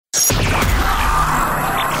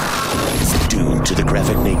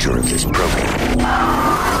graphic nature of this program.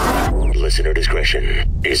 Listener discretion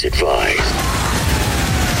is advised.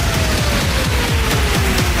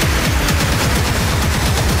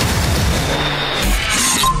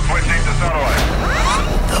 Switching to satellite.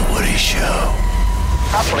 The Woody Show.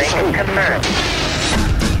 Uplink confirmed.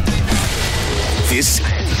 This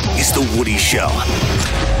is The Woody Show.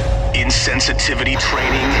 Insensitivity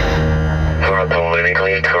training For a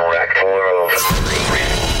politically correct world.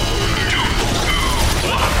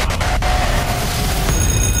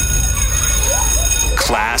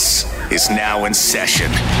 Class is now in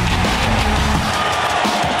session.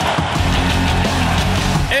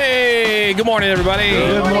 Hey, good morning, everybody.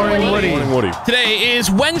 Good morning, Woody. Today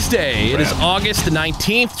is Wednesday. It is August the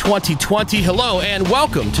 19th, 2020. Hello, and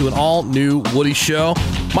welcome to an all-new Woody Show.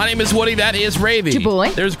 My name is Woody. That is Ravy. Your boy.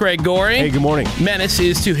 There's Greg Gorey. Hey, good morning. Menace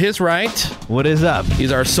is to his right. What is up?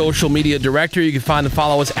 He's our social media director. You can find and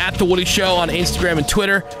follow us at The Woody Show on Instagram and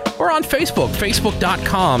Twitter, or on Facebook,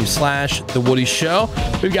 facebook.com/The Woody Show.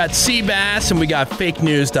 We've got Seabass, and we got fake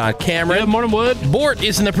news.Cameron. Good morning, Wood. Bort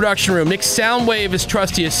is in the production room. Nick Soundwave is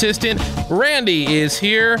trusty assistant. Randy is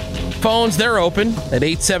here. Phones, they're open at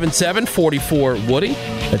 877-44-WOODY.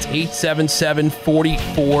 That's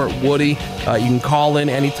 877-44-WOODY. You can call in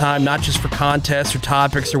anytime, not just for contests or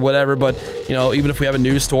topics or whatever, but, you know, even if we have a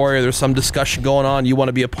news story or there's some discussion going on you want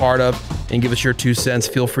to be a part of and give us your 2 cents,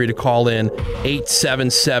 feel free to call in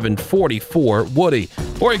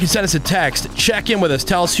 877-44-WOODY. Or you can send us a text. Check in with us.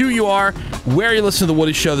 Tell us who you are, where you listen to The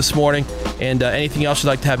Woody Show this morning, and anything else you'd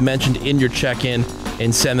like to have mentioned in your check-in,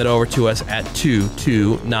 and send it over to us at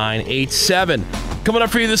 22987. Coming up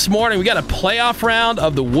for you this morning, we got a playoff round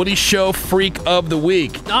of the Woody Show Freak of the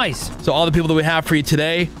Week. Nice. So all the people that we have for you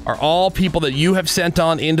today are all people that you have sent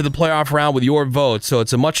on into the playoff round with your vote. So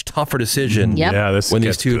it's a much tougher decision when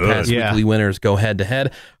these two past weekly winners go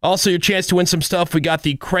head-to-head. Also, your chance to win some stuff. We got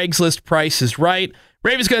the Craigslist Price is Right.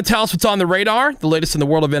 Raven's going to tell us what's on the radar, the latest in the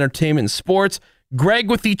world of entertainment and sports. Greg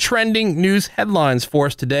with the trending news headlines for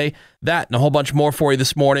us today. That and a whole bunch more for you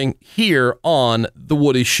this morning here on The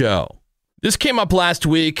Woody Show. This came up last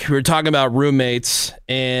week. We were talking about roommates,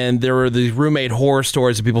 and there were these roommate horror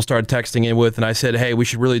stories that people started texting in with, and I said, hey, we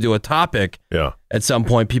should really do a topic at some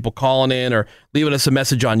point. People calling in or leaving us a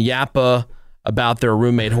message on Yappa about their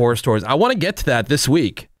roommate horror stories. I want to get to that this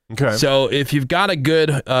week. Okay. So if you've got a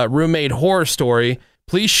good roommate horror story,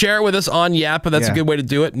 please share it with us on Yappa. That's a good way to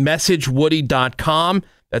do it. MessageWoody.com.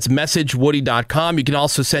 That's MessageWoody.com. You can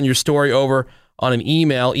also send your story over on an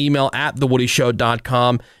email at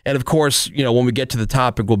thewoodyshow.com. And of course, you know, when we get to the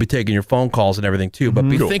topic, we'll be taking your phone calls and everything too. But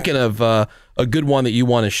be thinking of a good one that you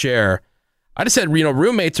want to share. I just said, you know,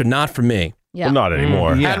 roommates are not for me. Yeah. Well, not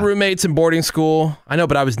anymore. I had roommates in boarding school. I know,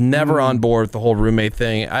 but I was never on board with the whole roommate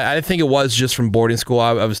thing. I think it was just from boarding school.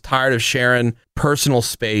 I was tired of sharing personal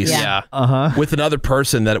space with another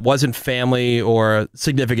person that it wasn't family or a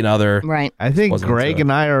significant other. Right. I think Greg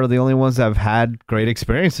and I are the only ones that have had great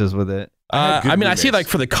experiences with it. I mean, I see like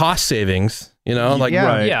for the cost savings, you know, like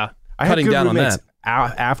cutting down on that.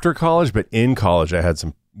 After college, but in college, I had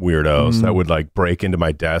some weirdos that would like break into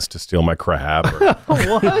my desk to steal my crap.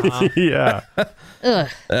 What? Yeah. Ugh.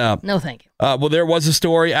 No, thank you. Well, there was a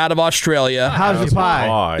story out of Australia. How's the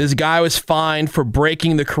pie? This guy was fined for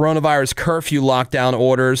breaking the coronavirus curfew lockdown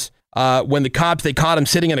orders. When the cops, they caught him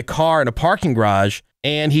sitting in a car in a parking garage,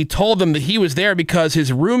 and he told them that he was there because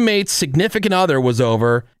his roommate's significant other was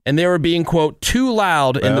over, and they were being, quote, too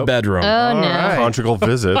loud in the bedroom. Oh, no. Right. Conjugal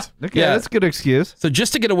visit. Okay, that's a good excuse. So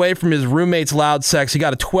just to get away from his roommate's loud sex, he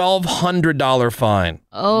got a $1,200 fine.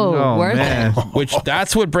 Oh, worth it. Which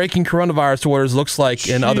that's what breaking coronavirus orders looks like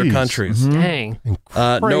in other countries. Dang.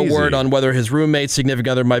 No word on whether his roommate's significant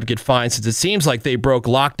other might get fined, since it seems like they broke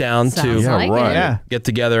lockdown Sounds like it. get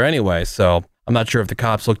together anyway. So I'm not sure if the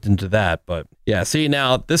cops looked into that, but yeah. See,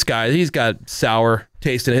 now this guy, he's got sour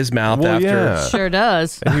taste in his mouth after Sure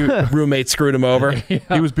does. roommate screwed him over.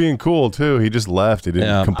 He was being cool too. He just left. He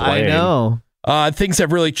didn't complain. I know. Things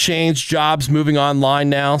have really changed. Jobs moving online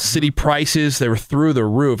now. City prices, they were through the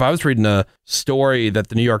roof. I was reading a story that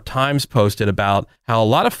the New York Times posted about how a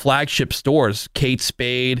lot of flagship stores, Kate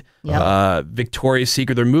Spade, Victoria's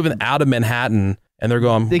Secret, they're moving out of Manhattan. And they're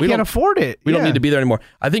going, they can't afford it. We don't need to be there anymore.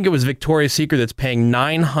 I think it was Victoria's Secret that's paying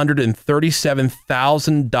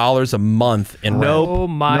 $937,000 a month in rent. Oh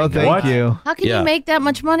my God. Thank you. How can you make that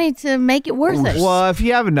much money to make it worth it? Well, if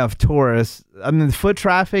you have enough tourists, I mean, the foot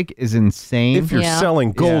traffic is insane. If you're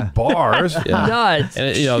selling gold bars. Nuts.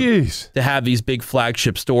 And, to have these big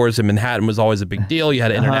flagship stores in Manhattan was always a big deal. You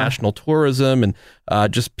had international tourism and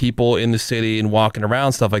just people in the city and walking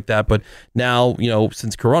around, stuff like that. But now,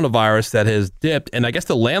 since coronavirus, that has dipped. And I guess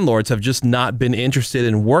the landlords have just not been interested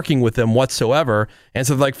in working with them whatsoever. And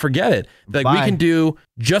so, forget it. We can do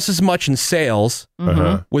just as much in sales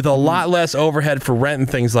with a lot less overhead for rent and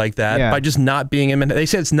things like that by just not being in Manhattan. They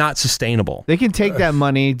said it's not sustainable. They can take that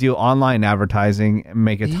money, do online advertising, and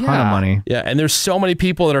make a ton of money. Yeah, and there's so many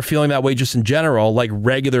people that are feeling that way just in general, like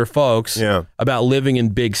regular folks, about living in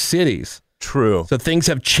big cities. True. So things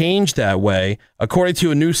have changed that way. According to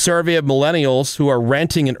a new survey of millennials who are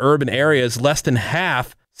renting in urban areas, less than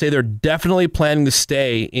half say they're definitely planning to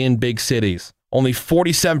stay in big cities. Only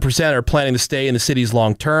 47% are planning to stay in the cities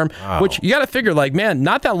long term, which you got to figure,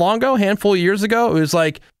 not that long ago, a handful of years ago, it was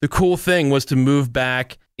the cool thing was to move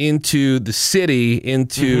back into the city,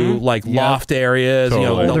 into loft areas,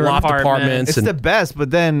 Totally. the loft apartments. It's the best, but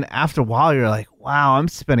then after a while, you're like, wow, I'm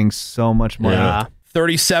spending so much money. Yeah.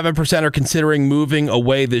 37% are considering moving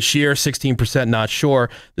away this year, 16% not sure.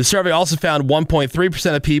 The survey also found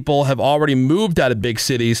 1.3% of people have already moved out of big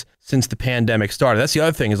cities since the pandemic started. That's the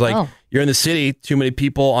other thing is you're in the city, too many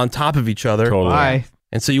people on top of each other. Totally.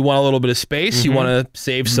 And so you want a little bit of space. You want to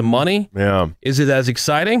save some money. Yeah. Is it as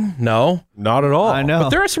exciting? No. Not at all. I know. But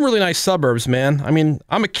there are some really nice suburbs, man. I mean,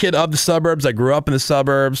 I'm a kid of the suburbs. I grew up in the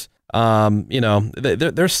suburbs.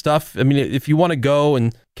 There's stuff. I mean, if you want to go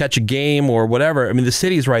and catch a game or whatever, I mean, the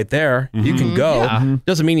city's right there. You can go.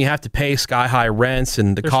 Doesn't mean you have to pay sky high rents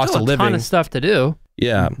and the cost of living. There's a ton of stuff to do.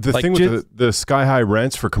 Yeah. The thing with the sky high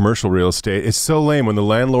rents for commercial real estate, it's so lame when the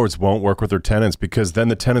landlords won't work with their tenants because then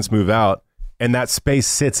the tenants move out and that space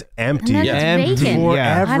sits empty. Empty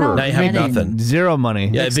forever. Now you have nothing. Zero money.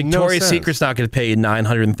 Yeah, Victoria's Secret's not going to pay you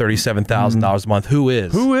 $937,000 a month. Who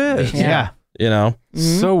is? Yeah.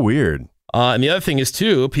 So weird. And the other thing is,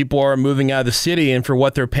 too, people are moving out of the city, and for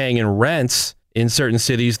what they're paying in rents in certain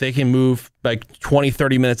cities, they can move 20,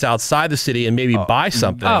 30 minutes outside the city and maybe buy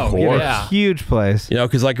something. Huge place.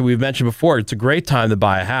 Because like we've mentioned before, it's a great time to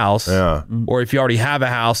buy a house. Yeah. Or if you already have a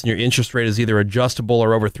house and your interest rate is either adjustable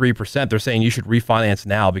or over 3%, they're saying you should refinance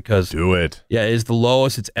now because do it. Yeah, it is the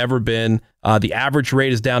lowest it's ever been. The average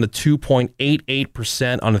rate is down to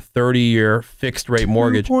 2.88% on a 30-year fixed rate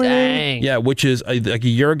mortgage. Dang. Yeah, which is a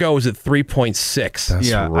year ago was at 3.6. That's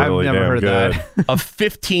really I've never heard good. that. A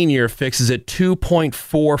 15-year fix is at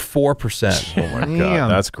 2.44%. Oh my God,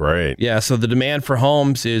 that's great. Yeah, so the demand for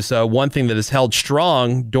homes is one thing that has held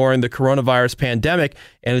strong during the coronavirus pandemic,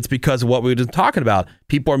 and it's because of what we were talking about.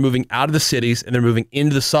 People are moving out of the cities and they're moving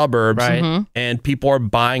into the suburbs, and people are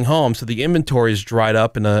buying homes. So the inventory is dried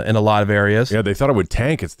up in a lot of areas. Yeah, they thought it would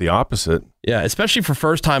tank. It's the opposite. Yeah, especially for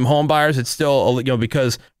first-time home buyers, it's still,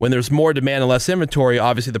 because when there's more demand and less inventory,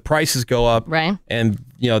 obviously the prices go up. Right. And,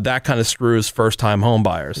 that kind of screws first-time home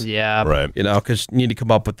buyers. Yeah. Right. Because you need to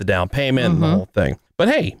come up with the down payment and the whole thing. But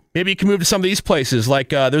hey, maybe you can move to some of these places. Like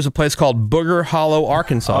there's a place called Booger Hollow,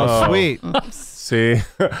 Arkansas. Oh, sweet. See,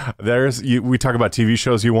 we talk about TV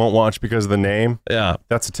shows you won't watch because of the name. Yeah.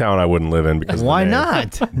 That's a town I wouldn't live in because Why of the name.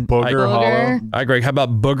 not? Booger Hollow. All right, Greg, how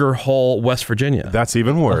about Booger Hole, West Virginia? That's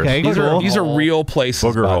even worse. Okay, These are real places.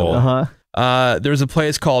 Booger by the Hole. way. There's a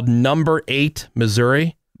place called Number 8,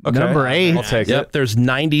 Missouri. Okay. Number 8. I'll take Yep. it. There's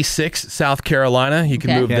 96, South Carolina. You can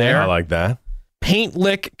Okay. move there. I like that. Paint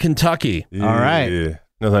Lick, Kentucky. All right. Yeah.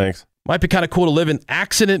 No thanks. Might be kind of cool to live in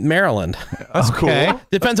Accident, Maryland. That's Okay. cool.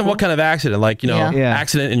 Depends on what kind of accident, Yeah.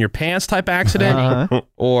 accident in your pants type accident,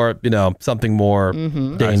 or something more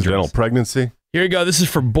dangerous. Accidental pregnancy. Here you go. This is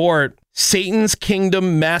for Bort, Satan's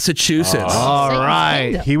Kingdom, Massachusetts. All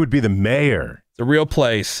right. He would be the mayor. It's a real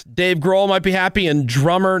place. Dave Grohl might be happy in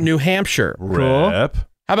Drummer, New Hampshire. Rep.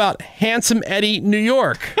 How about Handsome Eddie, New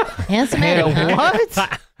York? Handsome Eddie.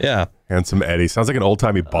 What? Yeah. Handsome Eddie. Sounds like an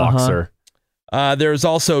old-timey boxer. There's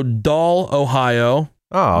also Dull, Ohio.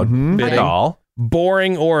 Oh, Fitting. doll.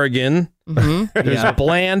 Boring, Oregon. There's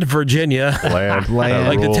Bland, Virginia. Bland.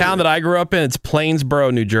 Like the town that I grew up in, it's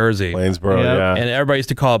Plainsboro, New Jersey. Plainsboro, Yep. yeah. And everybody used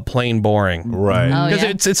to call it Plain Boring. Right. Oh, Because yeah?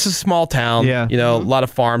 it's a small town. Yeah. A lot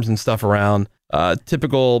of farms and stuff around.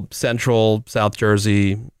 Typical central South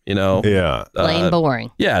Jersey, Yeah. Plain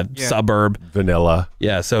boring. Yeah, suburb. Vanilla.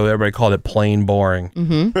 Yeah, so everybody called it Plain Boring.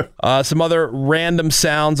 Some other random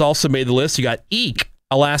sounds also made the list. You got Eek,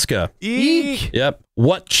 Alaska. Eek. Yep.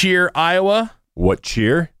 What Cheer, Iowa. What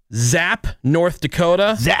cheer? Zap, North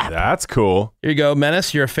Dakota. That's cool. Here you go,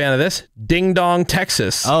 Menace. You're a fan of this. Ding Dong,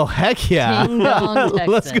 Texas. Oh, heck yeah. Ding Dong,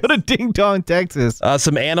 Let's Texas. go to Ding Dong, Texas.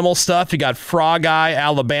 Some animal stuff. You got Frog Eye,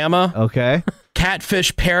 Alabama. Okay.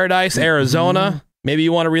 Catfish Paradise, Arizona. Maybe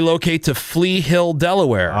you want to relocate to Flea Hill,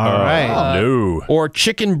 Delaware. All right. No. Or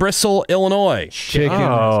Chicken Bristle, Illinois. Chicken.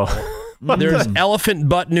 Oh. There's Elephant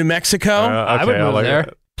Butt, New Mexico. I would move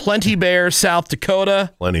there. Plenty Bear, South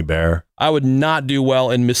Dakota. Plenty Bear. I would not do well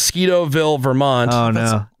in Mosquitoville, Vermont. Oh,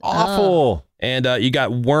 no. Awful. And you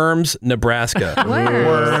got Worms, Nebraska.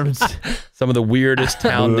 Worms. Some of the weirdest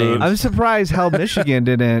town names. I'm surprised Hell, Michigan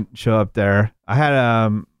didn't show up there. I had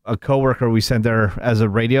a coworker we sent there as a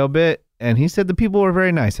radio bit, and he said the people were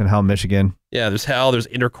very nice in Hell, Michigan. Yeah, there's Hell, there's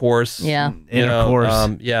Intercourse. Yeah. Intercourse.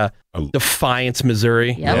 Defiance,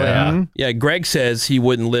 Missouri. Yep. Yeah. Yeah, Greg says he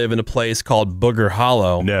wouldn't live in a place called Booger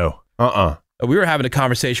Hollow. No. We were having a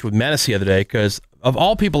conversation with Menace the other day because of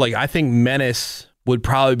all people, like I think Menace would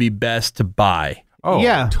probably be best to buy. Oh,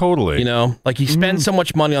 yeah, totally. You know, like he spends so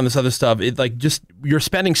much money on this other stuff. It like just you're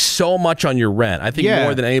spending so much on your rent. I think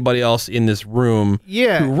more than anybody else in this room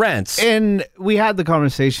who rents. And we had the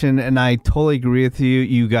conversation, and I totally agree with you.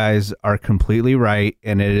 You guys are completely right,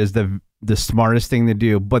 and it is the smartest thing to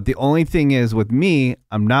do. But the only thing is with me,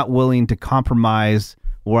 I'm not willing to compromise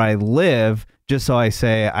where I live just so I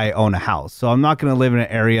say I own a house. So I'm not going to live in an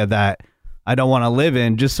area that I don't want to live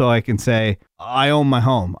in just so I can say I own my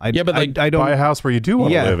home. I don't buy a house where you do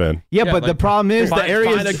want to live in. Yeah, but the problem is the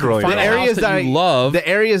areas that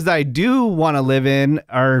I do want to live in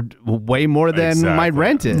are way more than my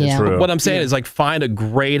rent is. Yeah. What I'm saying is like find a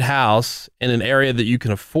great house in an area that you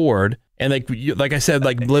can afford. And like I said,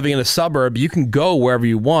 like living in a suburb, you can go wherever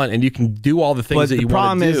you want and you can do all the things that you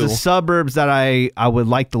want to do. The problem is the suburbs that I would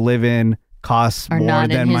like to live in costs more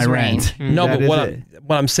than my rent. No, but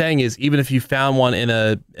what I'm saying is even if you found one in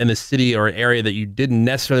a city or an area that you didn't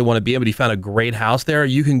necessarily want to be in, but you found a great house there,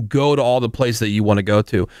 you can go to all the places that you want to go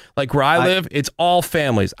to. Like where I live, it's all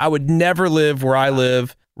families. I would never live where I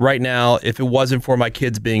live right now if it wasn't for my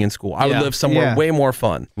kids being in school. I would live somewhere way more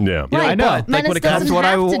fun. Yeah. Right, I know. but Menace doesn't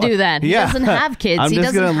have to do that. He doesn't have kids. He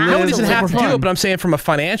doesn't have to do it, but I'm saying from a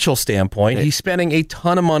financial standpoint, he's spending a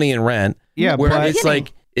ton of money in rent. Yeah, where but it's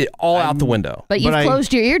like all out the window. But you've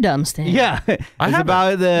closed your eardrums to him. Yeah. It's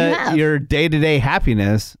about your day-to-day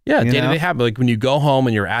happiness. Yeah, day-to-day happiness. Like when you go home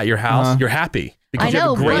and you're at your house, you're happy because you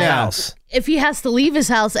have a great house. If he has to leave his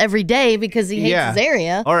house every day because he hates his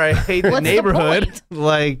area. Or I hate the neighborhood.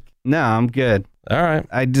 Like, no, I'm good. All right.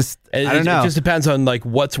 I don't know. It just depends on like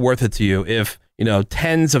what's worth it to you. If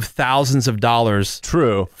tens of thousands of dollars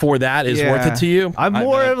for that is worth it to you. I'm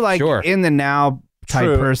more of like in the now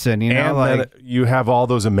type person, and like you have all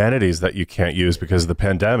those amenities that you can't use because of the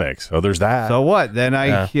pandemic. So there's that. So what? Then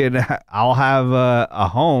I'll have a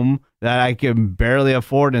home that I can barely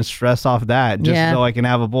afford and stress off that just so I can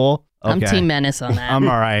have a pool. Okay. I'm Team Menace on that. I'm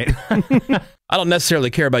all right. I don't necessarily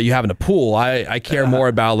care about you having a pool. I care more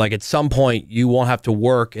about like at some point you won't have to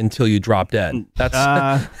work until you drop dead. That's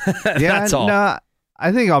that's all. No,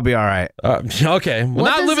 I think I'll be all right. Okay. Well,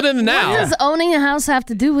 not living in the now. What does owning a house have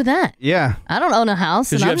to do with that? Yeah. I don't own a house.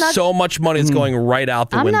 Because you have so much money that's going right out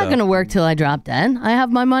the window. I'm not going to work till I drop dead. I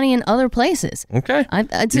have my money in other places. Okay.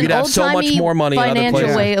 It's you an could have so much more money in other financial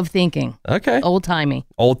places. way of thinking. Okay. Old-timey.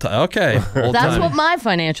 Okay. That's what my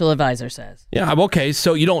financial advisor says. Yeah, okay.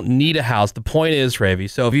 So you don't need a house. The point is, Ravi,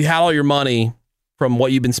 so if you had all your money from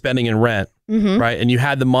what you've been spending in rent, right, and you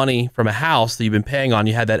had the money from a house that you've been paying on,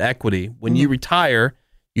 you had that equity. When you retire,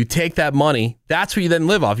 you take that money. That's what you then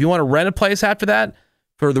live off. You want to rent a place after that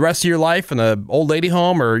for the rest of your life in an old lady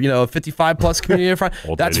home or, a 55 plus community.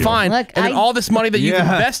 That's fine. Look, and then all this money that you've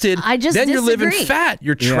invested, then you're living fat.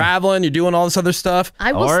 You're traveling. You're doing all this other stuff.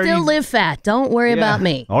 I will still live fat. Don't worry about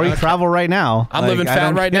me. Or you travel right now. I'm living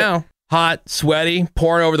fat right now. Hot, sweaty,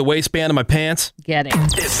 pouring over the waistband of my pants. Get it.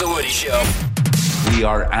 It's the Woody Show. We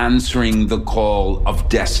are answering the call of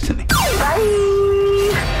destiny.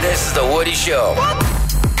 This is the Woody Show.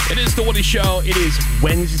 It is the Woody Show. It is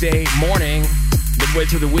Wednesday morning, midway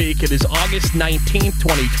through the week. It is August 19th,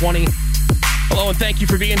 2020. Hello, and thank you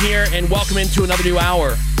for being here, and welcome into another new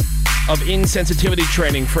hour of insensitivity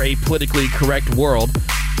training for a politically correct world.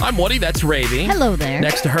 I'm Woody. That's Ravy. Hello there.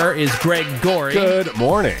 Next to her is Greg Gorey. Good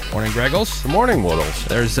morning. Morning, Greggles. Good morning, Woodles.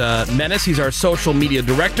 There's Menace. He's our social media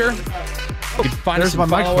director. You can find us and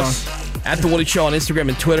follow us at The Woody Show on Instagram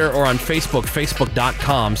and Twitter, or on Facebook,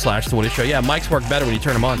 facebook.com/The Woody Show. Yeah, mics work better when you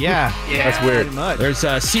turn them on. Yeah. That's weird. There's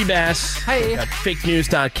Seabass. Hey. Got fake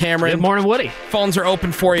news.Cameron. Good morning, Woody. Phones are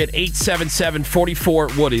open for you at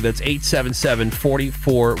 877-44-WOODY. That's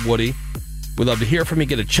 877-44-WOODY. We'd love to hear from you.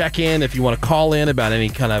 Get a check-in if you want to call in about any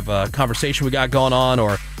kind of conversation we got going on,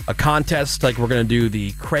 or a contest like we're going to do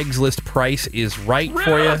the Craigslist Price is Right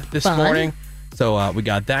for you this morning. So we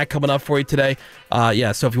got that coming up for you today.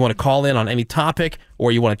 So if you want to call in on any topic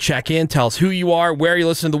or you want to check in, tell us who you are, where you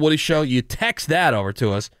listen to The Woody Show, you text that over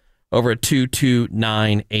to us over at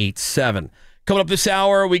 22987. Coming up this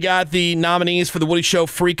hour, we got the nominees for The Woody Show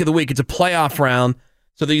Freak of the Week. It's a playoff round.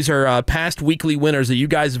 So these are past weekly winners that you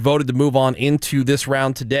guys voted to move on into this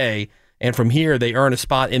round today. And from here, they earn a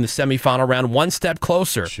spot in the semifinal round, one step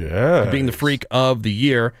closer to being the Freak of the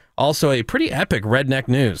Year. Also, a pretty epic Redneck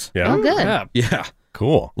news. Yeah. Oh, good. Yeah.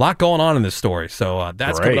 Cool. A lot going on in this story. So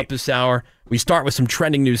that's coming up this hour. We start with some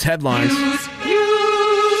trending news headlines.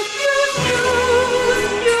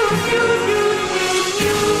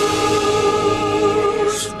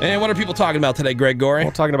 And what are people talking about today, Greg Gorey? We're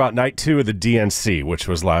talking about night 2 of the DNC, which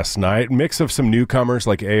was last night. Mix of some newcomers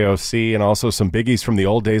like AOC and also some biggies from the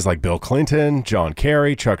old days like Bill Clinton, John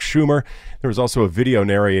Kerry, Chuck Schumer. There was also a video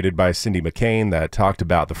narrated by Cindy McCain that talked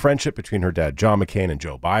about the friendship between her dad, John McCain, and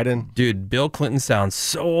Joe Biden. Dude, Bill Clinton sounds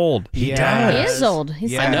so old. He does. He is old.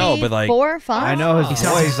 He's I know, but like 4 or 5. I know he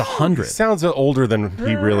sounds like he's 100. He sounds older than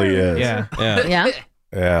he really is. Yeah.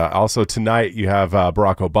 Also tonight you have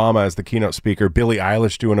Barack Obama as the keynote speaker, Billie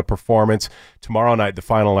Eilish doing a performance. Tomorrow night, the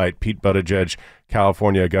final night, Pete Buttigieg,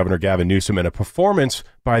 California Governor Gavin Newsom, and a performance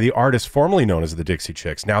by the artist formerly known as the Dixie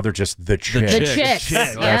Chicks. Now they're just the Chicks. The Chicks.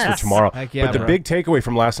 That's for tomorrow. Yeah, but the big takeaway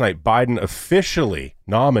from last night, Biden officially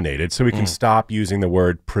nominated, so we can stop using the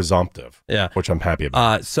word presumptive. Yeah, which I'm happy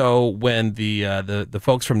about. So when the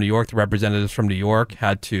folks from New York, the representatives from New York,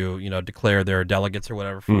 had to declare their delegates or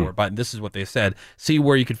whatever for Biden, this is what they said. See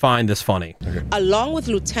where you could find this funny. Okay. Along with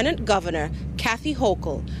Lieutenant Governor Kathy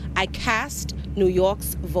Hochul, I cast New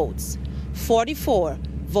York's votes. 44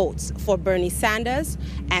 votes for Bernie Sanders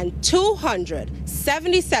and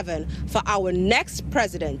 277 for our next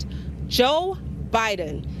president, Joe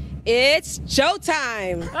Biden. It's Joe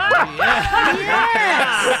time.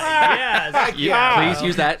 Yes. Please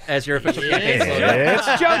use that as your official campaign slogan. It's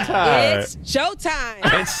Joe time. It's Joe time.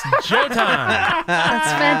 It's Joe time.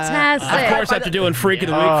 That's fantastic. Of course, after doing Freak of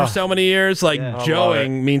the Week for so many years,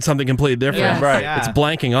 joeing means something completely different. Yes. Right. It's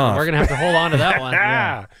blanking off. We're going to have to hold on to that one.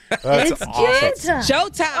 That's awesome. It's Joe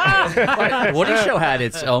time. The Woody Show had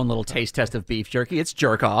its own little taste test of beef jerky. It's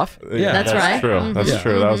jerk off. Yeah, That's right. True. That's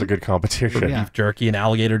true. That was a good competition. Beef jerky and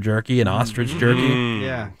alligator jerky and ostrich jerky.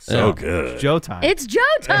 Yeah. So good. Joe time. It's Joe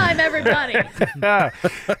time, everybody.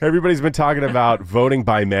 Everybody's been talking about voting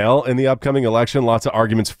by mail in the upcoming election. Lots of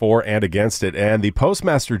arguments for and against it. And the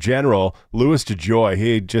Postmaster General, Louis DeJoy,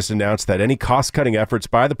 he just announced that any cost-cutting efforts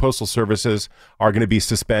by the Postal Services are going to be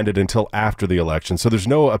suspended until after the election. So there's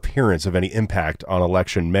no appearance of any impact on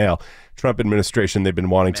election mail. Trump administration, they've been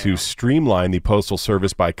wanting to streamline the Postal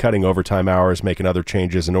Service by cutting overtime hours, making other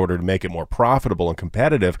changes in order to make it more profitable and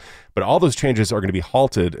competitive. But all those changes are going to be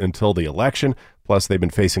halted until the election. Plus, they've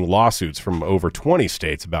been facing lawsuits from over 20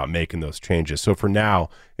 states about making those changes. So for now,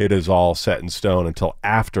 it is all set in stone until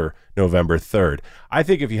after November 3rd. I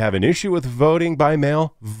think if you have an issue with voting by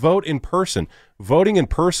mail, vote in person. Voting in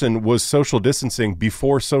person was social distancing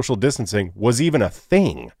before social distancing was even a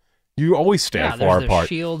thing. You always stand far there's apart.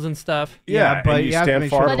 Shields and stuff. Yeah, but and you you have to stand make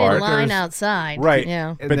far sure But apart. in line outside. Right.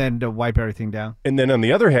 Yeah. And then to wipe everything down. And then on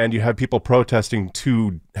the other hand, you have people protesting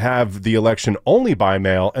to have the election only by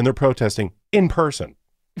mail, and they're protesting in person,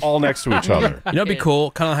 all next to each other. It'd be cool.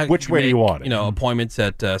 Kind of like Which way do you want it? Appointments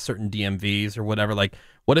at certain DMVs or whatever. Like,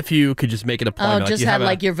 what if you could just make an appointment? Just have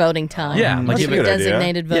like your voting time. Yeah, like that's your a good idea.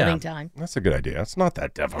 designated voting Yeah. time. That's a good idea. It's not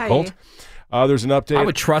that difficult. There's an update. I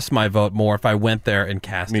would trust my vote more if I went there and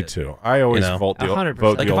cast it. Me too. I always vote the 100%.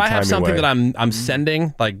 vote Like the if I have old-timey something way. that I'm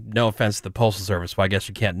sending, like no offense to the Postal Service, but I guess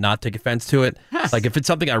you can't not take offense to it. Like if it's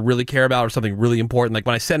something I really care about or something really important, like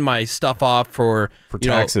when I send my stuff off for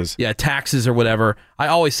taxes. taxes or whatever, I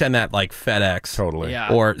always send that like FedEx, Totally.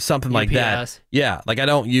 Yeah. or something like that. UPS. Yeah, like I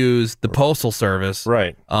don't use the Postal Service.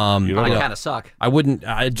 Right. You don't I know. kind of suck. I wouldn't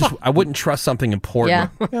trust something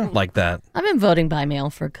important like that. I've been voting by mail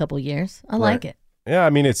for a couple years. I like it. Yeah, I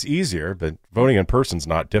mean, it's easier, but voting in person's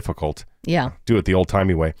not difficult. Yeah. Do it the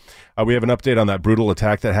old-timey way. We have an update on that brutal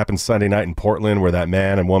attack that happened Sunday night in Portland where that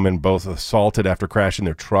man and woman both assaulted after crashing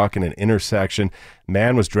their truck in an intersection.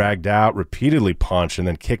 Man was dragged out, repeatedly punched, and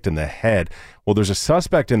then kicked in the head. Well, there's a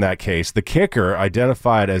suspect in that case. The kicker,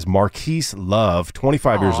 identified as Marquise Love,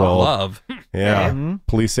 25 years old. Love. Yeah.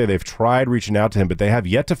 Police say they've tried reaching out to him, but they have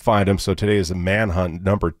yet to find him. So today is a manhunt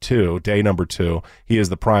day number 2. He is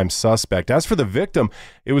the prime suspect. As for the victim,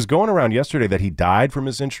 it was going around yesterday that he died from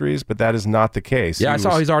his injuries, but that is not the case. Yeah, I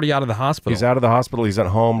saw he's already out of the hospital. He's out of the hospital. He's at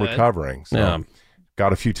home recovering. So. Yeah.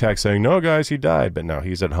 got a few texts saying, no, guys, he died. But no,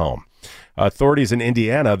 he's at home. Authorities in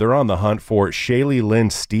Indiana, they're on the hunt for Shaylee Lynn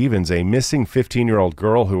Stevens, a missing 15-year-old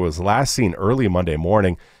girl who was last seen early Monday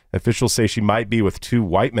morning. Officials say she might be with two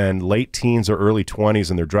white men, late teens or early 20s,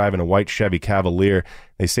 and they're driving a white Chevy Cavalier.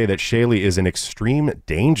 They say that Shaylee is in extreme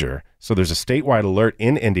danger. So there's a statewide alert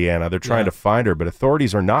in Indiana. They're trying to find her, but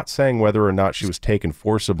authorities are not saying whether or not she was taken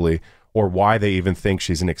forcibly or why they even think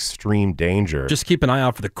she's in extreme danger. Just keep an eye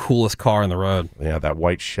out for the coolest car on the road. Yeah, that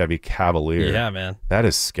white Chevy Cavalier. Yeah, man. That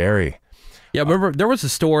is scary. Yeah, remember there was a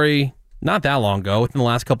story not that long ago, within the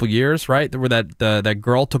last couple of years, right? Where that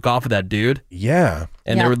girl took off with that dude. Yeah.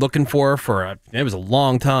 And they were looking for her it was a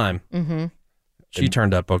long time. Mm-hmm. She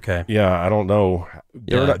turned up okay. Yeah, I don't know.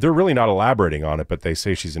 They're really not elaborating on it, but they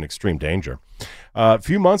say she's in extreme danger. A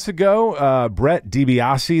few months ago, Brett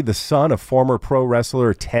DiBiase, the son of former pro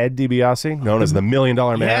wrestler Ted DiBiase, known as the $1 Million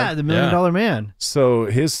Man. Yeah, the $1 Million Man. So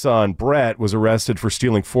his son, Brett, was arrested for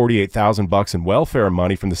stealing $48,000 in welfare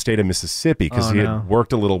money from the state of Mississippi because he had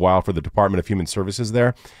worked a little while for the Department of Human Services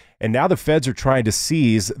there. And now the feds are trying to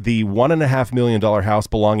seize the $1.5 million house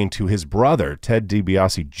belonging to his brother, Ted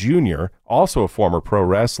DiBiase Jr., also a former pro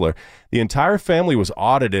wrestler. The entire family was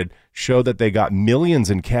audited, showed that they got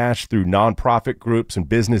millions in cash through nonprofit groups and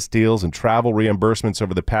business deals and travel reimbursements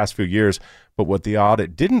over the past few years. But what the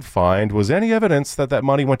audit didn't find was any evidence that that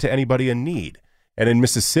money went to anybody in need. And in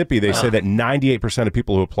Mississippi, they say that 98% of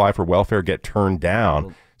people who apply for welfare get turned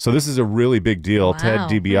down. So this is a really big deal. Wow. Ted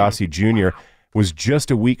DiBiase Jr. was just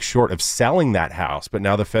a week short of selling that house, but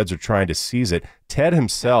now the feds are trying to seize it. Ted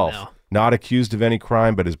himself, not accused of any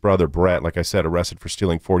crime, but his brother Brett, like I said, arrested for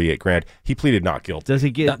stealing $48,000. He pleaded not guilty. Does he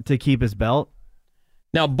get to keep his belt?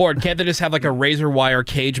 Now, Board, can't they just have like a razor wire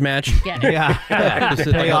cage match? Yeah.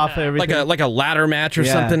 Just Pay off everything. like a ladder match or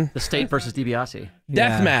something? The state versus DiBiase.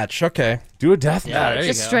 Death match, okay. Do a death match.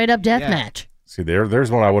 Just straight up death match. See, there's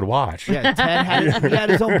one I would watch. Yeah, Ted had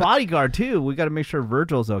his own bodyguard, too. We got to make sure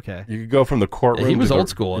Virgil's okay. You could go from the courtroom. He was to old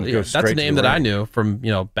school. That's a name that I knew from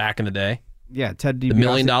back in the day. Yeah, Ted DiBiase. The $1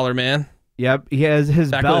 Million Man. Yep, he has his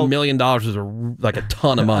back belt. when $1 million was like a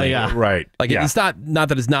ton of money. Yeah. Right. Like it's not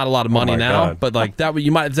that it's not a lot of money now, God. but like that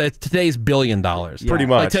you might say today's $1 billion. Pretty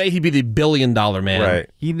much. Like today he'd be the $1 billion man. Right.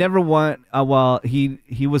 He never won.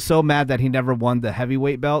 He was so mad that he never won the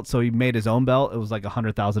heavyweight belt, so he made his own belt. It was like Yeah,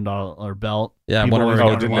 $100,000 belt.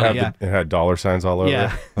 It had dollar signs all over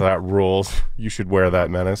Yeah. it. That rules. You should wear that,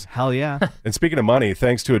 Menace. Hell yeah. And speaking of money,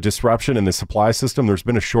 thanks to a disruption in the supply system, there's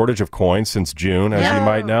been a shortage of coins since June, as you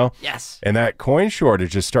might know. Yes. And that coin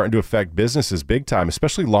shortage is starting to affect businesses big time,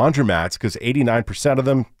 especially laundromats, because 89% of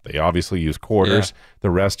them, they obviously use quarters. The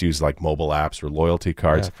rest use like mobile apps or loyalty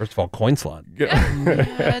cards. Yeah, first of all, coin slot.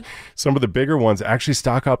 Some of the bigger ones actually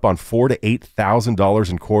stock up on $4,000 to $8,000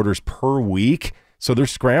 in quarters per week. So they're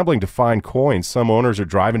scrambling to find coins. Some owners are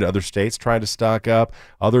driving to other states trying to stock up.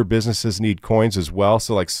 Other businesses need coins as well.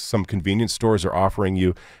 So like some convenience stores are offering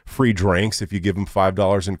you free drinks if you give them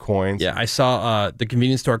 $5 in coins. Yeah, I saw the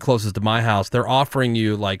convenience store closest to my house. They're offering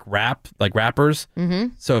you like wrappers. Mm-hmm.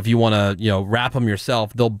 So if you want to, wrap them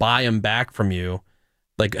yourself, they'll buy them back from you,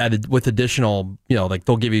 like with additional, like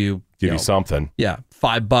they'll give you you something. Yeah,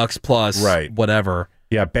 $5 plus whatever.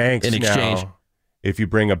 Yeah, banks in exchange. Now, if you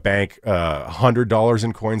bring a bank $100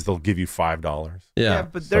 in coins, they'll give you $5. Yeah,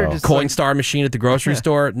 but they're just Coinstar machine at the grocery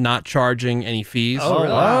store, not charging any fees. Oh,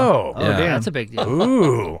 really? Oh, damn. That's a big deal.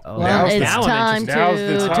 Ooh. Well, it's time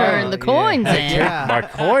to turn the coins in. Take my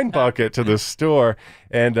coin bucket to the store.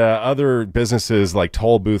 And other businesses like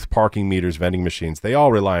toll booth, parking meters, vending machines, they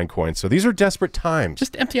all rely on coins. So these are desperate times.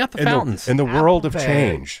 Just empty out the fountains. In the world of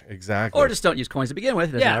change. Exactly. Or just don't use coins to begin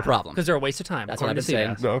with. It's not a problem. Because they're a waste of time. That's what I've been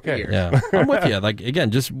saying. Okay. Yeah, I'm with you. Like,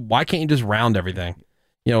 again, why can't you just round everything?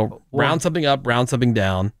 Round something up, round something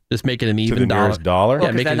down. Just make it an even to the nearest dollar.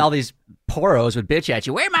 Well, then all these poros would bitch at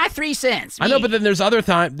you. Where are my 3 cents? I know, but then there's other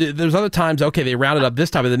times. Okay, they rounded up this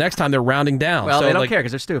time, but the next time they're rounding down. Well, so, they don't care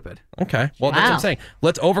because they're stupid. Okay, well that's what I'm saying.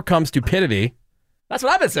 Let's overcome stupidity. That's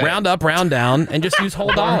what I've been saying. Round up, round down, and just use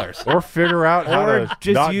whole dollars. Or figure out how to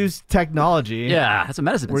just use technology. Yeah, that's what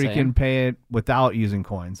medicine where you can pay it without using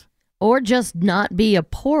coins. Or just not be a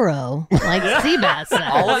poro, like Seabass said.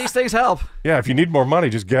 All of these things help. Yeah, if you need more money,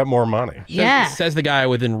 just get more money. Yeah. Says the guy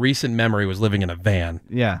within recent memory was living in a van.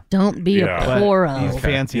 Yeah. Don't be a poro. He's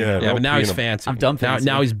fancy. Yeah, but now he's fancy. I'm dumb fancy.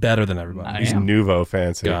 Now he's better than everybody. He's nouveau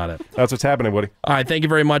fancy. Got it. That's what's happening, Woody. All right, thank you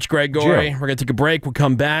very much, Greg Gorey. We're going to take a break. We'll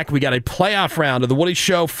come back. We got a playoff round of the Woody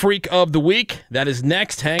Show Freak of the Week. That is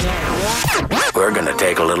next. Hang on. We're going to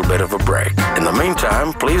take a little bit of a break. In the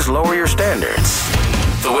meantime, please lower your standards.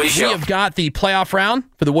 The Woody Show. We have got the playoff round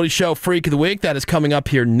for the Woody Show Freak of the Week. That is coming up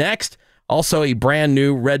here next. Also, a brand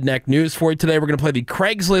new Redneck news for you today. We're going to play the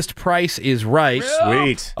Craigslist Price is Right.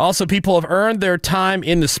 Sweet. Also, people have earned their time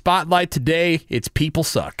in the spotlight today. It's People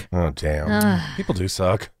Suck. Oh, damn. People do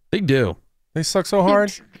suck. They do. They suck so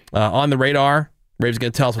hard. On the radar, Rave's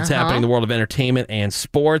going to tell us what's happening in the world of entertainment and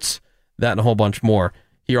sports. That and a whole bunch more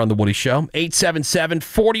here on The Woody Show.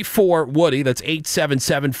 877-44-WOODY. That's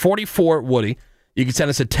 877-44-WOODY. You can send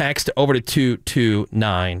us a text over to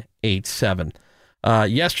 22987.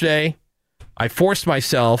 Yesterday, I forced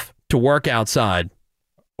myself to work outside.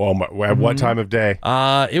 Well, at what time of day?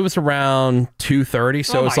 It was around 2:30,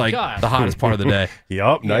 so it's like the hottest part of the day.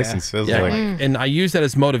 Yup, nice and sizzling. Yeah. And I use that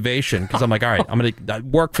as motivation because I'm like, all right, I'm going to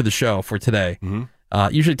work for the show for today.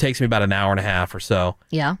 Usually takes me about an hour and a half or so.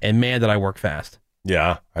 Yeah. And man, did I work fast.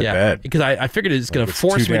 Yeah, I bet. Because I figured it's going to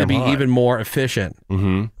force me to be even more efficient.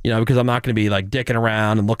 You know, because I'm not going to be like dicking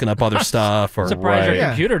around and looking up other stuff. Or surprised your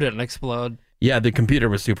computer didn't explode. Yeah, the computer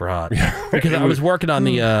was super hot because I was working on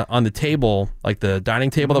the table, like the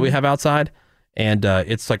dining table that we have outside, and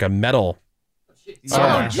it's like a metal.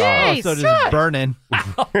 Jeez. So just burning.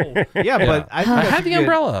 Yeah, but I have the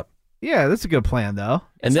umbrella up. Yeah, that's a good plan, though.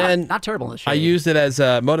 And then not terrible in the shade. I used it as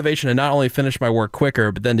motivation to not only finish my work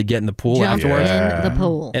quicker, but then to get in the pool afterwards. In the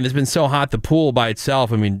pool. And it's been so hot, the pool by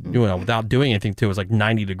itself, I mean, without doing anything to it, was like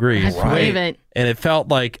 90 degrees. I believe it. And it felt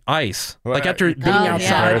like ice. Like after being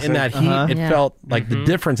outside in that heat, it felt like the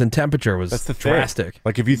difference in temperature was drastic.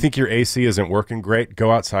 Like if you think your AC isn't working great,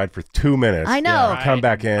 go outside for 2 minutes. I know. Come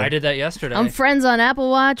back in. I did that yesterday. I'm friends on Apple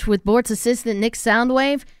Watch with Bort's assistant, Nick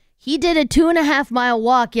Soundwave. He did a 2.5-mile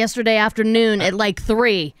walk yesterday afternoon at like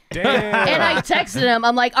 3. Damn. And I texted him.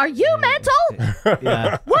 I'm like, are you mental?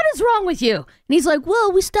 What is wrong with you? And he's like,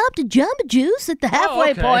 well, we stopped at Jamba Juice at the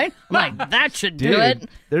halfway point. I'm like, that should do it.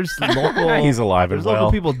 There's local. He's alive and There's well.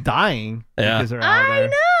 local people dying because they're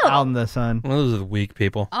out in the sun. Well, those are the weak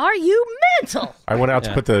people. Are you mental? I went out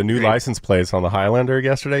to put the new license plates on the Highlander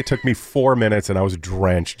yesterday. It took me 4 minutes and I was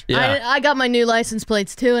drenched. I got my new license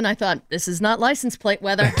plates too, and I thought, this is not license plate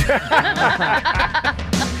weather.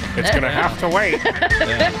 It's going to have to wait.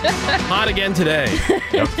 Hot again today.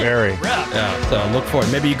 Yep, very. Yeah, so look for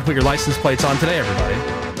it. Maybe you can put your license plates on today, everybody.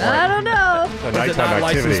 I don't know. A nighttime activity.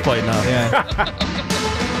 License plate now. Yeah.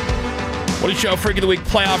 Woody Show Freak of the Week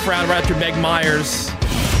playoff round. We're after Meg Myers.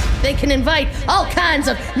 They can invite all kinds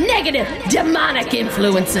of negative, demonic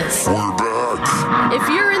influences. We're back. If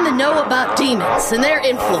you're in the know about demons and their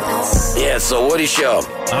influence. Yeah, so Woody Show.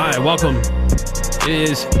 All right, welcome. It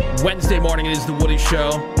is Wednesday morning. It is the Woody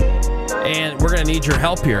Show. And we're going to need your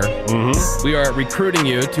help here. We are recruiting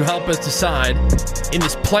you to help us decide in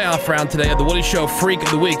this playoff round today of the Woody Show Freak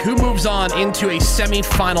of the Week who moves on into a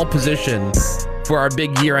semifinal position for our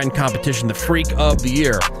big year-end competition, the Freak of the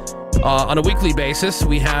Year. On a weekly basis,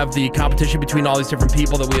 we have the competition between all these different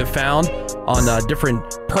people that we have found on different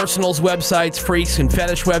personals websites, freaks and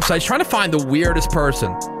fetish websites, trying to find the weirdest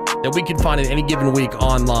person that we can find in any given week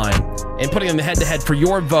online and putting them head-to-head for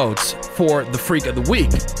your votes for the Freak of the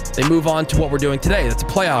Week. They move on to what we're doing today. That's a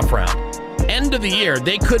playoff round. End of the year,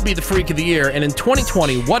 they could be the Freak of the Year, and in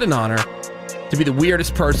 2020, what an honor to be the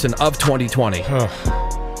weirdest person of 2020.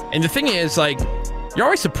 And the thing is, like, you're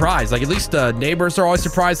always surprised. Like, at least neighbors are always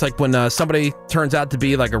surprised. Like, when somebody turns out to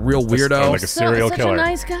be, like, a real weirdo. Like a serial such killer. a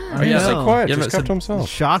nice guy. Oh, yeah, so quiet. Just kept to himself.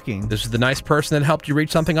 Shocking. This is the nice person that helped you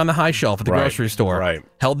reach something on the high shelf at the grocery store. Right.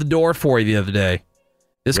 Held the door for you the other day.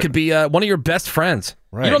 This could be one of your best friends.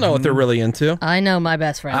 Right. You don't know what they're really into. I know my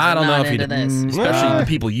best friends. I don't know if you do do. this. Especially the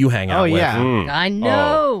people you hang out with. I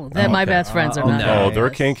know that my best friends are not. Oh, they're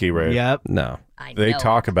kinky, Ray. Yep. No. They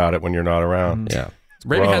talk about it when you're not around. Yeah.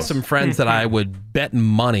 Raven has some friends that I would bet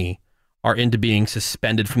money are into being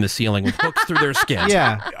suspended from the ceiling with hooks through their skin.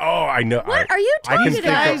 Yeah. Oh, I know. What are you talking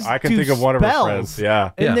about? I can think of one of her friends. Yeah.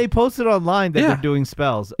 And they posted online that Yeah. they're doing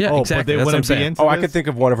spells. Yeah, oh, exactly. But they That's what wouldn't I'm be saying. into Oh, I this? could think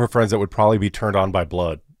of one of her friends that would probably be turned on by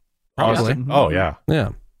blood. Probably. Honestly. Oh, yeah. Yeah.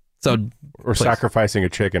 So, Or sacrificing a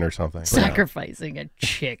chicken or something. Sacrificing a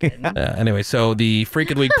chicken. anyway, so the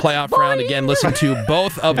Freak of the Week playoff round, again, listen to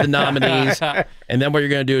both of the nominees. And then what you're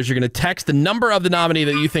going to do is you're going to text the number of the nominee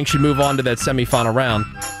that you think should move on to that semifinal round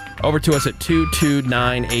over to us at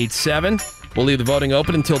 22987. We'll leave the voting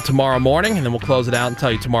open until tomorrow morning, and then we'll close it out and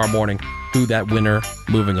tell you tomorrow morning who that winner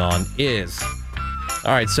moving on is.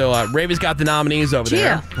 All right, so Ravy's got the nominees over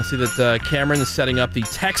there. I see that Cameron is setting up the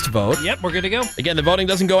text vote. Yep, we're good to go. Again, the voting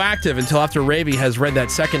doesn't go active until after Ravy has read that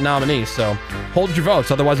second nominee, so hold your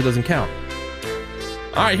votes, otherwise it doesn't count.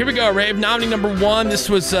 All right, here we go, Rave. Nominee number 1. This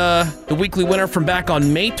was the weekly winner from back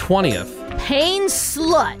on May 20th. Pain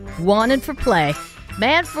slut, wanted for play.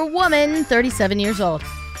 Man for woman, 37 years old.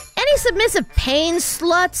 Any submissive pain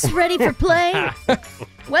sluts ready for play?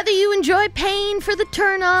 Whether you enjoy pain for the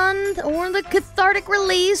turn-on or the cathartic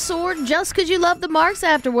release or just because you love the marks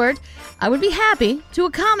afterward, I would be happy to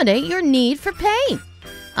accommodate your need for pain.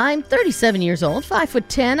 I'm 37 years old,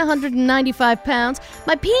 5'10", 195 pounds.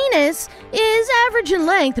 My penis is average in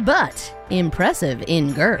length, but impressive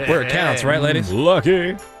in girth. Where it counts, right, ladies?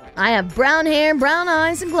 Lucky. I have brown hair, brown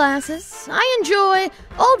eyes, and glasses. I enjoy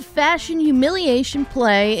old-fashioned humiliation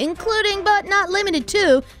play, including but not limited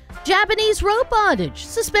to Japanese rope bondage,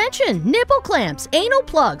 suspension, nipple clamps, anal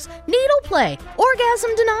plugs, needle play,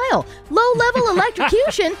 orgasm denial, low-level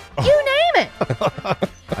electrocution, you name it.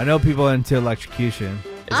 I know people into electrocution.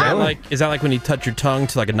 Is that like when you touch your tongue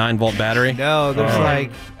to like a 9-volt battery? No, there's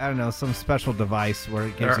like, I don't know, some special device where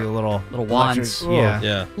it gives you a little wands.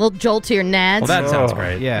 Yeah. Little jolt to your nads. Well, that sounds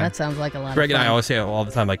great. Yeah. That sounds like a lot Greg of fun. and I always say it all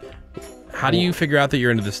the time, like, how do you figure out that you're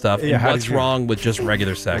into this stuff? Yeah, And how what's did you- wrong with just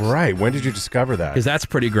regular sex? Right. When did you discover that? Because that's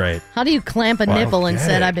pretty great. How do you clamp a nipple and get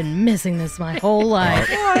said, it. I've been missing this my whole life?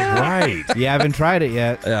 Right. You haven't tried it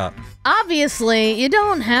yet. Yeah. Obviously, you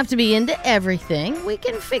don't have to be into everything. We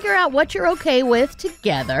can figure out what you're okay with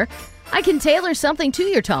together. I can tailor something to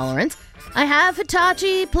your tolerance. I have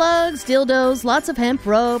Hitachi, plugs, dildos, lots of hemp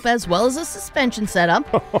rope, as well as a suspension setup.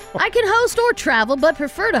 I can host or travel, but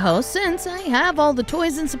prefer to host since I have all the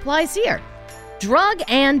toys and supplies here. Drug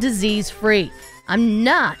and disease-free. I'm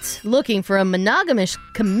not looking for a monogamous,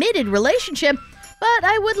 committed relationship, but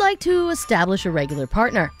I would like to establish a regular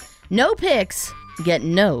partner. No pics, get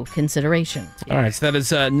no consideration. All right, so that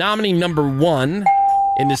is nominee number 1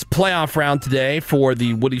 in this playoff round today for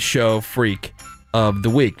the Woody Show Freak of the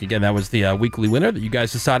Week. Again, that was the weekly winner that you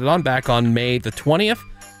guys decided on back on May the 20th.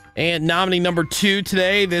 And nominee number 2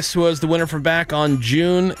 today, this was the winner from back on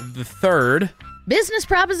June the 3rd. Business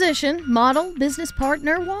proposition, model, business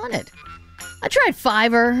partner wanted. I tried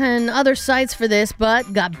Fiverr and other sites for this,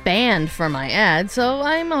 but got banned for my ad, so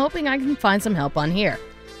I'm hoping I can find some help on here.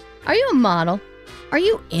 Are you a model? Are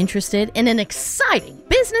you interested in an exciting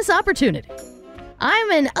business opportunity?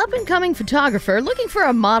 I'm an up-and-coming photographer looking for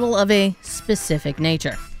a model of a specific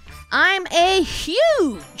nature. I'm a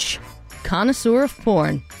huge connoisseur of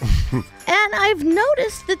porn, and I've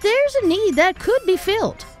noticed that there's a need that could be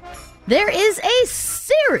filled. There is a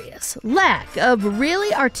serious lack of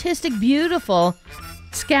really artistic, beautiful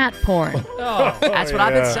scat porn. That's what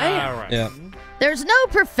I've been saying. Yeah. There's no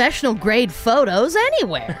professional grade photos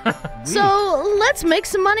anywhere. So let's make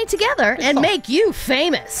some money together and make you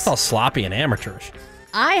famous. It's all sloppy and amateurish.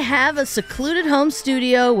 I have a secluded home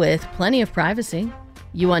studio with plenty of privacy.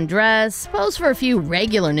 You undress, pose for a few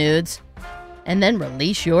regular nudes, and then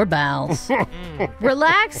release your bowels.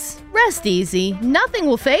 Relax, rest easy, nothing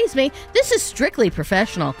will faze me. This is strictly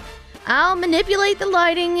professional. I'll manipulate the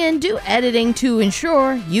lighting and do editing to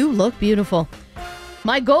ensure you look beautiful.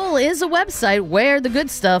 My goal is a website where the good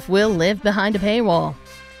stuff will live behind a paywall.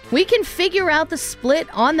 We can figure out the split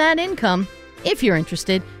on that income. If you're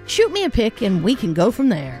interested, shoot me a pic and we can go from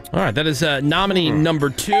there. All right, that is nominee number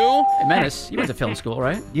 2. Hey, Menace, you went to film school,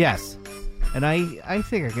 right? Yes. And I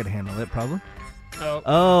think I could handle it, probably.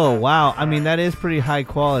 Oh, wow. I mean, that is pretty high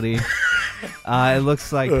quality. It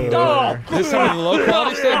looks like people are... Is this some of the low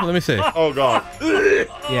quality stuff? Let me see. Oh, God.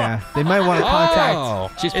 Yeah, they might want to contact...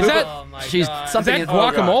 Oh, She's is that she's something is that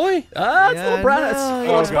guacamole? It's a little brown. It's a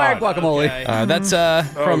little inspired guacamole. That's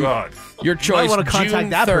from God. your choice, want to contact June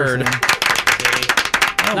that 3rd.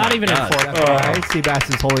 person. Not even in God. fourth. All right, Seabass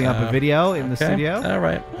is holding up a video in the Okay. studio. All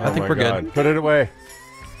right. I Oh think my we're God. good. Put it away.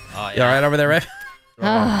 You all right over there, Ray?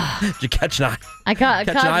 Did you catch an eye? I Catch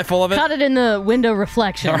an eye full of it? Caught it in the window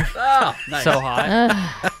reflection. Oh, nice. So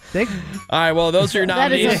hot. All right, well, those are your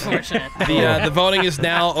That is nominees. unfortunate. The voting is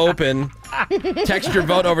now open. Text your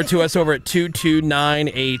vote over to us over at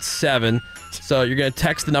 22987. So you're going to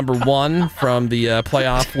text the number 1 from the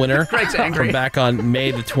playoff winner Greg's angry. from back on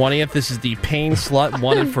May the 20th. This is the pain slut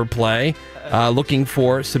wanted for play, looking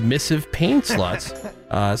for submissive pain sluts.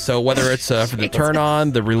 So whether it's for the turn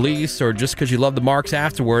on, the release, or just because you love the marks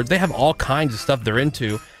afterwards, they have all kinds of stuff they're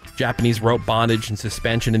into. Japanese rope bondage and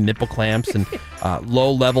suspension and nipple clamps and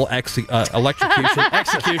low-level electrocution.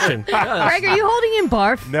 Execution. Greg, are you holding in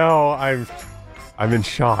barf? No, I'm in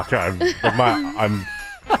shock.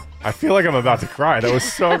 I feel like I'm about to cry. That was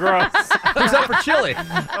so gross. Who's up for chili?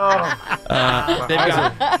 They've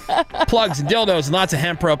got plugs and dildos and lots of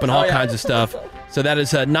hemp rope and all kinds of stuff. So that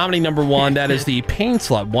is nominee number 1. That is the pain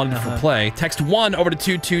slut wanted for play. Text 1 over to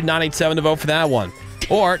 22987 to vote for that one.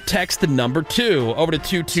 Or text the number 2 over to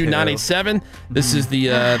 22987. This is the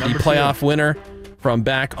playoff winner from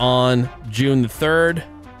back on June the 3rd.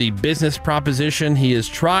 The business proposition. He has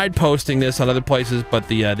tried posting this on other places, but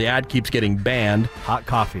the ad keeps getting banned. Hot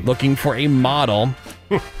coffee. Looking for a model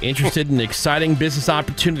interested in exciting business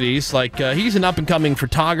opportunities. Like he's an up-and-coming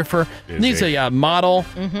photographer, needs a model.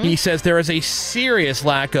 He says there is a serious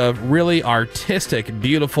lack of really artistic,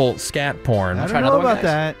 beautiful scat porn. I don't know about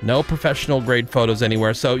that. No professional grade photos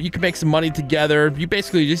anywhere, so you can make some money together. You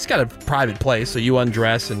basically just got a private place, so you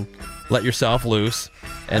undress and let yourself loose.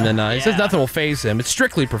 And then he says nothing will faze him. It's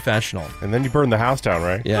strictly professional. And then you burn the house down,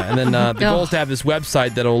 right? Yeah, and then the goal is to have this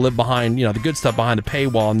website that'll live behind, the good stuff behind a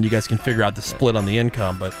paywall, and you guys can figure out the split on the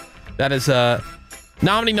income. But that is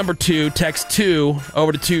nominee number 2. Text 2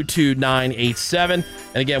 over to 22987.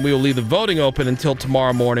 And again, we will leave the voting open until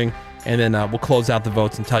tomorrow morning, and then we'll close out the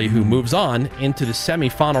votes and tell you who moves on into the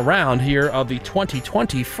semifinal round here of the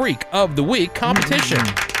 2020 Freak of the Week competition.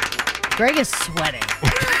 Greg is sweating.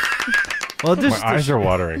 Well, my eyes are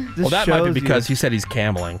watering. Well, that might be because he said he's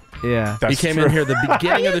cameling. Yeah. He came in here at the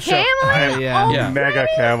beginning of the show. I'm mega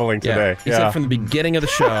cameling today. He said from the beginning of the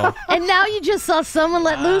show. And now you just saw someone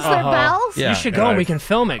let loose their bowels? You should go and we can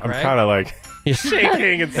film it, I'm right? kind of like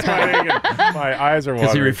shaking and sweating, and my eyes are watering.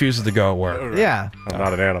 Because he refuses to go at work. Yeah. I'm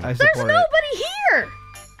not an animal. There's nobody here.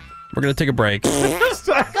 We're going to take a break. Go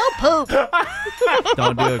poop.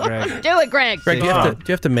 Don't do it, Greg. Do it, Greg. Greg, do you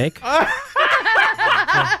have to make?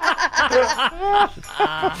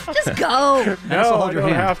 Just go. No, I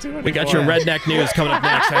don't have to. We got your redneck news coming up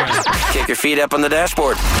next. Hang on. Kick your feet up on the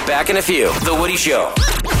dashboard. Back in a few. The Woody Show.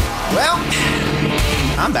 Well,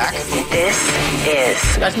 I'm back. This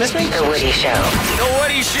is You guys miss me? The Woody Show. The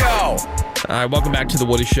Woody Show. All right, welcome back to The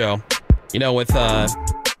Woody Show. With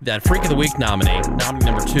that Freak of the Week nominee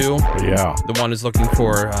number 2. Yeah. The one who's looking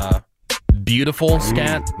for beautiful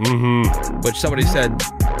scat, which somebody said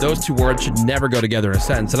those two words should never go together in a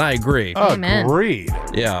sentence, and I agree. Amen. Agreed.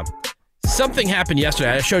 Yeah. Something happened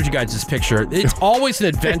yesterday. I showed you guys this picture. It's always an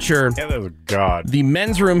adventure. God. The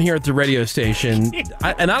men's room here at the radio station,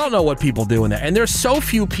 and I don't know what people do in there. And there's so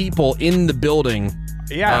few people in the building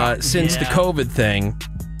since the COVID thing,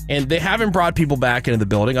 and they haven't brought people back into the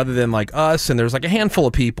building other than like us, and there's like a handful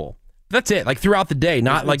of people. That's it, like throughout the day,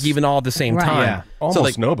 not like even all at the same time. Yeah.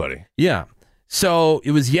 Almost nobody. Yeah. So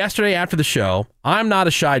it was yesterday after the show. I'm not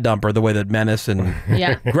a shy dumper the way that Menace and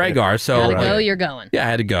Greg are. So Gotta go, you're going. Yeah, I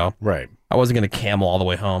had to go. Right. I wasn't going to camel all the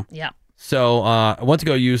way home. Yeah. So I went to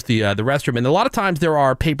go use the restroom, and a lot of times there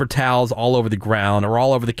are paper towels all over the ground or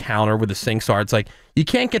all over the counter where the sinks are. It's like you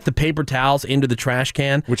can't get the paper towels into the trash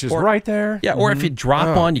can, which is right there. Yeah, or if you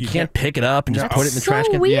drop one, you can't pick it up and just put it in the trash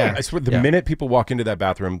can. Weird. Yeah, I swear, the minute people walk into that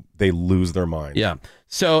bathroom, they lose their mind. Yeah.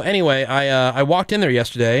 So anyway, I walked in there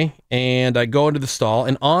yesterday, and I go into the stall,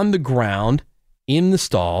 and on the ground in the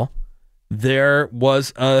stall, there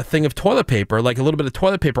was a thing of toilet paper, like a little bit of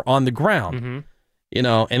toilet paper on the ground.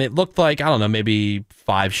 And it looked like, I don't know, maybe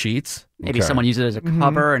 5 sheets. Maybe someone used it as a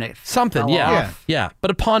cover and it something, fell off. Yeah.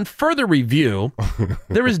 But upon further review,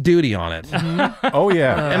 there was duty on it. Oh,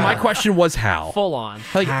 yeah. And my question was how? Full on.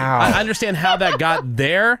 Like, I understand how that got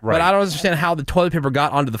there, but I don't understand how the toilet paper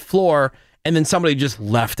got onto the floor and then somebody just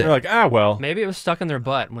left it. They're like, well. Maybe it was stuck in their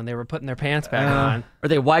butt when they were putting their pants back on. Or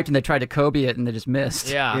they wiped and they tried to Kobe it and they just missed.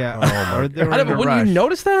 Yeah. Yeah. Or they were in a Wouldn't rush. you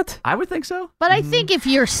notice that? I would think so. But I think if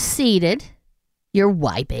you're seated, you're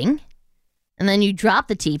wiping, and then you drop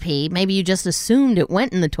the TP, maybe you just assumed it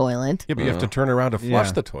went in the toilet. Yeah, but you have to turn around to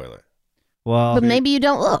flush the toilet. Well, But maybe you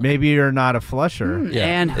don't look. maybe you're not a flusher.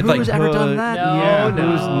 And It's who's like- ever done that?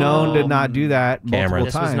 Who's known to not do that Cameron. multiple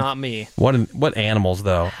This times. was not me. What animals,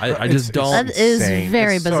 though? I just don't. That is insane.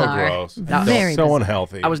 very It's bizarre. So gross. Very so bizarre.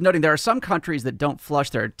 unhealthy. I was noting there are some countries that don't flush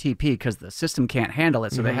their TP because the system can't handle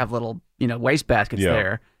it, so they have little, waste baskets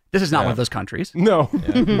there. This is not one of those countries. No.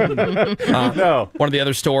 No. One of the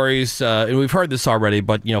other stories, and we've heard this already,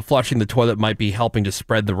 but flushing the toilet might be helping to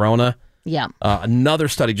spread the Rona. Yeah. Another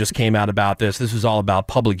study just came out about this. This was all about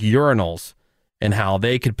public urinals and how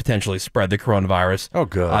they could potentially spread the coronavirus. Oh,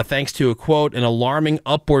 good. Thanks to a quote, an alarming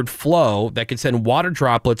upward flow that could send water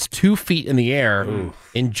droplets 2 feet in the air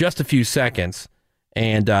in just a few seconds.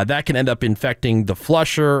 And that can end up infecting the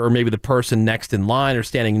flusher or maybe the person next in line or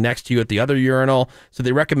standing next to you at the other urinal. So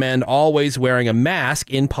they recommend always wearing a mask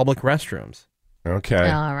in public restrooms. Okay.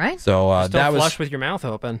 All right. So Just don't that was flush with your mouth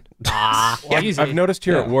open. Easy. I've noticed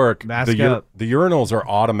here at work, Mask the up. urinals are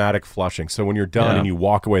automatic flushing. So when you're done and you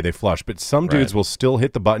walk away, they flush. But some dudes will still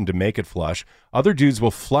hit the button to make it flush. Other dudes will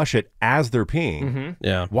flush it as they're peeing.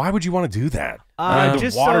 Yeah. Why would you want to do that? The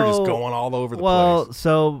just water so- just going all over the Well, place.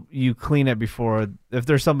 so you clean it before. If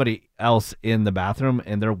there's somebody else in the bathroom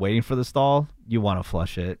and they're waiting for the stall, you want to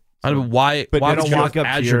flush it. I don't know why But why it's don't walk just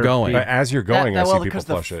up as you're going? But as you're going, I see people because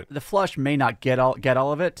flush it. the flush may not get all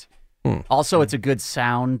of it. Also, it's a good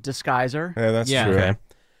sound disguiser. Yeah, that's Yeah. true. Okay.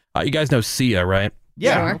 You guys know Sia, right?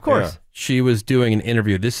 Yeah, Sure. of course. She was doing an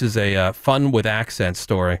interview. This is a fun with accent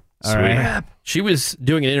story. All right. She was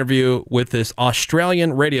doing an interview with this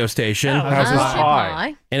Australian radio station. How's this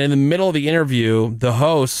pie? And in the middle of the interview, the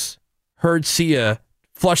hosts heard Sia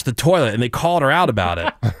flush the toilet, and they called her out about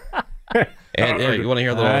it. And you want to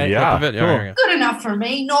hear a little clip of it? Cool. Here you go. Good enough for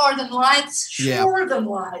me. Northern Lights, Yeah. Northern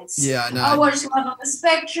Lights. Yeah, I know. I watch Love on the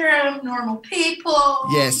Spectrum, Normal People.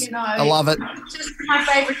 Yes, you know, I love it. Just my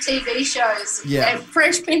favorite TV shows. Yeah.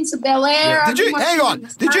 Fresh Prince of Bel Air. Did you hang on?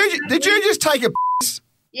 Did you just take a piss?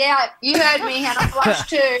 Yeah, you heard me, and I flushed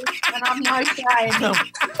too, and I'm no shame.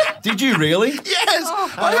 Did you really? Yes,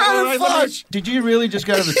 Oh. I heard it flush. Did you really just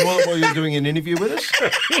go to the toilet while you were doing an interview with us? I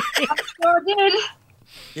sure did.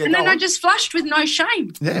 Yeah, And then go I on. just flushed with no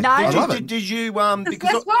shame. Yeah, No. I love it. Did you Because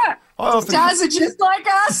because guess what? I often Stars are just like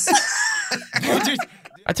us.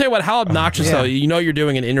 I tell you what, how obnoxious though. You know you're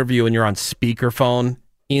doing an interview and you're on speakerphone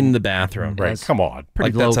in the bathroom. Right, come on.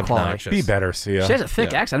 Like, low that's quality. obnoxious. Be better, Sia. She has a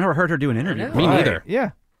thick accent. I never heard her do an interview. Me neither.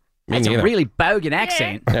 Yeah. Me That's neither. a really bogan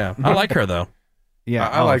accent. Yeah, I like her though. Yeah,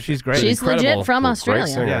 I like she's great. She's legit Incredible. from Great Australia.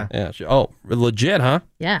 singer. Yeah. Legit, huh?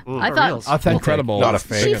 Yeah. Mm. I For thought reals. Authentic. Incredible. Not a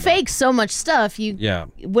fan. she fakes so much stuff, you Yeah.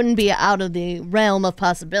 it wouldn't be out of the realm of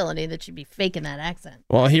possibility that she'd be faking that accent.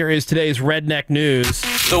 Well, here is today's Redneck News.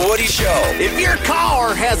 The Woody Show. If your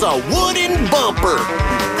car has a wooden bumper,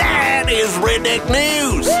 that is Redneck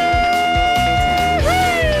News.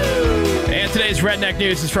 And today's Redneck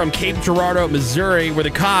News is from Cape Girardeau, Missouri, where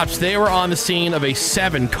the cops, they were on the scene of a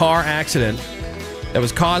 7-car accident that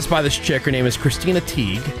was caused by this chick. Her name is Christina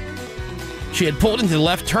Teague. She had pulled into the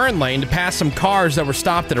left turn lane to pass some cars that were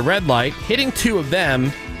stopped at a red light, hitting 2 of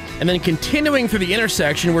them, and then continuing through the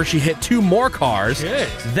intersection where she hit 2 more cars.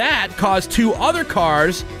 That caused 2 other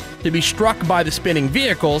cars to be struck by the spinning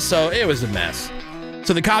vehicle, so it was a mess.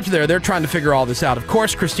 So the cops are there, they're trying to figure all this out. Of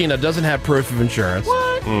course, Christina doesn't have proof of insurance.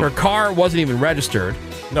 What? Her car wasn't even registered.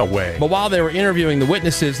 No way. But while they were interviewing the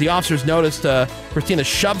witnesses, the officers noticed Christina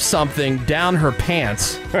shoved something down her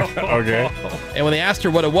pants. Okay. And when they asked her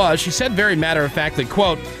what it was, she said very matter-of-factly,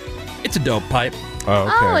 quote, "It's a dope pipe."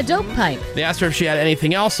 Oh, a dope pipe. They asked her if she had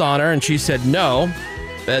anything else on her, and she said no.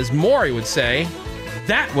 As Maury would say,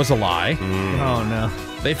 that was a lie. Oh, no.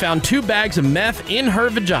 They found 2 bags of meth in her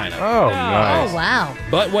vagina. Oh, nice. Oh, wow.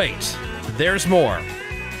 But wait, there's more.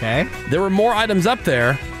 Okay. There were more items up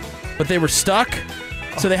there, but they were stuck,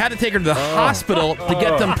 so they had to take her to the hospital to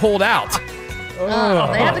get them pulled out.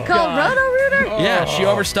 Oh, they had to call Roto-Rooter? Yeah, she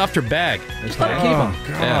overstuffed her bag. Just let her keep them.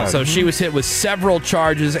 Yeah, so she was hit with several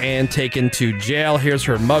charges and taken to jail. Here's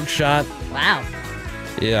her mugshot. Wow.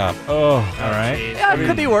 Yeah. Oh, all right. Yeah, it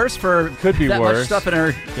could be worse for Could be that worse. much stuff in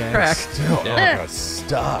her crack. Still, Yeah.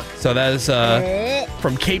 stuck. So that is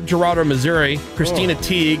from Cape Girardeau, Missouri. Christina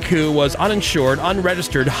Teague, who was uninsured,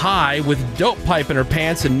 unregistered, high with dope pipe in her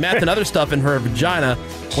pants and meth and other stuff in her vagina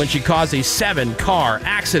when she caused a 7-car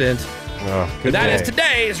accident. Oh, And that is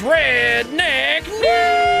today's Redneck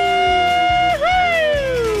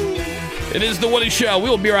News. It is The Woody Show. We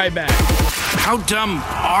will be right back. How dumb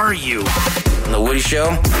are you? The Woody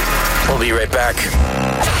Show. We'll be right back.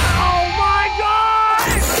 Oh my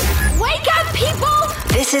God! Wake up, people!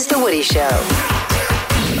 This is The Woody Show.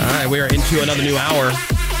 All right, we are into another new hour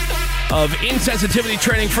of insensitivity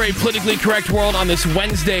training for a politically correct world on this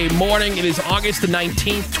Wednesday morning. It is August the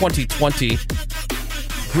 19th, 2020.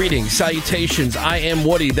 Greetings, salutations. I am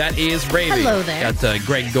Woody. That is Ravy. Hello there. Got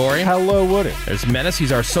Greg Dory. Hello, Woody. There's Menace.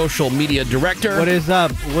 He's our social media director. What is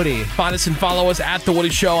up, Woody? Find us and follow us at The Woody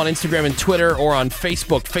Show on Instagram and Twitter, or on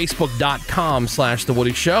Facebook, facebook.com/The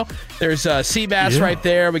Woody Show. There's Seabass right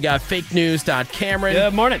there. We got fake news.Cameron.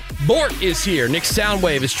 Good morning. Bort is here. Nick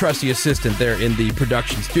Soundwave is trusty assistant there in the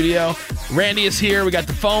production studio. Randy is here. We got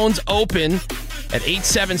the phones open at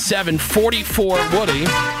 877-44-WOODY.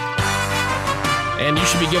 And you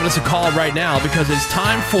should be giving us a call right now because it's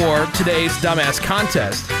time for today's Dumbass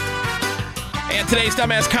Contest. And today's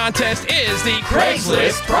Dumbass Contest is the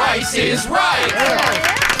Craigslist Price is Right.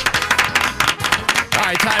 All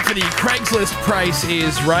right, time for the Craigslist Price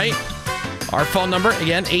is Right. Our phone number,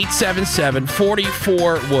 again,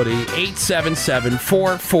 877-44-WOODY,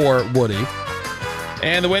 877-44-WOODY.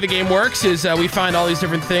 And the way the game works is we find all these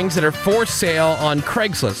different things that are for sale on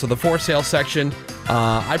Craigslist. So the for sale section,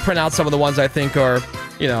 I print out some of the ones I think are,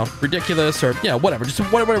 ridiculous or, whatever. Just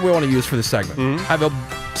whatever we want to use for this segment. I have a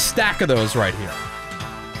stack of those right here.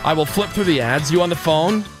 I will flip through the ads. You on the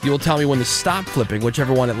phone, you will tell me when to stop flipping,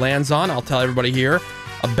 whichever one it lands on. I'll tell everybody here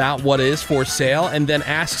about what is for sale and then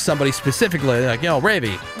ask somebody specifically, like,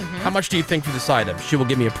 Ravy, how much do you think for this item? She will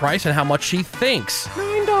give me a price and how much she thinks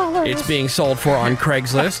 $9. it's being sold for on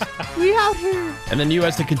Craigslist. We out here. And then you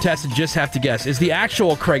as the contestant just have to guess, is the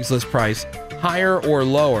actual Craigslist price higher or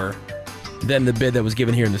lower than the bid that was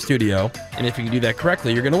given here in the studio? And if you can do that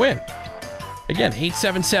correctly, you're going to win. Again,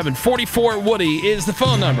 877-44-WOODY is the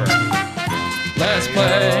phone number. Let's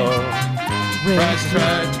play Price is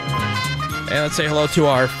Right. And let's say hello to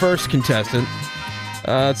our first contestant.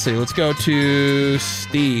 Let's see. Let's go to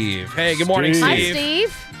Steve. Hey, good morning, Steve. Hi,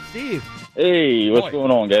 Steve. Steve. Hey, what's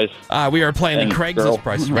going on, guys? We are playing And the Craigslist girl.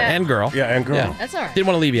 prices. Right. Yeah. And girl. Yeah, and girl. Yeah. That's all right. Didn't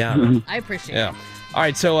want to leave you out. I appreciate Yeah. it. All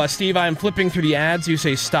right, so Steve, I'm flipping through the ads. You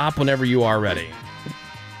say stop whenever you are ready.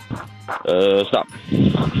 Stop.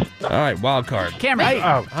 All right, wild card. Cameron.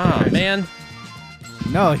 Oh, man.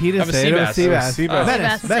 No, he didn't Have a say it. It was Seabass. Seabass. Oh.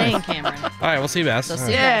 Seabass saying Cameron. All right, well, Seabass. So Seabass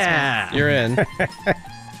Yeah. You're in. All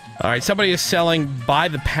right, somebody is selling by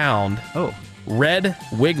the pound red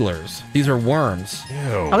wigglers. These are worms.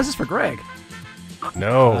 Oh, this is for Greg.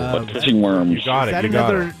 No. Fishing worms. You got Is it. that You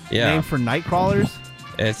got another it. name for night crawlers?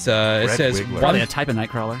 It's it Red says wiggler. Probably a type of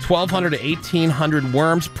nightcrawler. 1,200 to 1,800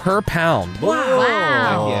 worms per pound.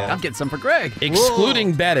 Wow. I'm getting some for Greg.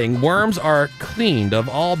 Excluding bedding, worms are cleaned of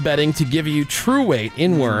all bedding to give you true weight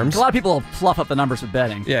in worms. A lot of people fluff up the numbers with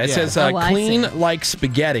betting. Yeah, it says Oh, I clean see. like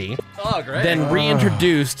spaghetti, Oh, great. then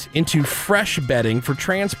reintroduced into fresh bedding for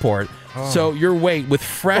transport. So your weight with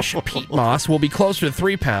fresh peat moss will be closer to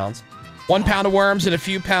 3 pounds. 1 pound of worms and a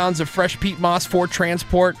few pounds of fresh peat moss for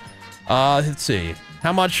transport. Let's see.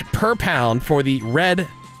 How much per pound for the red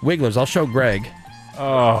wigglers? I'll show Greg.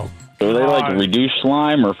 Oh. So are they like reduced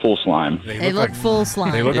slime or full slime? They look full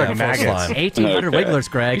slime. They look Yeah, like full maggots. slime. 1,800 Okay. wigglers,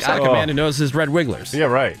 Greg. He's like a man who knows his red wigglers. Yeah,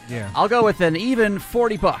 right. Yeah. I'll go with an even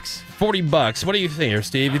 $40. $40. What do you think here,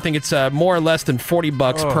 Steve? You think it's more or less than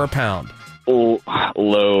 $40 per pound? Oh,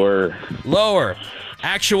 lower. Lower.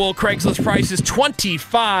 Actual Craigslist price is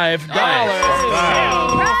 $25.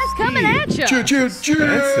 Prize coming at you.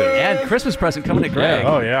 And Christmas present coming to Greg.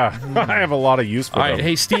 Oh, yeah. I have a lot of use for All right, them.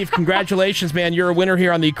 hey, Steve, congratulations, man. You're a winner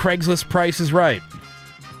here on the Craigslist Price is Right.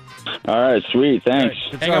 All right, sweet. Thanks.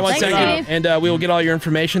 Hang on one Thanks, second, Steve. and we will get all your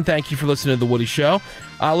information. Thank you for listening to The Woody Show.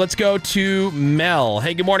 Let's go to Mel.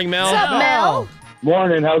 Hey, good morning, Mel. What's up, Mel?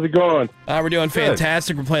 Morning. How's it going? We're doing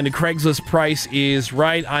fantastic. We're playing the Craigslist Price is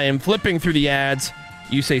Right. I am flipping through the ads.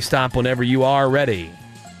 You say stop whenever you are ready.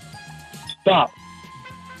 Stop.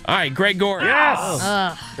 All right, Greg Gore.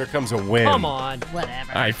 Ugh, Here comes a win. Come on.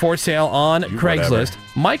 whatever. All right, for sale on Craigslist,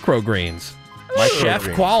 microgreens. Chef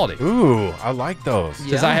Microgreens. quality. Ooh, I like those.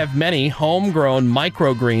 Says I have many homegrown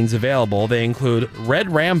microgreens available. They include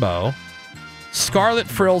red Rambo, scarlet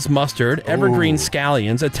frills mustard, evergreen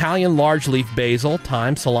scallions, Italian large leaf basil,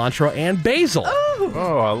 thyme, cilantro, and basil.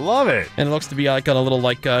 Oh, I love it. And it looks to be like on a little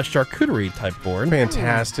charcuterie type board.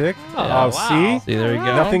 Fantastic. Oh, wow. See? There you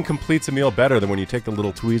go. Nothing completes a meal better than when you take the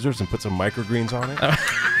little tweezers and put some microgreens on it.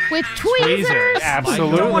 With tweezers. Absolutely.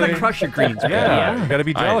 You don't want to crush your greens. Yeah, you got to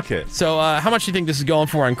be All right. delicate. So how much do you think this is going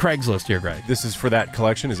for on Craigslist here, Greg? This is for that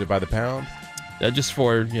collection. Is it by the pound? Just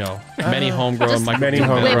for, many homegrown Just many to whip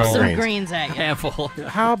homegrown some greens. greens at you. Handful.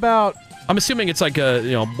 How about? I'm assuming it's like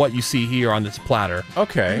what you see here on this platter.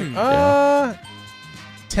 Okay.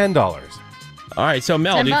 $10. All right, so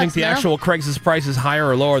Mel, do you think $10, the Mel? actual Craigslist price is higher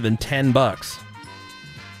or lower than $10?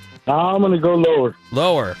 I'm gonna go lower.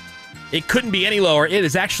 Lower. It couldn't be any lower. It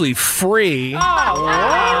is actually free. Oh,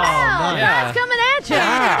 wow. Yeah. Prize coming at you.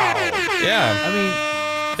 Yeah. I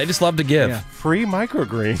mean, They just love to give. Free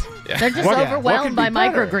microgreen. They're just What overwhelmed could by be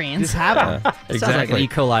better? microgreens. just have them. Sounds like an E.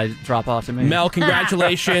 coli drop off to me. Mel,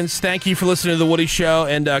 congratulations. Thank you for listening to The Woody Show,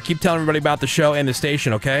 and keep telling everybody about the show and the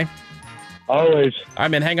station, okay? Always. All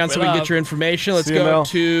right, man, hang on so we can get your information. Let's See you, go Mel.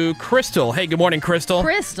 to Crystal. Hey, good morning, Crystal.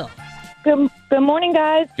 Crystal. Good morning,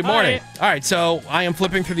 guys. Good morning. All right, so I am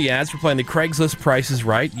flipping through the ads. We're playing the Craigslist Price is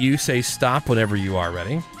Right. You say stop whenever you are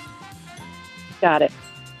ready. Got it.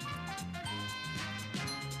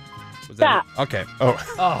 Was that Stop. okay. Oh.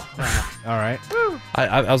 All right.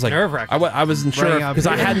 I was like, Nerve-wracking. I wasn't sure Running out because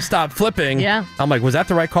I here. hadn't stopped flipping. Yeah. I'm like, was that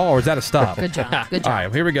the right call or was that a stop? Good job. Good All job.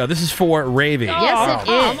 right, here we go. This is for Ravy. Yes,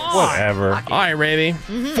 it is. Whatever. All right, Ravy.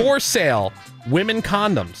 For sale, women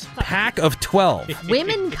condoms. Pack of 12.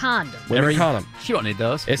 Women condoms. Women condom. She won't need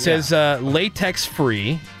those. It says latex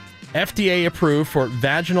free, FDA approved for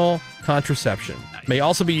vaginal contraception. May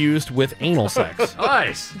also be used with anal sex.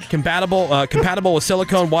 Nice. Compatible with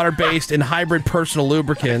silicone, water-based, and hybrid personal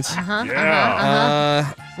lubricants.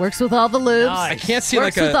 Uh-huh. Works with all the lubes. I can't see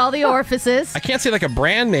Works like with a. all the orifices. I can't see like a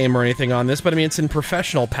brand name or anything on this, but I mean it's in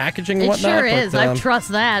professional packaging and It whatnot. sure is. But, I trust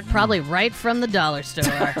that. Probably right from the dollar store.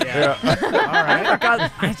 I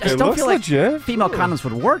just don't feel like female condoms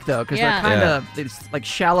would work though, because Yeah. they're kind of it's like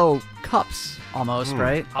shallow cups almost,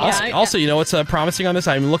 right? Also, you know what's promising on this?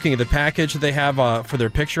 I'm looking at the package that they have for their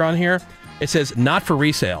picture on here. It says not for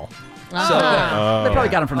resale. They probably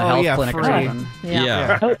got them from the health clinic or something.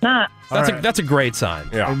 Yeah. Hope not. That's a great sign.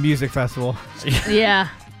 A music festival. Yeah.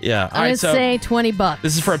 Yeah. All I'm right, gonna so say $20.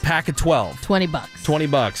 this is for a pack of 12. $20.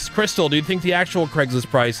 $20. Crystal, do you think the actual Craigslist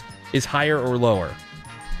price is higher or lower?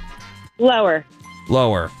 Lower.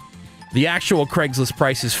 Lower. The actual Craigslist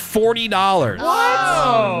price is $40.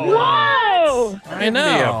 Whoa! I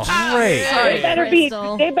know. Great.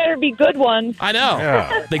 They better be good ones. I know.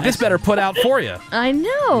 Yeah. Like this better put out for you. I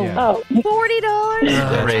know.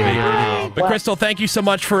 $40. But Crystal, thank you so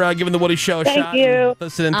much for giving the Woody Show a Thank shot. you.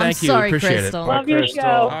 Listen, I'm thank you. sorry, Appreciate Crystal. it. Love your show.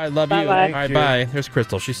 All right, love you. Bye-bye. All right, bye. There's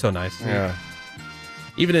Crystal. She's so nice. Yeah.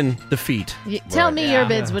 Even in defeat. Tell me your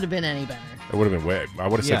bids would have been any better. It would have been way. I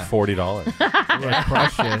would have Yeah. said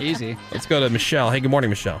 $40. Easy. Let's go to Michelle. Hey, good morning,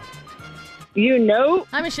 Michelle. You know.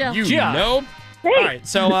 Hi, Michelle. You know. All right,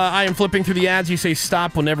 so I am flipping through the ads. You say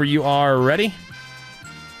stop whenever you are ready.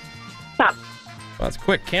 Stop. Well, that's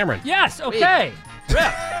quick, Cameron. Yes. Okay.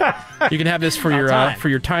 You can have this for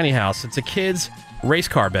your tiny house. It's a kid's race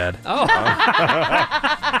car bed. Oh.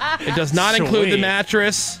 It does not include the Sweet.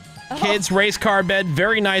 mattress. Kids race car bed,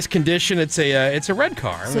 very nice condition. It's a red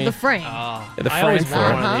car. So the frame. The I frame always for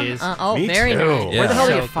want it. one of these. Oh, Me very too. nice. Yeah. Where the hell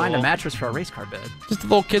do So you find a cool. mattress for a race car bed? Just a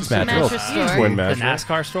little kid's mattress. Mattress store. Twin The mattress.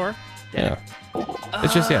 NASCAR store. Yeah.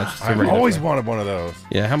 It's just just a I've regular always bed. wanted one of those.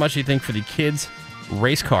 Yeah, how much do you think for the kids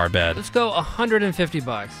race car bed? Let's go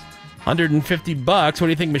 $150. $150. What do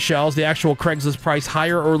you think, Michelle? Is the actual Craigslist price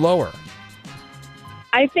higher or lower?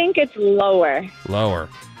 I think it's lower. Lower.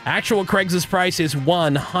 Actual Craigslist price is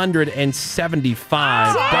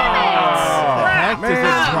 $175. Heck, does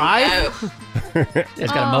it drive?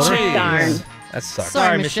 It's got a motor. Jeez. Darn. That sucks.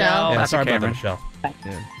 Sorry, Michelle. Yeah, That's sorry about that, Cameron. Michelle.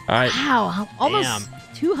 All right, Wow, almost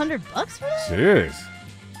 $200 for that? Jeez.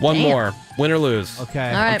 one Damn. more. Win or lose. Okay.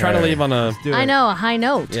 All right. I'm trying to leave on a... Let's do it. I know, a high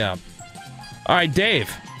note. Yeah. All right, Dave.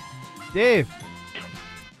 Dave.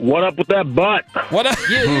 What up with that butt? What up? What up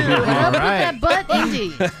with right. that butt,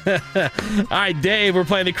 Indy? All right, Dave, we're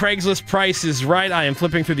playing the Craigslist Price is Right. I am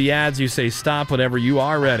flipping through the ads. You say stop whenever you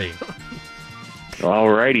are ready.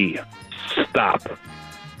 Alrighty. Stop.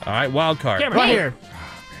 All right, wild card. Cameron, Right here.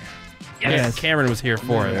 Yes, Cameron was here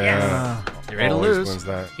for it. Yeah. You ready to Always lose? wins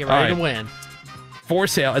that. Get All ready right. to win. For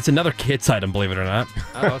sale. It's another kid's item, believe it or not.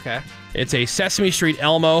 Oh, okay. It's a Sesame Street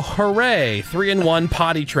Elmo Hooray 3-in-1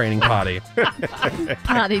 potty training potty.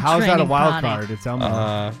 Potty How's that a training wild potty. card? It's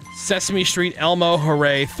Elmo. Sesame Street Elmo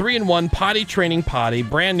Hooray 3-in-1 potty training potty,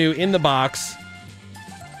 brand new in the box.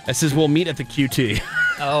 It says we'll meet at the QT.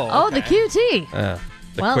 Oh, the QT.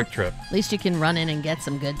 The Well, quick trip. At least you can run in and get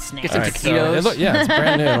some good snacks. Get some All right, so taquitos. it's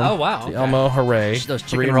brand new. Oh, wow. The Okay. Elmo Hooray. Those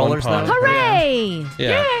chicken 3-in-1 rollers, potty. though. Hooray!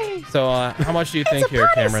 Yeah. Yay! So how much do you think here,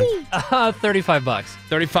 Cameron? $35.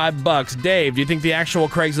 $35. Dave, do you think the actual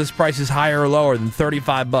Craigslist price is higher or lower than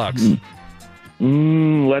 $35?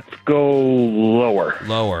 Let's go lower.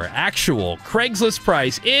 Lower. Actual Craigslist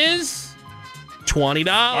price is $20. It's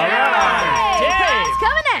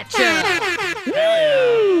coming at you.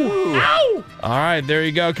 All right, there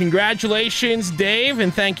you go. Congratulations, Dave,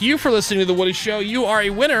 and thank you for listening to The Woody Show. You are a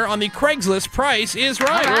winner on the Craigslist Price is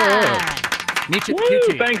Right. Meet you at the Woo,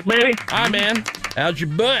 QT. thanks, baby. Hi, man. How's your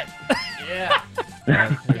butt? Yeah.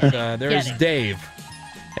 There's Get it. Dave.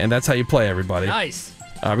 And that's how you play, everybody. Nice.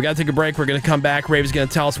 We got to take a break. We're going to come back. Rave's going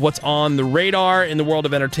to tell us what's on the radar in the world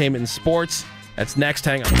of entertainment and sports. That's next.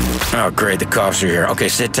 Hang on. Oh, great. The cops are here. Okay,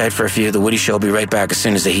 sit tight for a few. The Woody Show will be right back as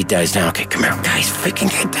soon as the heat dies down. Okay, come here. Guys, freaking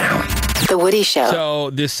get down. The Woody Show. So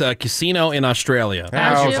this casino in Australia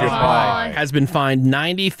How's your boy? has been fined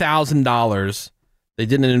 $90,000. They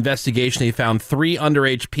did an investigation. They found 3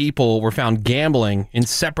 underage people were found gambling in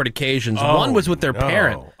separate occasions. Oh, One was with their no.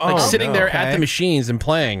 parent, like Oh, sitting no. there at Okay. the machines and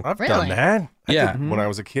playing. I've Really? done that. Yeah. When I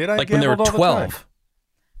was a kid, I Like when they were gambled all the time. 12.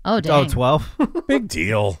 Oh, Oh, dang. 12? Big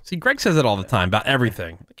deal. See, Greg says it all the time about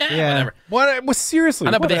everything. Yeah. Whatever. What? Well, seriously.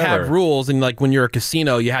 I know, but they have whatever. rules, and like when you're a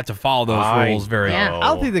casino, you have to follow those rules very. Yeah.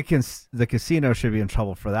 I don't think the casino should be in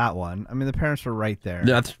trouble for that one. I mean, the parents were right there.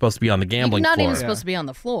 They're not supposed to be on the You're gambling not floor. even supposed to be on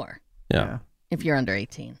the floor Yeah. if you're under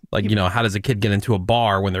 18. Like, you know, how does a kid get into a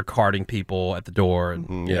bar when they're carding people at the door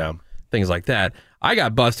and you know, things like that? I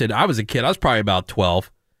got busted. I was a kid. I was probably about 12.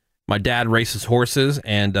 My dad races horses,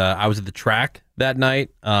 and I was at the track that night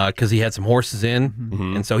because he had some horses in.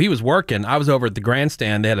 And so he was working. I was over at the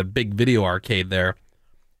grandstand. They had a big video arcade there.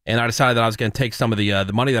 And I decided that I was going to take some of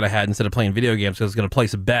the money that I had instead of playing video games. So I was going to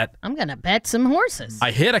place a bet. I'm going to bet some horses.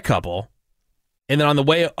 I hit a couple. And then on the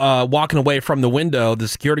way, walking away from the window, the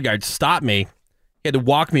security guard stopped me. He had to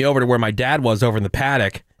walk me over to where my dad was over in the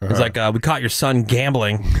paddock. He's like, we caught your son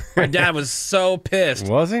gambling. My dad was so pissed.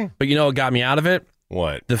 Was he? But you know what got me out of it?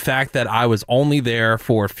 What? The fact that I was only there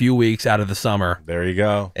for a few weeks out of the summer. There you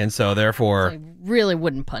go. And so therefore... I really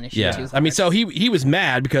wouldn't punish you too hard. I mean, so he was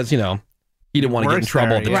mad because, you know, he didn't want to get in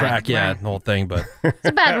trouble at the track. Right. The whole thing, but... It's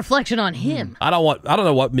a bad reflection on him. I don't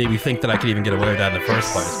know what made me think that I could even get away with that in the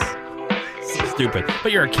first place. Stupid.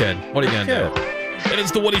 But you're a kid. What are you going to do? And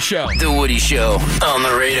it's The Woody Show. The Woody Show on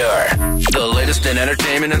the radar. The latest in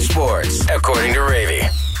entertainment and sports, according to Ravy.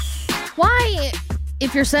 Why,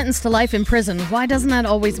 if you're sentenced to life in prison, why doesn't that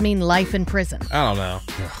always mean life in prison? I don't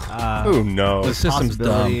know. Who knows? The system's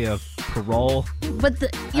possibility dumb. of parole.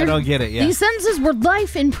 But I don't get it, yeah. These sentences were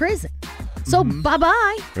life in prison. So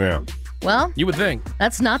bye-bye. Yeah. Well, you would think.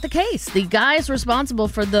 That's not the case. The guys responsible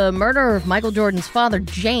for the murder of Michael Jordan's father,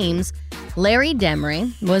 James, Larry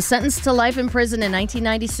Demery, was sentenced to life in prison in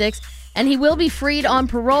 1996, and he will be freed on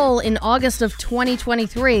parole in August of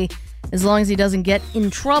 2023, as long as he doesn't get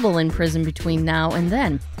in trouble in prison between now and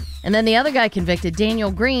then. And then the other guy convicted,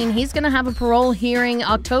 Daniel Green, he's going to have a parole hearing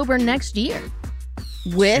October next year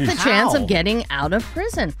with a chance of getting out of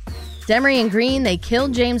prison. Demery and Green, they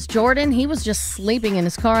killed James Jordan. He was just sleeping in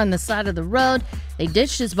his car on the side of the road. They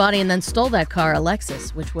ditched his body and then stole that car, a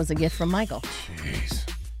Lexus, which was a gift from Michael. Jeez.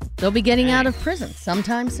 They'll be getting out of prison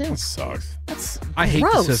sometime soon. That sucks. That's I hate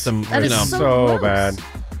gross. the system. That is so gross. bad.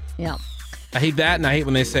 Yeah. I hate that, and I hate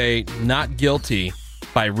when they say not guilty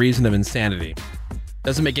by reason of insanity.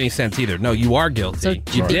 Doesn't make any sense either. No, you are guilty. So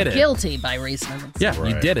you did it. Guilty by reason of insanity.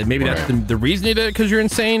 Yeah, you did it. Maybe that's the reason you did it because you're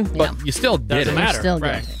insane, but you still did Doesn't it. matter. You're still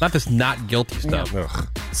guilty. Not this not guilty stuff.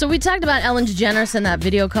 So we talked about Ellen DeGeneres in that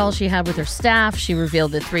video call she had with her staff. She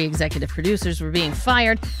revealed that 3 executive producers were being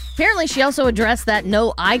fired. Apparently, she also addressed that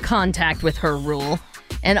no eye contact with her rule.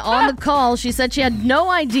 And on the call, she said she had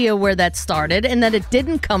no idea where that started and that it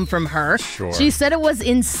didn't come from her. Sure. She said it was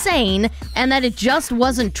insane and that it just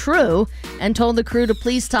wasn't true and told the crew to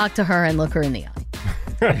please talk to her and look her in the eye.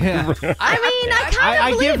 I mean, I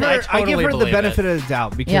kind of believe it. I give her the benefit of the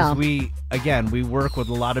doubt because Yeah. we work with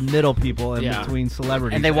a lot of middle people in between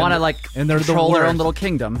celebrities. And they want to and they're control their worst. own little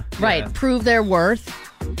kingdom. Right. Prove their worth.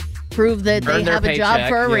 Prove that Earn they their have a job paycheck.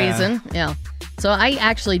 for a Yeah. reason. Yeah. So I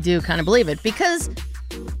actually do kind of believe it because,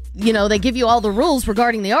 you know, they give you all the rules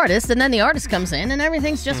regarding the artist and then the artist comes in and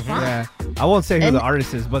everything's just fine. Yeah. I won't say who And- the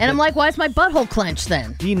artist is, but And I'm like, why is my butthole clenched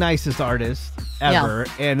then? the nicest artist ever.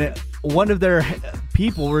 And one of their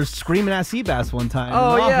people were screaming at Seabass one time.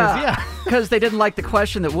 Oh, in the yeah. office. Because they didn't like the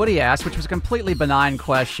question that Woody asked, which was a completely benign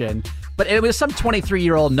question. But it was some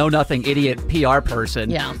 23-year-old know-nothing idiot PR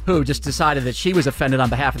person who just decided that she was offended on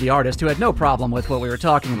behalf of the artist, who had no problem with what we were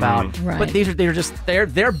talking about. Right. But they're just their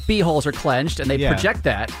beeholes are clenched, and they project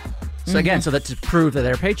that. So again, so that to prove that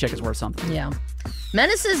their paycheck is worth something. Yeah.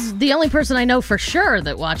 Menace is the only person I know for sure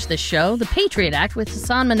that watched this show, The Patriot Act with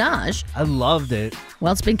Hassan Minaj. I loved it.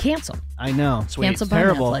 Well, it's been canceled. I know. Canceled by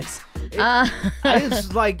Terrible. Netflix.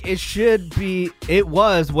 It's like it should be. It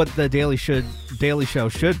was what the Daily Show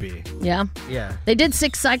should be. Yeah. Yeah. They did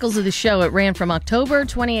 6 cycles of the show. It ran from October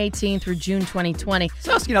 2018 through June 2020.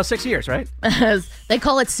 So, 6 years, right? They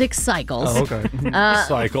call it 6 cycles. Oh, okay.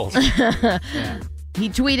 Cycles. He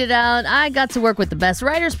tweeted out, I got to work with the best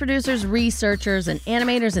writers, producers, researchers, and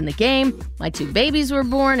animators in the game. My 2 babies were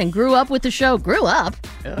born and grew up with the show. Grew up?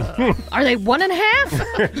 Are they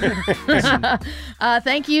 1.5?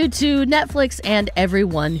 Thank you to Netflix and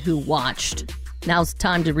everyone who watched. Now's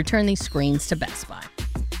time to return these screens to Best Buy.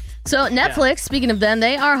 So Netflix, speaking of them,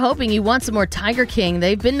 they are hoping you want some more Tiger King.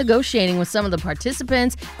 They've been negotiating with some of the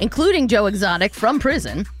participants, including Joe Exotic from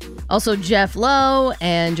prison. Also Jeff Lowe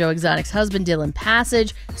and Joe Exotic's husband, Dylan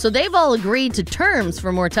Passage. So they've all agreed to terms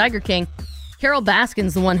for more Tiger King. Carol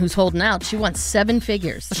Baskin's the one who's holding out. She wants 7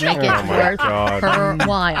 figures to make it worth her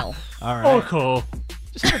while. All right. Oh, cool.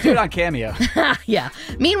 Just do it on Cameo. Yeah.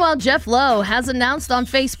 Meanwhile, Jeff Lowe has announced on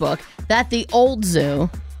Facebook that the old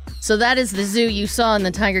zoo, so that is the zoo you saw in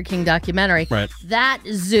the Tiger King documentary, right? That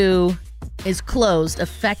zoo is closed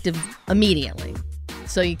effective immediately.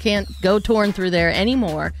 So you can't go touring through there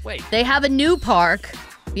anymore. Wait. They have a new park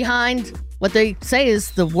behind what they say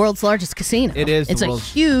is the world's largest casino. It is. It's a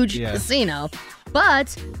huge casino. But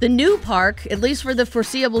the new park, at least for the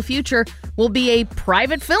foreseeable future, will be a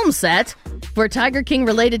private film set for Tiger King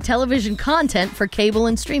related television content for cable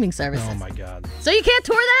and streaming services. Oh, my God. So you can't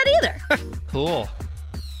tour that either. Cool.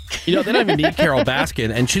 You know, they don't even need Carol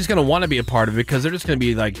Baskin, and she's going to want to be a part of it because they're just going to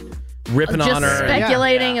be like ripping Just on her.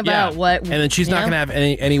 speculating about what. And then she's not going to have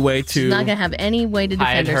any way to. She's not going to have any way to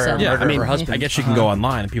defend herself. Yeah, I mean, I guess she can go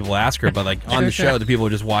online and people ask her, but like on the show, the people are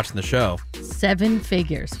just watching the show. 7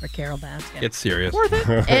 figures for Carol Baskin. It's serious.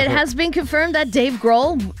 It has been confirmed that Dave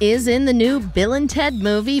Grohl is in the new Bill and Ted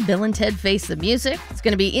movie, Bill and Ted Face the Music. It's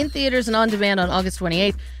going to be in theaters and on demand on August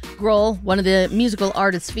 28th. Grohl, one of the musical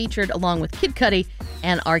artists featured, along with Kid Cudi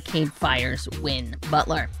and Arcade Fire's Win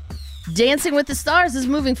Butler. Dancing with the Stars is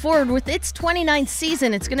moving forward with its 29th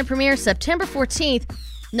season. It's going to premiere September 14th.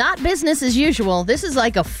 Not business as usual. This is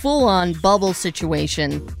like a full-on bubble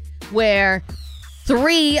situation where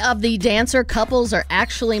 3 of the dancer couples are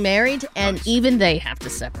actually married, and even they have to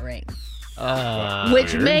separate.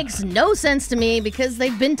 Which makes no sense to me because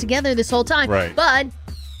they've been together this whole time. Right. But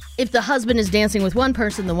if the husband is dancing with one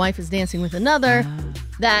person, the wife is dancing with another,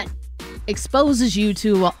 that exposes you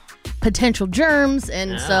to potential germs,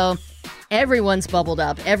 and so everyone's bubbled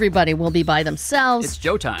up. Everybody will be by themselves. It's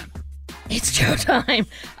Joe time. It's Joe time.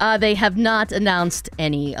 They have not announced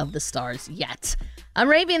any of the stars yet. I'm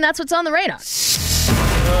Ravi, and that's what's on the radar.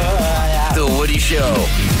 The Woody Show.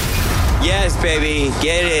 Yes, baby,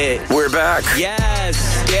 get it. We're back.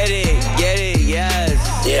 Yes, get it, yes.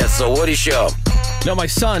 Yeah, it's the Woody Show. No, my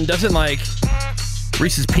son doesn't like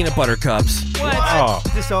Reese's peanut butter cups. What? Oh,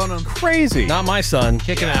 Disown him. crazy. Not my son.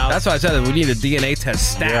 Kick him out. That's why I said we need a DNA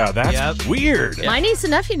test stat. Yeah, that's weird. My niece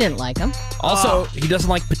and nephew didn't like them. Also, he doesn't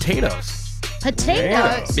like potatoes.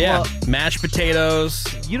 Potatoes. Yeah, mashed potatoes,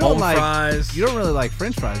 You don't home like fries. You don't really like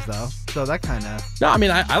French fries though, so that kind of. No, I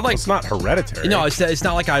mean I like. It's not hereditary. No, it's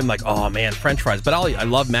not like I'm like, oh man, French fries. But I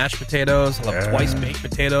love mashed potatoes. I love twice baked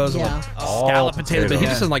potatoes. I love scallop potatoes. But he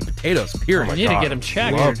just doesn't like potatoes. Period. You need to get him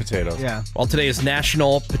checked. Love potatoes. Yeah. Well, today is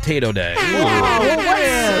National Potato Day.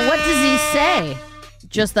 Well, what does he say?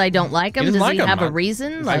 Just that I don't like him? doesn't Does like he 'em. have a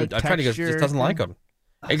reason? I Like tried to go. He texture. just doesn't like them.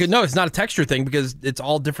 No, it's not a texture thing because it's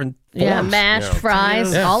all different forms. yeah, mashed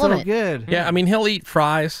fries, Yeah. all of So it. good. Yeah, I mean he'll eat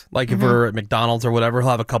fries. Like if we're at McDonald's or whatever,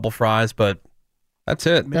 he'll have a couple fries, but that's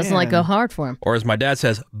it. Doesn't like go hard for him. Or as my dad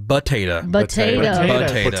says, potato.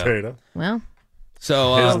 Potato. Well,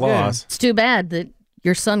 So His loss. it's too bad that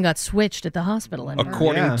your son got switched at the hospital.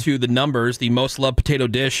 according to the numbers, the most loved potato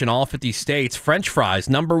dish in all 50 states, French fries,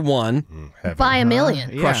 number one, By a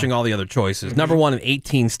million. crushing all the other choices. Number one in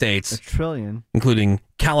 18 states, A trillion. including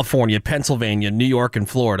California, Pennsylvania, New York, and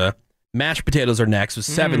Florida. Mashed potatoes are next with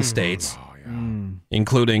 7 states,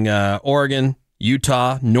 including Oregon,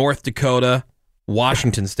 Utah, North Dakota,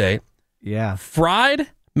 Washington State. Yeah. Fried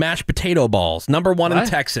mashed potato balls, number one in What?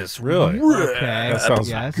 Texas. Really? Okay. That sounds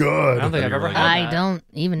Yes. good. I don't think I've ever had I that. don't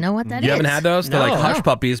even know what that is. You haven't had those? They're like No. hush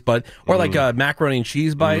puppies, but or like macaroni and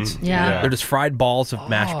cheese bites. Yeah. They're just fried balls of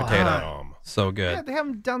mashed potato. So Yeah, good. they have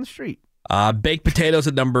them down the street. Baked potatoes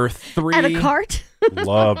at number 3. At a cart?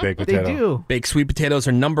 Love baked potato. They do. Baked sweet potatoes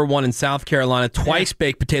are number 1 in South Carolina. Twice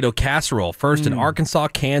baked potato casserole. First in Arkansas,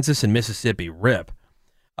 Kansas, and Mississippi. Rip.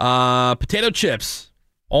 Potato chips.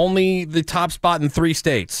 Only the top spot in 3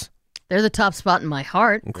 states, They're the top spot in my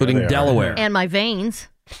heart including Yeah, they are. Delaware. and my veins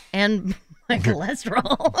and my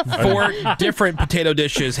cholesterol. 4 different potato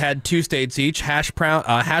dishes had 2 states each. Hash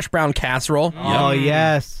brown casserole. Oh,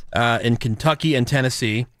 yes. In Kentucky and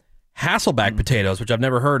Tennessee. Hasselback potatoes, which I've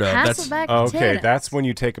never heard of. Hasselback Okay, potatoes. that's when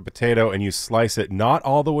you take a potato and you slice it not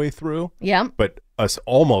all the way through, Yeah. but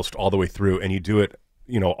almost all the way through, and you do it,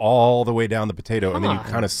 all the way down the potato, and then you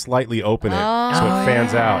kind of slightly open it so it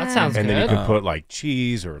fans out. That sounds and then you good. can put like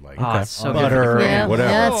cheese or like Oh, it's so butter good. Yeah. or whatever.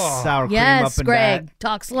 Yes. Sour cream Yes, up and Greg. back.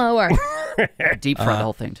 Talk slower. Deep fry the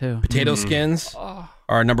whole thing too. Potato skins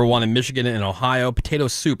are number 1 in Michigan and Ohio. Potato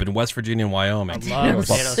soup in West Virginia and Wyoming. Love potato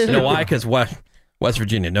soup. You know soup. why? Because West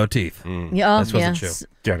Virginia, no teeth. Yeah, That's what's yeah. the chew.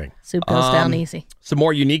 Getting. Soup goes down easy. Some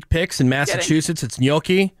more unique picks in Massachusetts. It's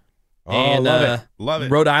gnocchi. Oh, And love it. Love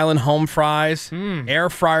it. Rhode Island home fries. Air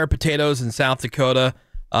fryer potatoes in South Dakota.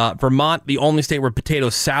 Vermont, the only state where potato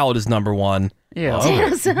salad is number 1. Yeah.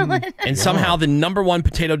 Potato salad. And somehow the number 1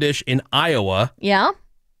 potato dish in Iowa, Yeah.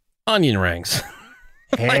 onion rings.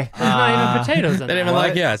 There's not even potatoes in They didn't there.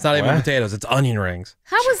 even it's not even potatoes, it's onion rings.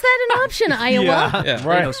 How was that an option, Iowa? Yeah,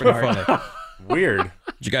 Right. Pretty funny. Weird.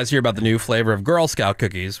 Did you guys hear about the new flavor of Girl Scout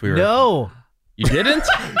cookies? No. You didn't?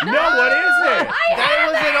 No, what is it?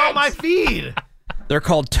 That wasn't on my feed. They're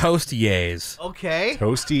called Toastiers. Okay.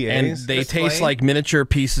 Toasty And A's? they Explain. taste like miniature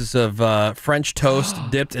pieces of French toast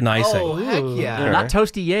dipped in icing. Oh, heck yeah. They're not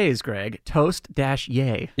toasty yays, Greg.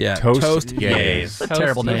 Toast-yay. Yeah, Toast toast yays. yays. That's a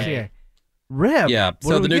terrible Toasty name. yay. Rip. Yeah. What So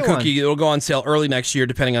do the we new get cookie, it'll go on sale early next year,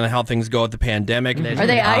 depending on how things go with the pandemic. Are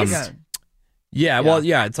they iced? Yeah, well,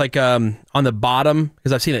 yeah, it's like on the bottom,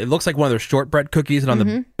 because I've seen it. It looks like one of their shortbread cookies, and on the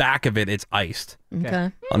Mhm. back of it, it's iced. Okay.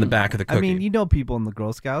 On the back of the cookie. I mean, you know people in the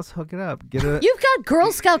Girl Scouts. Hook it up. Get it. You've got Girl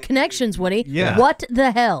Scout connections, Woody. Yeah. What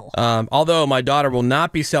the hell? Although my daughter will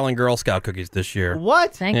not be selling Girl Scout cookies this year.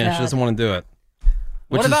 What? Thank yeah, God. she doesn't want to do it.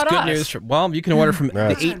 Which What is about good us? news. Well, you can order from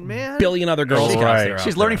the 8 billion other Girl Scouts. that are out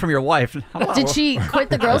She's there. learning from your wife. Did she quit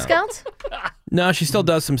the Girl Scouts? No, she still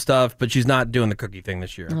does some stuff, but she's not doing the cookie thing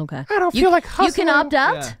this year. Okay. I don't You- feel like You can hustling. opt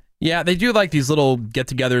out? Yeah, they do like these little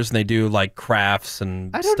get-togethers, and they do like crafts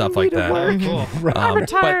and stuff like that. I'm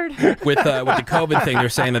retired. But with the COVID thing, they're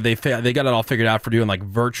saying that they got it all figured out for doing like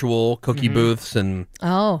virtual cookie booths and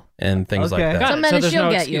Oh. things like Okay. that. So, Menace,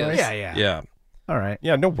 she'll get yours. Yeah. All right.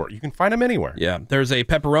 Yeah, no worry. You can find them anywhere. Yeah. There's a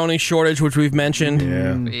pepperoni shortage, which we've mentioned.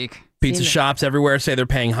 Yeah. Pizza Seen it. shops everywhere say they're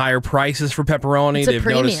paying higher prices for pepperoni. It's a They've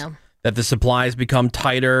noticed premium. that the supplies become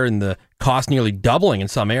tighter and the cost nearly doubling in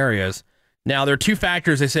some areas. Now, there are two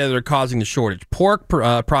factors they say that are causing the shortage. Pork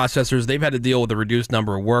processors, they've had to deal with a reduced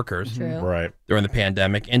number of workers Right. during the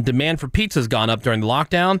pandemic, and demand for pizza has gone up during the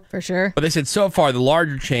lockdown. For sure. But they said so far the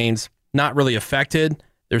larger chains not really affected.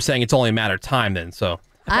 They're saying it's only a matter of time then. So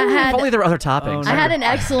If only there were other toppings. I had an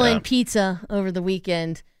excellent pizza over the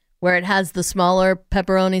weekend where it has the smaller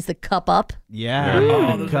pepperonis that cup up. Yeah.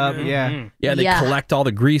 Oh, The cup. Yeah. yeah, they Yeah. collect all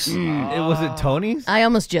the grease. It was it Tony's? I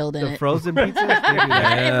almost jilled in The it. frozen pizza?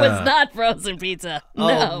 It was not frozen pizza. Oh,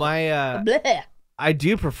 No. my. Blech. I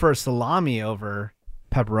do prefer salami over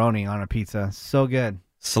pepperoni on a pizza. So good.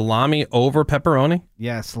 Salami over pepperoni?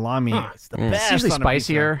 Yeah, salami. It's the It's best. usually on a pizza.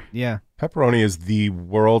 spicier. Yeah. Pepperoni is the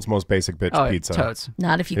world's most basic bitch Oh, pizza. totes.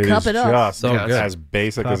 Not if you It cup is it up. just So good. as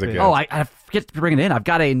basic as it Cup it. gets. Oh, I forget to bring it in. I've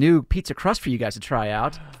got a new pizza crust for you guys to try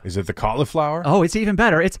out. Is it the cauliflower? Oh, it's even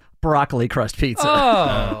better. It's broccoli crust pizza.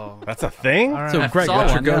 Oh. That's a thing? All right. So, Greg, saw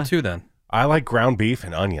what's your one, yeah. go-to then? I like ground beef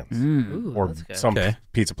and onions. Mm. Or some Okay.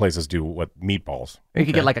 pizza places do what meatballs. You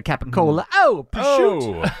could get like a capicola. Oh,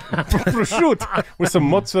 prosciutto. Prosciutto with some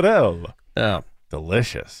mozzarella. Oh.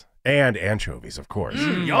 Delicious. And anchovies, of course.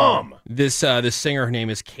 Yum. This singer, her name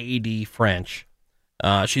is KD French.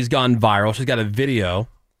 She's gone viral. She's got a video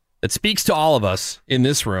that speaks to all of us in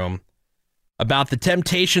this room about the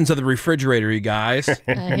temptations of the refrigerator, you guys.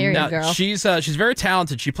 I hear Now, you, girl. she's very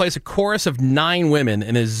talented. She plays a chorus of 9 women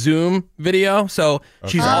in a Zoom video. So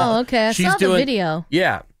she's okay. I she's saw the doing video.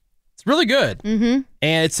 Yeah, it's really good. Mm-hmm.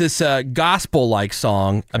 And it's this gospel-like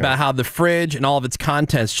song about how the fridge and all of its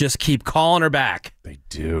contents just keep calling her back. They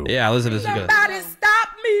do. Yeah, Elizabeth is good. Stop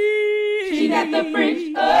me. She's at the fridge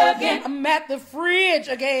again. I'm at the fridge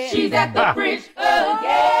again. She's at the fridge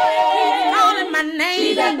again. Calling my name.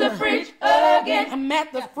 She's at the fridge again. I'm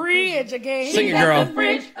at the fridge again. Sing it, She's girl. at the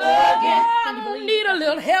fridge again. I need a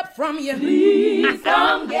little help from you. Please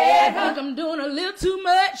come get her. I think I'm doing a little too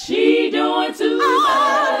much. She doing too much.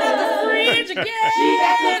 I'm at the fridge again. She's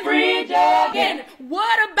at the fridge again.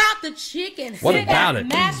 What about the chicken? What Sit about down. it?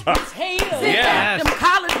 Mashed potatoes. Sit Yes. down. Them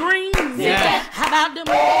collard greens. Sit Yes. down. How about them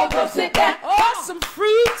bagels? Sit down. Oh, some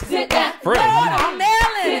fruit. Sit down. Fruit.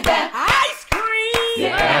 Watermelon. Sit down. Ice cream. Sit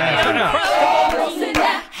down. Yeah. Sit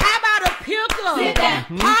down. How about a pickle? Sit down.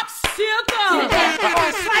 Popsicle. Sit down. Or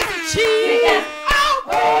a slice of cheese. Sit down.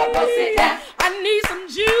 Oh, sit down. I need some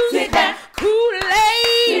juice. Sit down.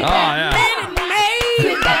 Kool-Aid. Oh, yeah. Minute Maid.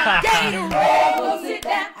 Sit down. Gatorade. Sit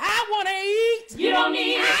down. I want to eat. You don't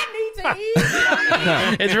need it. I need to eat. You don't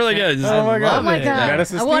need it. It's really good. Oh my God. Oh my God.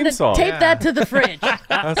 Menace's I want theme to song. tape that to the fridge.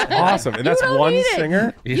 That's awesome. And that's don't one need it.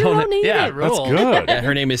 singer? You don't need yeah, it. That's good. Yeah,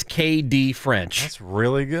 her name is KD French. That's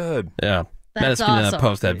really good. Yeah. That's Menace can awesome.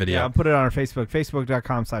 post that video. Yeah, I'll put it on our Facebook,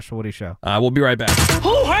 facebook.com/The Woody Show. We'll be right back.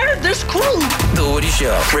 Who heard this crew? The Woody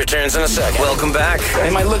Show returns in a second. Welcome back. They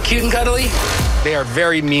might look cute and cuddly. They are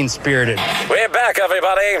very mean-spirited. We're back,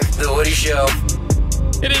 everybody. The Woody Show.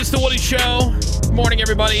 It is the Woody Show. Good morning,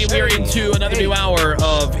 everybody. We're into another new hour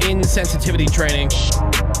of insensitivity training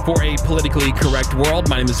for a politically correct world.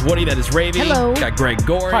 My name is Woody. That is Ravy. Hello. Got Greg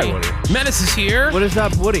Gorey. Hi, Woody. Menace is here. What is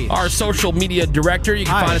up, Woody? Our social media director. You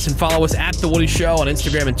can Hi. find us and follow us at The Woody Show on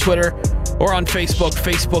Instagram and Twitter, or on Facebook,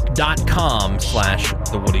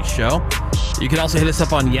 facebook.com/The Woody Show. You can also hit us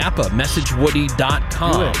up on Yappa,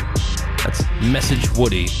 messagewoody.com. Do it. That's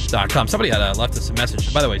messagewoody.com. Somebody had left us a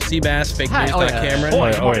message. By the way, Seabass, fake Hi. news. Oh, yeah. Cameron. Oh,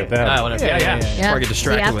 yeah, that. Whatever. Yeah. Before I get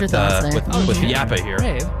distracted The with afterthoughts there. Yappa here.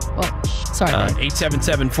 Rave. Well, Sorry.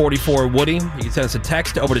 877-44-WOODY. You can send us a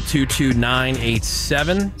text over to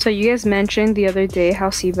 22987. So you guys mentioned the other day how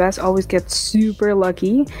Seabass always gets super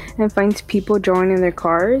lucky and finds people joining their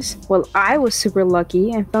cars. Well, I was super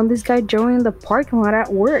lucky and found this guy joining the parking lot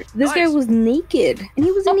at work. This guy was naked and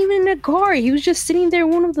he wasn't even in a car. He was just sitting there in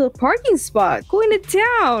one of the parking spots going to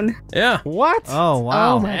town. Yeah. What? Oh,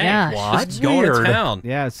 wow. Oh, my gosh. What? Just going to town.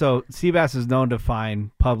 Yeah, so Seabass is known to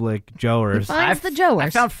find public joers. Finds the Joers. I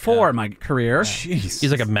found 4 in my career. Jeez.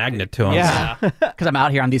 He's like a magnet to him. Yeah. Because I'm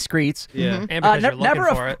out here on these streets. Yeah. And because you're looking never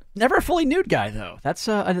for it. Never a fully nude guy, though. That's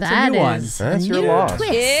a That new one. is That's a your new loss.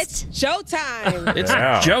 twist. It's showtime. It's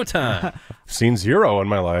Yeah. Joe time. Seen 0 in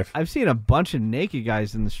my life. I've seen a bunch of naked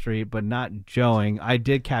guys in the street, but not joeing. I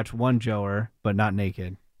did catch one joer, but not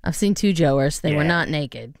naked. I've seen 2 Joers. They were not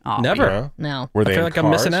naked. Oh, Never. Yeah. No. Were they I feel in like I'm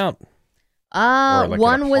missing cars? out. Or like in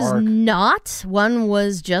One a was park? not. One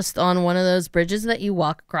was just on one of those bridges that you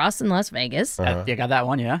walk across in Las Vegas. You got that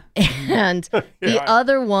one, yeah? And the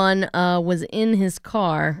other one was in his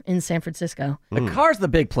car in San Francisco. The car's the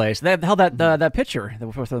big place. They held that picture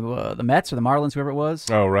with the Mets or the Marlins, whoever it was.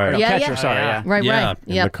 Oh, right. Or no, Yeah, catcher, yeah. sorry, yeah. Right, Yeah. right.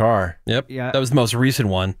 In Yep. the car. Yep. Yeah. That was the most recent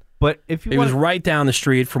one. But if you It want, was right down the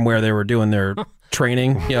street from where they were doing their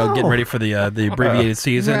training, getting ready for the abbreviated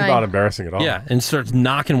season. Right. Not embarrassing at all. Yeah, and starts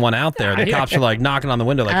knocking one out there. The cops are like knocking on the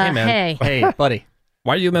window, like, "Hey, man, Hey. Hey, buddy.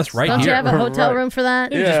 why are you doing this right Don't here?" you have a hotel Right. room for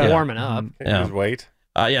that? You're just warming up. Can't you just wait.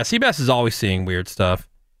 Yeah, Seabass is always seeing weird stuff.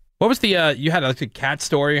 What was the you had like a cat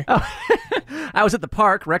story? I was at the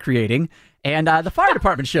park recreating, and the fire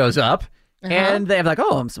department shows up, and they're like,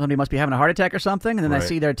 "Oh, somebody must be having a heart attack or something." And then I Right.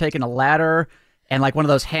 see they're taking a ladder and like one of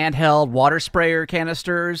those handheld water sprayer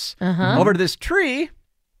canisters over to this tree.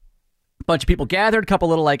 A bunch of people gathered, a couple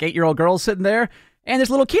little like 8-year-old girls sitting there, and this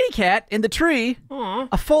little kitty cat in the tree.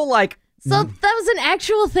 A full like. So that was an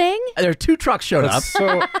actual thing? There are 2 trucks showed up.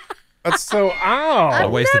 That's so ow.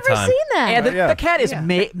 I've waste of never time. seen that. And the cat is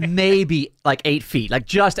maybe like 8 feet, like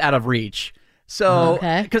just out of reach. So,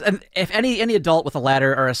 Okay. because if any adult with a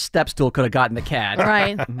ladder or a step stool could have gotten the cat,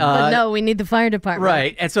 Right. But no, we need the fire department.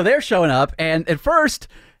 right? And so they're showing up, and at first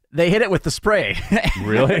they hit it with the spray.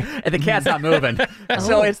 Really? And the cat's not moving.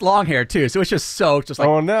 So it's long hair too. So it's just soaked, just like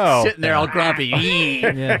Oh, no. sitting there all grumpy.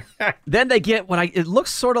 yeah. Then they get it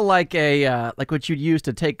looks sort of like a like what you'd use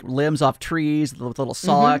to take limbs off trees, the little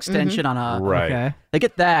saw extension on a Right. Okay. They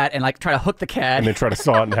get that and like try to hook the cat. And then try to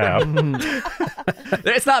saw it in half.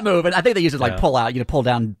 It's not moving. I think they use it to, like pull out, pull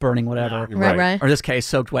down, burning whatever. Right, right. Or in this case,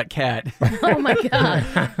 soaked wet cat. Oh my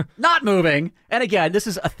God. Not moving. And again, this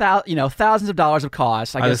is thousands of dollars of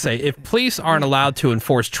cost. I would say if police aren't allowed to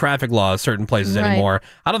enforce traffic laws certain places Right. anymore,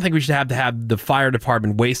 I don't think we should have to have the fire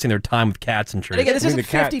department wasting their time with cats and trees. And again, this I mean, isn't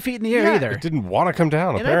the cat- 50 feet in the air either. It didn't want to come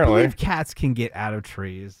down, And I apparently. believe cats can get out of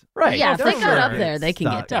trees. Right. Yeah, if they Sure. got up there, they can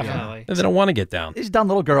get down. Definitely. They don't want to get down. These dumb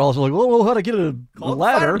little girls are like, well, how to get a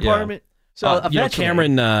ladder? Department. So eventually,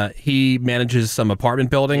 Cameron, he manages some apartment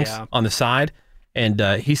buildings Yeah. on the side, and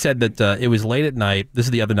he said that it was late at night. This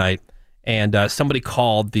is the other night, and somebody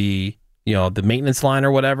called the maintenance line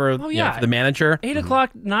or whatever. Oh, yeah. For the manager, 8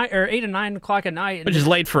 o'clock night or 8 to 9 o'clock at night. which is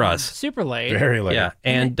late for us. Super late. Very late. Yeah,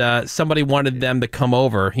 and somebody wanted them to come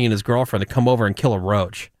over. He and his girlfriend to come over and kill a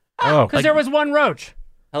roach. Oh, Because there was one roach.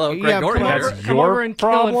 hello, Yeah, Greg Gordy. that's Come your over and kill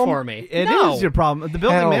problem? it for me. It is No. your problem. The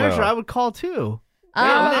building Hell manager, no. I would call too.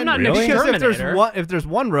 I'm not an Really? Because exterminator. if there's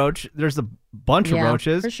one roach, there's a bunch of Yeah,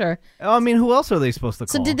 roaches. for sure. I mean, who else are they supposed to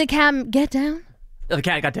call? So did the cat get down? The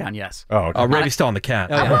cat got down, yes. Oh, okay. Oh, Ravy's still on the cat.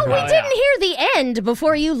 Well, we didn't hear the end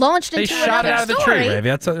before you launched They into shot it another out of the story. tree, Ravy.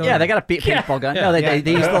 That's Yeah, they got a paintball gun. Yeah. No,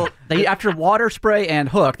 they used after water spray and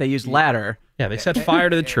hook, they used ladder. Yeah, they set fire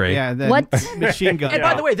to the tree. Yeah, then What? machine gun. And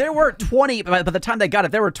by the way, there were 20, by the time they got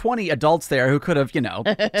it, there were 20 adults there who could have,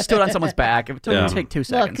 stood on someone's back. It would take 2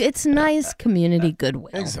 seconds. Look, it's nice community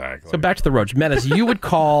goodwill. Exactly. So back to the roach. Menace, you would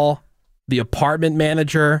call the apartment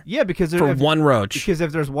manager Yeah, because for one roach Because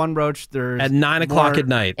if there's one roach, there's at 9 o'clock more- at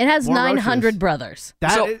night. It has More 900 roaches. brothers.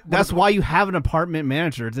 That's why you have an apartment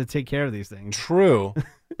manager to take care of these things. True.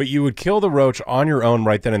 But you would kill the roach on your own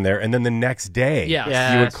right then and there, and then the next day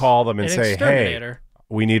Yes. you would call them and An say, hey, exterminator.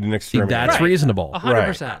 we need an See, exterminator. that's reasonable.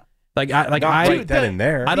 100%. Like I Not right then and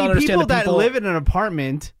there. I don't The understand people the people that live in an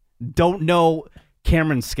apartment don't know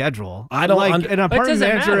Cameron's schedule. I don't like un- an apartment doesn't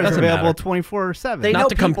manager matter. is Doesn't available matter. 24/7. They know not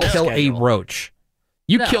to come people's kill schedule. a roach.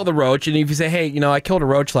 You No. kill the roach, and if you say, "Hey, I killed a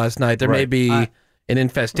roach last night. There may Right. be an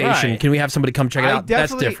infestation. Right. Can we have somebody come check it out?"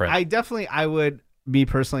 That's different. I would, me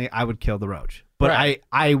personally, I would kill the roach. But Right.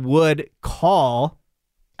 I would call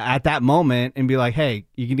at that moment and be like, hey,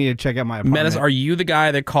 you need to check out my apartment. Menace, are you the guy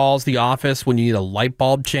that calls the office when you need a light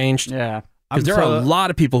bulb changed? Yeah. Because there are a lot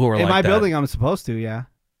of people who are in like my that. building, I'm supposed to, yeah.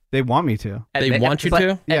 They want me to. They want you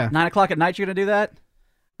to? Yeah. At 9 o'clock at night, you're going to do that?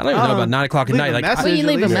 I don't even know about 9 o'clock at night. Well, you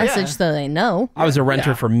leave a message so they know. I was a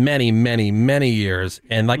renter for many, many, many years,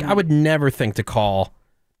 and like I would never think to call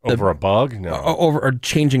over a bug, no, or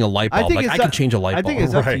changing a light bulb. Like I can change a light bulb. I think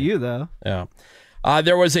it's up to you though. Yeah.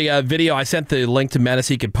 There was a video. I sent the link to Menace.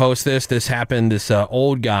 He could post this. This happened. This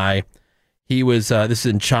old guy. He was. This is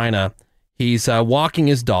in China. He's walking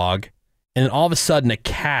his dog, and all of a sudden, a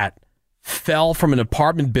cat fell from an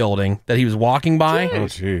apartment building that he was walking by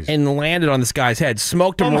and landed on this guy's head.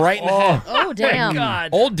 Smoked him right in the head. Oh, damn.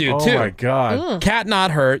 God. Old dude, too. Oh, my God. Cat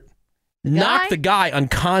not hurt. Knocked the guy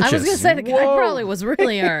unconscious. I was going to say the guy probably was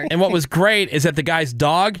really hurt. And what was great is that the guy's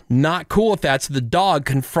dog, not cool with that, so the dog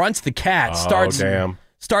confronts the cat, starts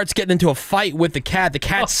getting into a fight with the cat. The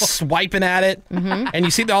cat's swiping at it. And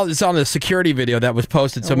you see all this on the security video that was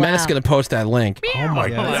posted, so Menace is going to post that link. Oh, my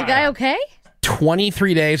God. Is the guy okay?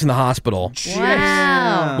 23 days in the hospital.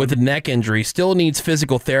 Wow. With a neck injury. Still needs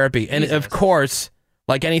physical therapy. And of course,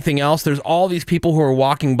 like anything else, there's all these people who are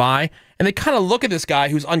walking by, and they kind of look at this guy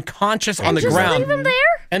who's unconscious on the ground. Leave him there?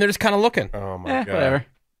 And they're just kind of looking. Oh, my God. Whatever.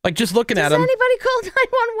 Like just looking at Does him. anybody call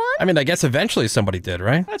 911? I mean, I guess eventually somebody did,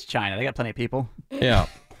 right? That's China. They got plenty of people. Yeah.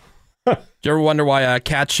 Do you ever wonder why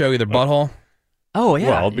cats show you their butthole? Oh,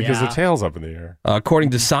 yeah. Well, because the tail's up in the air.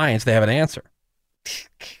 According to science, they have an answer.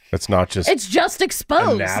 It's not just... It's just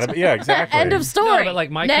exposed. Anatomy. Yeah, exactly. End of story. No, but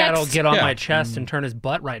like my cat will get on my chest and turn his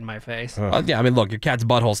butt right in my face. Yeah, I mean, look, your cat's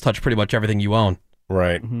buttholes touch pretty much everything you own.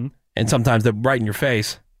 Right. And sometimes they're right in your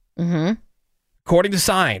face. According to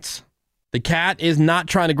science, the cat is not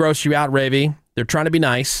trying to gross you out, Ravy. They're trying to be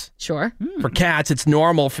nice. Sure. For cats, it's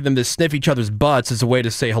normal for them to sniff each other's butts as a way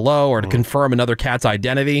to say hello or to confirm another cat's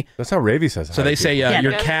identity. That's how Ravy says So they say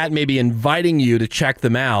your cat may be inviting you to check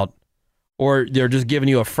them out, or they're just giving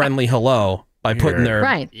you a friendly hello by putting their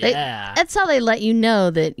Right. That's how they let you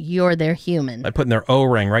know that you're their human. by putting their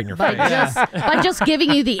O-ring right in your By face. by just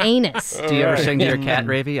giving you the anus. Do you ever sing to your cat,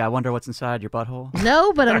 Ravy? I wonder what's inside your butthole.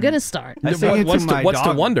 No, but I'm going to start. I sing it to my what's to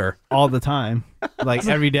dog wonder? all the time, like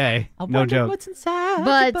every day. No joke. What's inside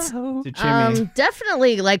But To Jimmy.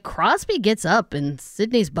 definitely, like Crosby gets up in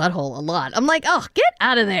Sydney's butthole a lot. I'm like, oh, get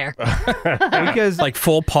out of there. Because like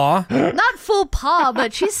full paw, Not full paw,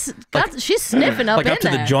 but she's sniffing up like in up to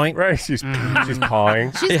there. the joint. Right, she's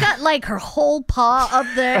pawing. She's got like her whole paw up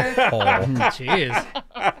there. Jeez.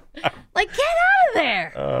 Like, get out of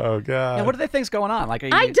there. Oh, God. Yeah, what do they think's going on? Like,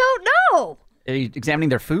 I don't know. Are you examining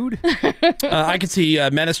their food? I can see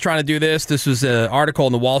Menace trying to do this. This was an article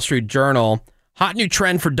in the Wall Street Journal. Hot new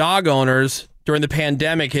trend for dog owners during the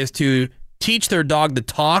pandemic is to teach their dog to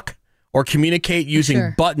talk or communicate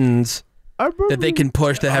using buttons that they can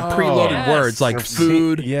push that have preloaded words like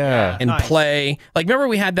food and play. Like, remember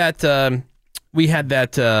we had that,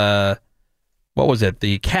 what was it?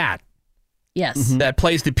 The cat. Yes. That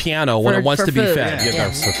plays the piano when it wants to be food. fed. Yeah,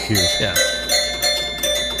 that's so cute. Yeah.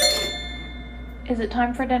 Is it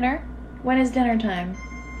time for dinner? When is dinner time?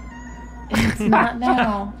 It's not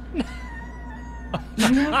now. You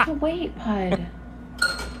have to wait, Pud.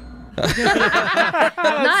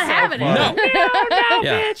 Not having it. No.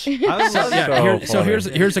 Yeah. bitch. So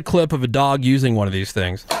here's a clip of a dog using one of these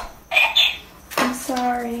things. I'm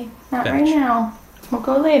sorry. Not right now. We'll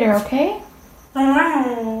go later, okay?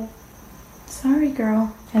 Sorry,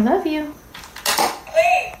 girl. I love you.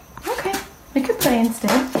 Okay. We could play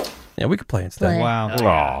instead. Yeah, we could play instead. Play. Wow.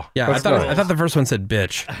 Aw. Yeah, I thought the first one said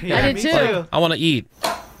bitch. I did too. I want to eat.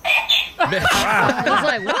 I was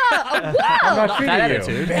like, whoa, whoa. That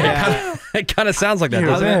attitude. Yeah. It kind of sounds like that,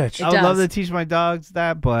 doesn't it? I would love to teach my dogs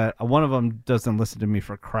that, but one of them doesn't listen to me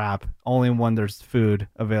for crap. Only when there's food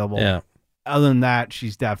available. Yeah. Other than that,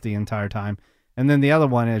 she's deaf the entire time. And then the other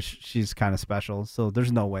one is she's kind of special, so there's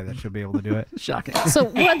no way that she'll be able to do it. Shocking. So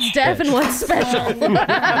one's deaf and one's special.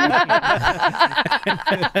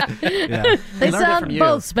 They sound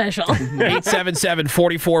both special.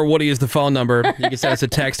 877-44-WOODY is the phone number. You can send us a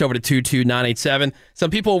text over to 22987. Some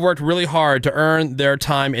people worked really hard to earn their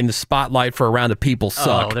time in the spotlight for a round of People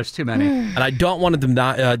Suck. Oh, there's too many. And I don't want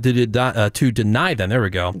to deny them. There we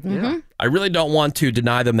go. Yeah. I really don't want to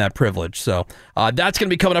deny them that privilege. So that's going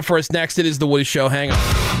to be coming up for us next. It is The Woody Show. Hang on.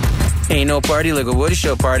 Ain't no party like a Woody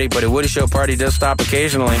Show party, but a Woody Show party does stop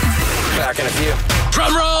occasionally. Back in a few.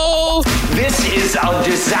 Drum roll! This is a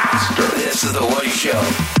disaster. This is The Woody Show.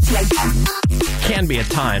 Can be at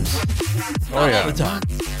times. Oh, yeah. All the time.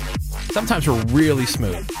 Sometimes we're really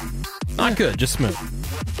smooth. Not good, just smooth.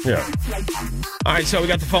 Yeah. All right, so we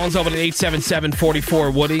got the phones over to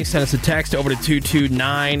 877-44-WOODY. Send us a text over to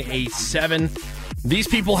 22987. These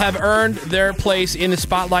people have earned their place in the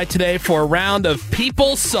spotlight today for a round of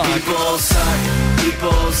People Suck. People suck.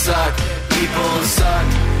 People suck. People suck.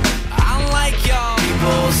 I don't like y'all.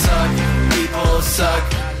 People suck. People suck.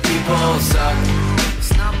 People suck.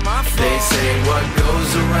 It's not my fault. They say what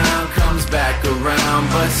goes around comes back around,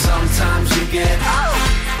 but sometimes you get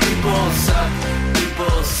people suck.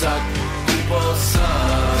 People suck. People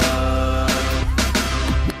suck.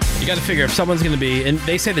 You got to figure if someone's going to be, and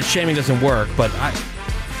they say that shaming doesn't work, but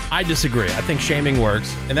I disagree. I think shaming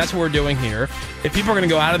works, and that's what we're doing here. If people are going to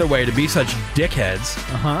go out of their way to be such dickheads,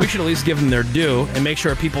 we should at least give them their due and make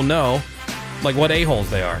sure people know, like, what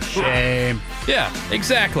a-holes they are. Shame. Yeah,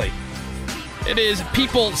 exactly. It is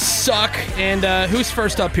People Suck, and who's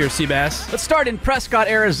first up here, Seabass? Let's start in Prescott,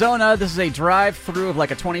 Arizona. This is a drive-through of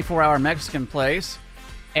like a 24-hour Mexican place,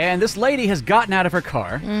 and this lady has gotten out of her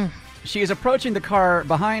car. She is approaching the car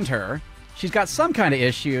behind her. She's got some kind of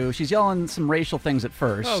issue. She's yelling some racial things at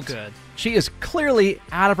first. Oh, good. She is clearly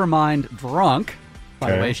out of her mind drunk.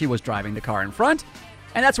 By the way, she was driving the car in front,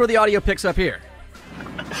 and that's where the audio picks up here.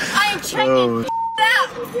 I'm checking out.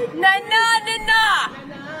 Na na na na.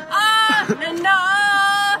 Na na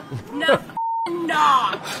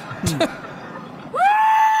na.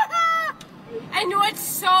 I know it's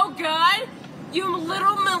so good. You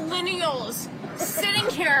little millennials sitting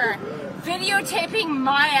here videotaping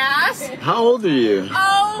my ass. How old are you?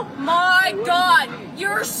 Oh my God!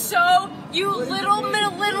 You're so you little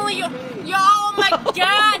millennial. Oh my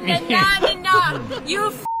God! Na na na na. You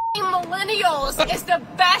f***ing millennials is the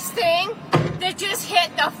best thing that just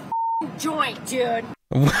hit the f***ing joint, dude.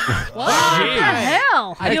 What the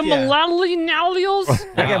hell? You millennials?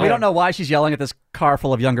 Again, we don't know why she's yelling at this car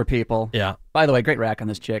full of younger people. Yeah. By the way, great rack on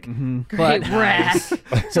this chick. Great rack.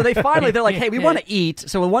 So they're like, hey, we want to eat.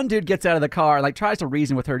 So one dude gets out of the car and like tries to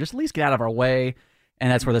reason with her, just at least get out of our way.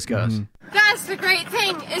 And that's where this goes. That's the great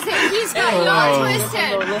thing is that he's got you all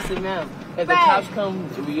twisted. No, listen, ma'am. If the cops come,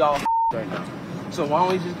 we all right now. So why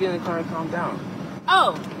don't we just get in the car and calm down?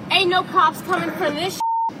 Oh, ain't no cops coming from this.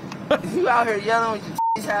 You out here yelling with your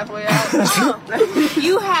titties halfway out? Oh,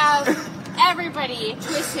 you have everybody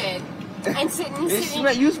twisted and sitting.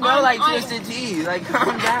 You smell like twisted tea. Like,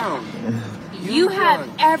 calm down. You have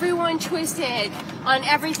everyone twisted on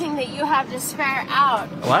everything that you have to spare out.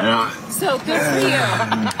 What? So good for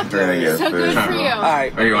you. So good for you. All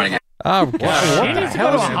right. Where do you want to get? Oh, God. She needs to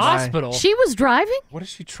go to a hospital. She was driving? What is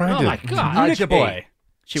she trying Oh, to my God. Good boy.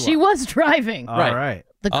 She was driving. All right.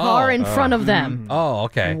 The car in front of them. Oh,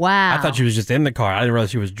 okay. Wow. I thought she was just in the car. I didn't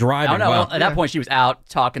realize she was driving. Oh, no. Wow. At that point, she was out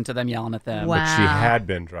talking to them, yelling at them. Wow. But she had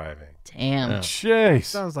been driving. Damn. Jeez.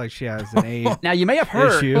 Sounds like she has an A. Now, you may have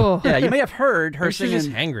heard. Issue. Yeah, you may have heard her Maybe she's singing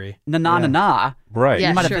just hangry. na na na na. Right. Yeah,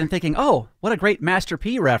 You might sure. have been thinking, oh, what a great Master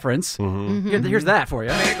P reference. Here's that for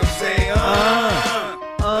you. All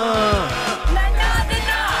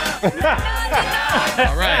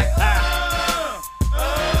right.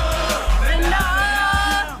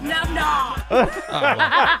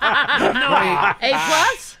 A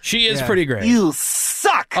plus? She is pretty great. You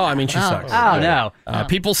suck. Oh, I mean, she sucks. Oh, no.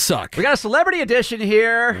 People suck. We got a celebrity edition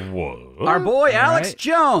here. Our boy Alex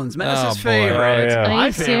Jones, Menace's favorite. Are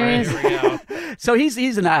you serious? So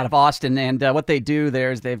he's out of Austin, and what they do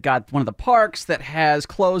there is they've got one of the parks that has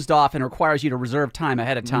closed off and requires you to reserve time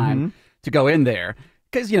ahead of time to go in there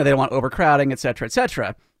because they don't want overcrowding, et cetera, et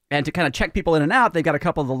cetera. And to kind of check people in and out, they've got a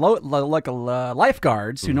couple of the local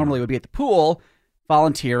lifeguards who normally would be at the pool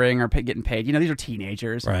volunteering or getting paid. These are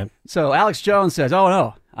teenagers. Right. So Alex Jones says, oh,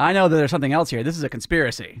 no, I know that there's something else here. This is a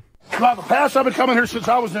conspiracy. Well, the past, I've been coming here since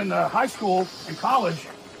I was in high school and college.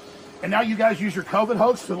 And now you guys use your COVID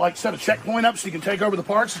hoax to, set a checkpoint up so you can take over the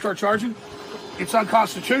parks and start charging? It's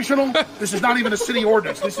unconstitutional. This is not even a city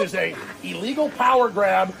ordinance. This is a illegal power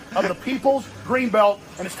grab of the people's greenbelt,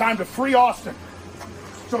 and it's time to free Austin.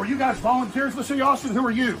 So are you guys volunteers for the city of Austin? Who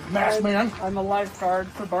are you, masked man? I'm a lifeguard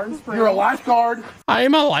for Barton Springs. You're a lifeguard?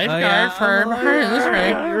 I'm a lifeguard for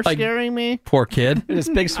You're scaring me. Poor kid. This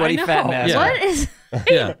big sweaty fat man. Yeah. What is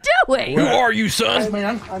he doing? Who are you, son?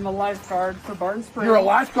 Man, I'm a lifeguard for Barton Springs. you're a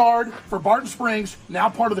lifeguard for Barton Springs, now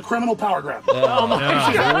part of the criminal power grab.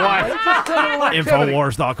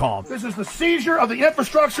 Infowars.com. This is the seizure of the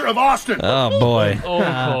infrastructure of Austin. Oh, boy.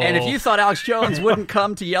 And if you thought Alex Jones wouldn't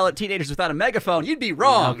come to yell at teenagers without a megaphone, you'd be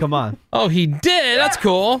wrong. Oh, come on. Oh, he did. That's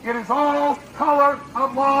cool. It is all color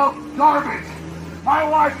of law garbage. My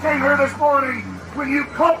wife came here this morning when you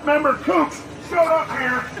cult member Cooch showed up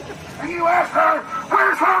here, and you asked her,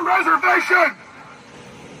 where's her reservation?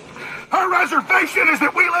 Her reservation is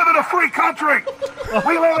that we live in a free country.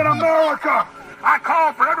 We live in America. I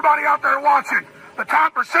call for everybody out there watching. The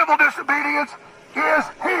time for civil disobedience is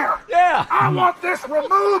here. Yeah. I want this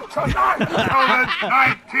removed tonight.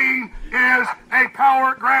 COVID-19 is a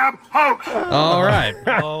power grab hoax. All right.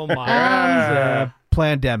 Oh, my.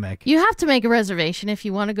 Pandemic. You have to make a reservation if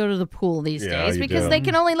you want to go to the pool these days because they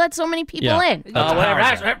can only let so many people in.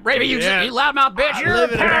 Whatever. Raven, you loudmouth bitch. You're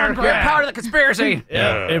part of the conspiracy.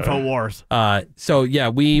 Infowars. So yeah,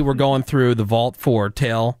 we were going through the vault for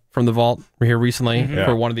Tale from the Vault here recently Yeah.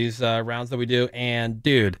 for one of these rounds that we do, and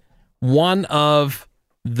dude, one of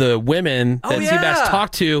the women that Seabass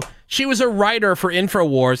talked to, she was a writer for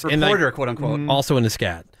Infowars, Reporter, quote unquote. also into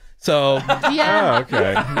scat. So Yeah. Oh,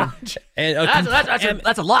 okay. and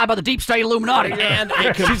That's a lie about the deep state Illuminati. and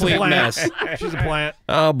a complete mess. She's a plant.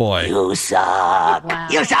 Oh boy. You suck. Wow.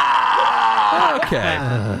 You suck. Okay.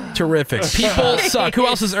 Terrific. People suck. Who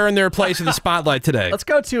else has earned their place in the spotlight today? Let's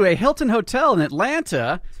go to a Hilton Hotel in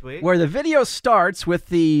Atlanta, where the video starts with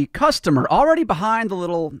the customer already behind the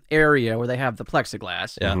little area where they have the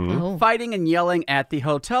plexiglass, fighting and yelling at the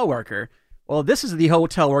hotel worker. Well, this is the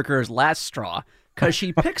hotel worker's last straw, because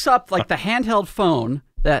she picks up like the handheld phone,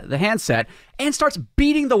 the handset, and starts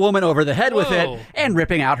beating the woman over the head with it and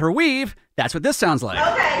ripping out her weave. That's what this sounds like.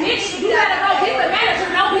 Okay, bitch, you gotta go get the manager.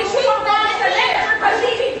 No, bitch, we don't go get the manager because she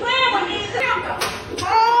be playing with these children.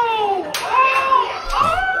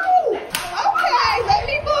 Okay, let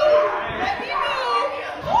me move.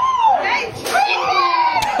 They tripping.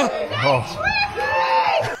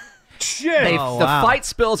 Shit. The fight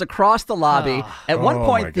spills across the lobby. At one Oh,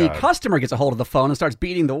 point, my the God. customer gets a hold of the phone and starts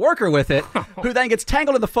beating the worker with it, who then gets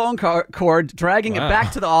tangled in the phone cord, dragging it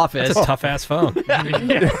back to the office. That's a tough ass phone.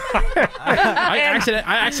 I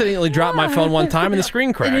accidentally dropped my phone one time and the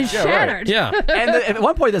screen crashed. It is shattered. Yeah. And at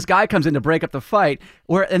one point, this guy comes in to break up the fight,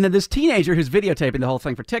 and then this teenager who's videotaping the whole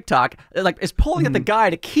thing for TikTok, is pulling at the guy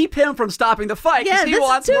to keep him from stopping the fight because he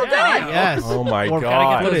wants more video. Yes. Oh my Or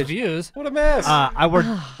God. Get those views. What a mess. I worked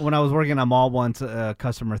when I was working at mall once. A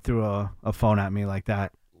customer threw a phone at me like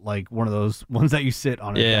that, like one of those ones that you sit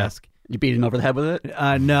on a desk. You beat him over the head with it?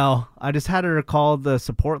 No, I just had her call the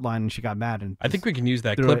support line, and she got mad. And I think we can use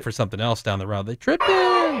that threw clip it. for something else down the road. They tripped in.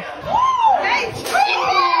 They tripping.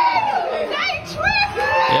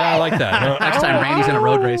 Yeah, I like that. Next time Randy's in a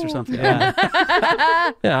road race or something. Yeah,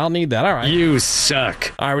 I'll need that. All right. You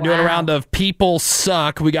suck. All right, we're doing a round of People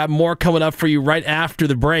Suck. We got more coming up for you right after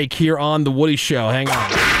the break here on The Woody Show. Hang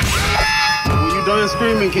on. When you done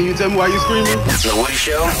screaming, can you tell me why you screaming? The Woody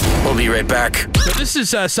Show. We'll be right back. So this is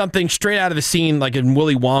something straight out of the scene, like in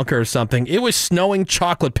Willy Wonka or something. It was snowing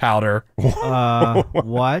chocolate powder.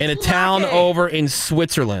 What? In a town over in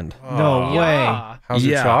Switzerland. No way. How's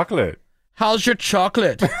your chocolate? How's your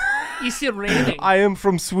chocolate? Is it raining? I am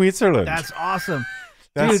from Switzerland. That's awesome.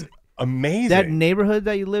 That's Dude, amazing. that neighborhood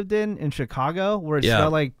that you lived in Chicago, where it Yeah.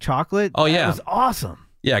 smelled like chocolate. Oh, yeah. That was awesome.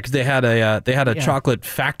 Yeah, because they had a Yeah. chocolate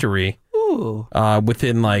factory Ooh.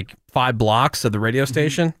 within like 5 blocks of the radio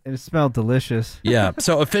station. And it smelled delicious. Yeah.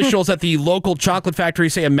 So officials at the local chocolate factory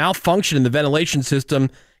say a malfunction in the ventilation system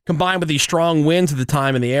combined with the strong winds at the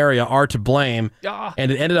time in the area are to blame. And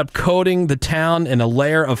it ended up coating the town in a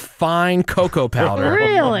layer of fine cocoa powder.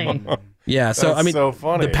 Really? Yeah. So, That's I mean, so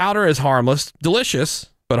funny. the powder is harmless, delicious,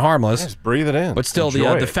 but harmless. Just breathe it in. But still,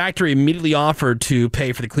 Enjoy the it. factory immediately offered to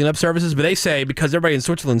pay for the cleanup services. But they say because everybody in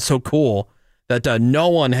Switzerland's so cool that no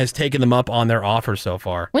one has taken them up on their offer so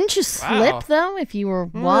far. Wouldn't you slip, though, if you were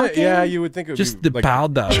walking? Yeah, you would think it would Just be the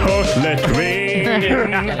powder. Chocolate rain.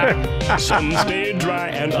 Some stay dry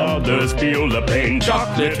and others feel the pain.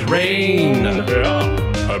 Chocolate rain.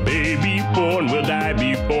 A baby born will die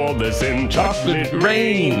before the sin. Chocolate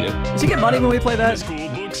rain. Does he get money when we play that?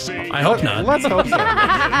 I hope not. Let's hope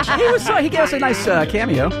so. He gave us a nice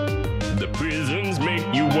cameo. The prisons make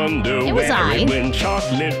you wonder It was where aight. it went.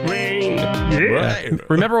 Chocolate rain. Right.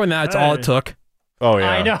 Remember when that's all it took? Oh,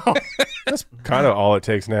 yeah. I know. That's kind of all it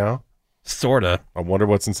takes now. Sorta. I wonder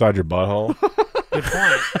what's inside your butthole. Good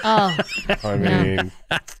point. Oh. I mean,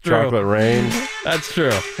 That's true. chocolate rain. That's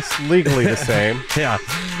true. It's legally the same. Yeah.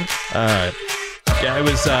 All right. Yeah, it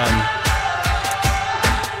was.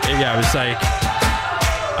 Yeah, it was like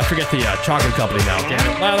I forget the chocolate company now.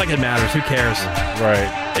 Damn it. Not like it matters. Who cares?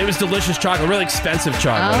 Right. It was delicious chocolate, really expensive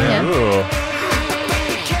chocolate. Oh, yeah. Ooh.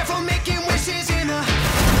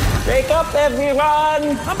 Wake up,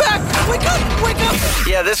 everyone! I'm back! Wake up! Wake up!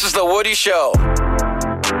 Yeah, this is The Woody Show. All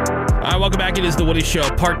right, welcome back. It is The Woody Show,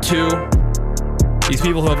 part 2. These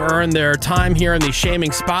people who have earned their time here in the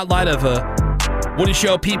shaming spotlight of a Woody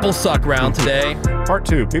Show People Suck round today. Part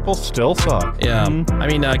 2. People still suck. Yeah. I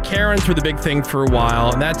mean, Karens were the big thing for a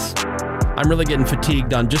while, and I'm really getting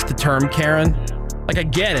fatigued on just the term Karen. Like, I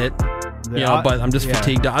get it. but I'm just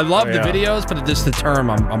fatigued. I love the videos, but just the term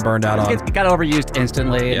I'm burned out on. It got overused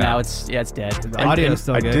instantly, and now it's dead. The audio is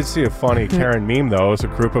still I good. did see a funny Karen meme, though. It was a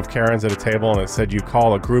group of Karens at a table, and it said you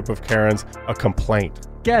call a group of Karens a complaint.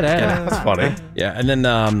 Get it. That's funny. Yeah, and then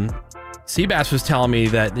Seabass was telling me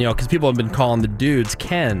that, because people have been calling the dudes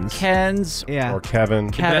Kens. Yeah. Or Kevin.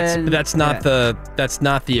 But that's not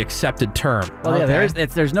the accepted term. Well, yeah,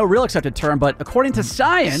 there's no real accepted term, but according to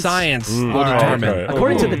science will determine.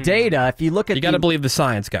 According to the data, if you look at you got to believe the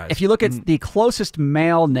science, guys. If you look at the closest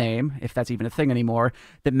male name, if that's even a thing anymore,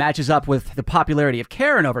 that matches up with the popularity of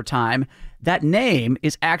Karen over time, that name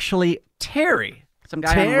is actually Terry. Some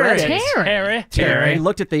guy on Reddit. Terry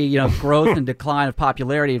looked at the growth and decline of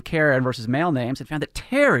popularity of Karen versus male names and found that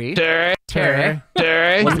Terry was the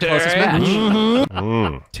closest match.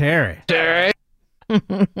 Terry.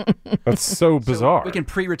 That's so bizarre. We can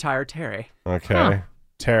pre-retire Terry. Okay.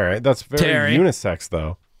 Terry. That's very unisex,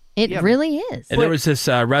 though. It really is. And there was this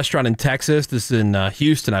restaurant in Texas. This is in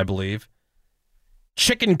Houston, I believe.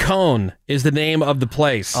 Chicken Cone is the name of the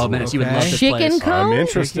place. Oh, man, you would love this Chicken place. Cone? I'm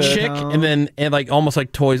interested. Chick, and like almost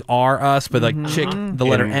like Toys R Us, but like chick, the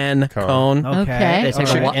letter N, cone. Okay. They take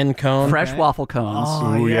Chick N cone. fresh waffle cones.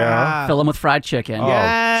 Oh, yeah. Fill them with fried chicken.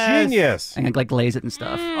 Genius. And like glaze it and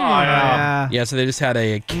stuff. Yeah, so they just had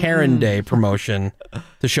a Karen Day promotion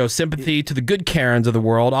to show sympathy to the good Karens of the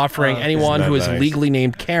world, offering anyone who is legally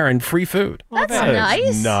named Karen free food. That's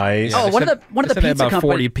nice. Nice. Oh, one of the They had pizza about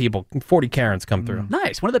companies. 40 Karens come through.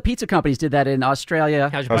 Nice. One of the pizza companies did that in Australia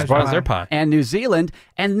How's their pie? and New Zealand,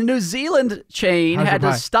 and the New Zealand chain How's had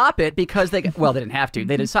your to pie? stop it because they didn't have to.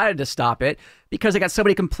 They decided to stop it because they got so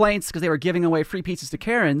many complaints because they were giving away free pizzas to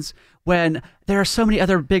Karens when there are so many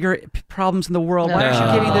other bigger problems in the world. Why aren't you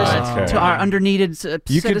giving this to our underneeded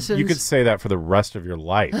citizens? You could say that for the rest of your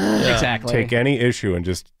life. Exactly. Take any issue and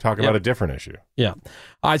just talk about a different issue. Yeah.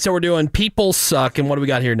 All right, so we're doing People Suck, and what do we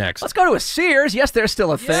got here next? Let's go to a Sears. Yes, there's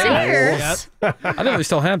still a thing. Sears. I know they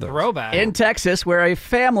still have them. Throwback. In Texas, where a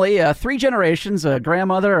family, 3 generations, a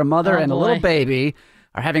grandmother, a mother, and a little boy. baby,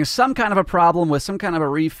 are having some kind of a problem with some kind of a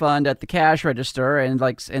refund at the cash register, and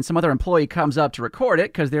some other employee comes up to record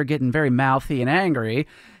it because they're getting very mouthy and angry,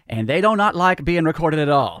 and they do not like being recorded at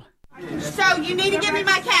all. So you need to give me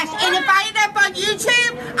my cash, and if I end up on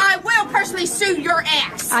YouTube, I will personally sue your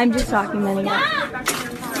ass. I'm just documenting it.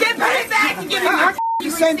 Get it back and give me my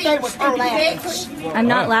same thing with her laughing. I'm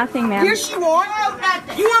not laughing, ma'am. Yes, you are.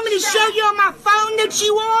 You want me to show you on my phone that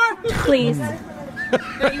you are? Please.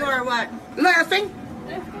 That you are what? Laughing.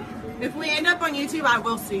 If we end up on YouTube, I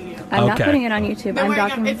will sue you. I'm not putting it on YouTube. I'm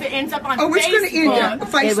documenting. If it ends up on Oh, it's going to end up on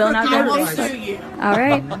Facebook. It will not I go will to sue Facebook. you. All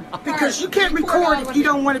right. Because you can't record if you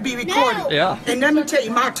don't want to be recorded. Yeah. And let me tell you,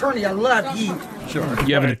 my attorney, I love you. Sure.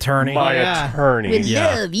 You have an attorney? My attorney. We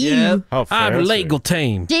love you. Yep. How I have a fancy. legal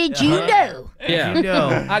team. Did you know?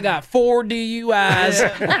 Yeah. I got 4 DUIs.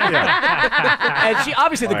 And she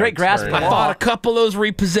obviously the great grasp of I the law. fought a couple of those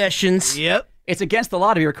repossessions. Yep. It's against the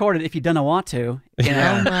law to be recorded if you don't want to. You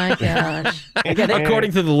know? Oh my gosh.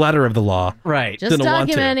 According to the letter of the law. Right. Just Didn't want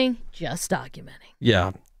to. documenting. Just documenting.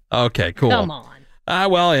 Yeah. Okay, cool. Come on.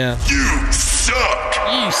 Well, yeah. You suck.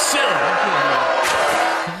 You suck.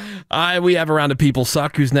 We have a round of People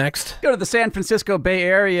Suck. Who's next? Go to the San Francisco Bay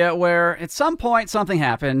Area where at some point something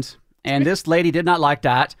happened, and this lady did not like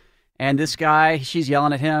that. And this guy, she's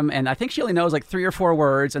yelling at him, and I think she only knows like 3 or 4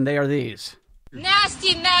 words, and they are these.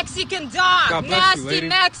 Nasty Mexican dog. God bless you, Nasty lady.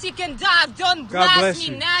 Mexican dog. Don't God blast bless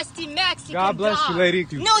me. you. Nasty Mexican God bless dog. you, lady.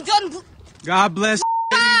 No, don't. God bless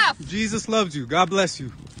you. Stop. Jesus loves you. God bless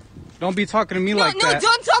you. Don't be talking to me like No, that.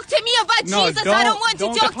 don't talk to me about No, Jesus. I don't want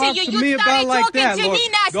to talk to you. You started talking to me,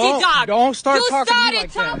 nasty dog. Don't start you talking to me started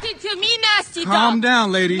like that. talking to me, nasty dog. Calm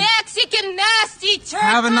down, lady. Mexican nasty turd.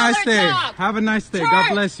 Have a nice color day. dog. Have a nice day. Turd. God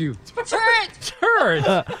bless you. Turd.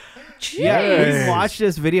 Yeah, we've watched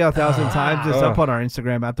this video 1,000 times. It's up Oh. on our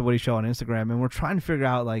Instagram, at The Woody Show on Instagram, and we're trying to figure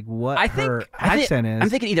out like what her accent is. I'm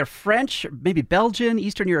thinking either French, maybe Belgian,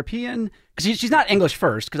 Eastern European. Because she's not English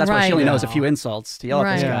first, because that's why she Right. only knows a No. few insults to yell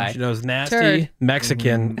at this Right. guy. She knows nasty, Turd.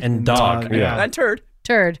 Mexican, and dog. Yeah. And turd.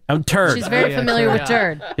 Turd. I'm turd. She's very Yeah, familiar turd. with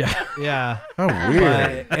turd. Yeah. Oh,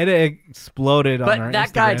 weird. But it exploded on But our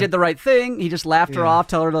that guy Instagram. did the right thing. He just laughed her Yeah. off,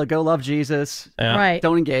 told her to go love Jesus. Yeah. Right.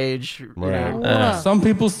 Don't engage. you Right. know. Some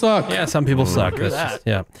people suck. Yeah, some people suck. That's just-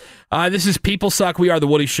 yeah. This is People Suck. We are The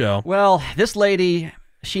Woody Show. Well, this lady,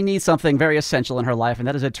 she needs something very essential in her life, and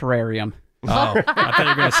that is a terrarium. Oh, I thought you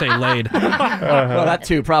were going to say laid. Well, that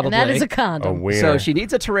too, probably. And that is a condom. So she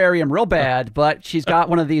needs a terrarium real bad, but she's got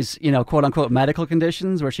one of these, quote unquote medical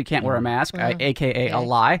conditions where she can't wear a mask, aka a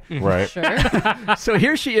lie. Right. Sure. So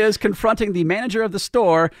here she is confronting the manager of the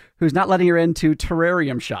store who's not letting her into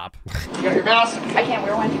terrarium shop. You got your mask? I can't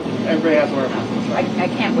wear one. Everybody has to wear a mask. I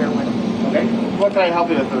can't wear one. Okay. What can I help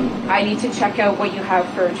you with then? I need to check out what you have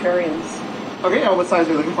for terrariums. Okay, what size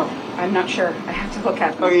are you looking for? I'm not sure. I have to look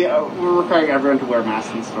at them. Okay, we're requiring everyone to wear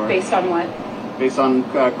masks in the store. Based on what? Based on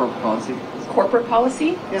corporate policy. Corporate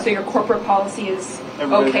policy? Yeah. So your corporate policy is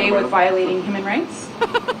Everybody's okay gotta wear with them. violating human rights?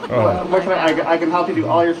 What can I can help you do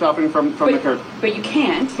all your shopping from the curb. But you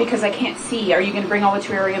can't because I can't see. Are you going to bring all the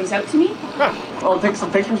terrariums out to me? I'll take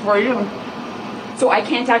some pictures for you. So I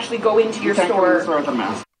can't actually go into your can't come in store. the store with a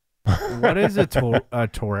mask. What is a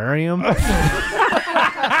terrarium?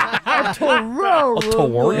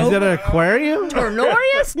 Tororium. Is it an aquarium?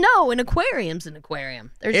 Tornorius? No, an aquarium's an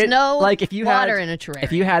aquarium. There's no like if you water had, in a terrarium.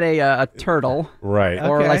 If you had a turtle, Right.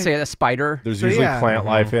 or Okay. let's say a spider, There's usually plant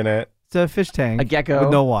life in it. It's a fish tank. A gecko.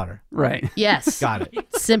 With no water. Right. Yes. Got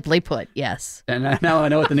it. Simply put, yes. And now I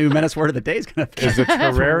know what the new menace word of the day is going to be. Is a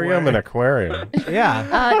terrarium an aquarium?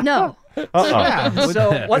 Yeah. No. So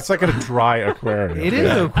It's like a dry aquarium. It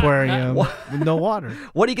is an aquarium with no water.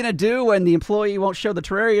 What are you going to do when the employee won't show the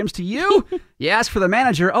terrariums to you? You ask for the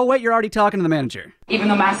manager. Oh, wait, you're already talking to the manager. Even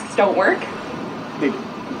though masks don't work? They do.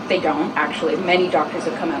 They don't, actually. Many doctors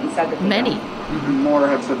have come out and said that they Many. don't. More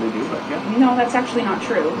have said they do, but yeah. No, that's actually not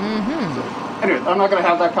true. Anyway, I'm not going to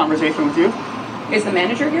have that conversation with you. Is the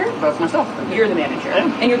manager here? That's myself. You're the manager.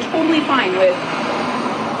 Yeah. And you're totally fine with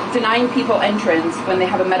denying people entrance when they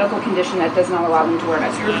have a medical condition that does not allow them to wear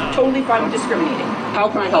masks. You're totally fine with discriminating. How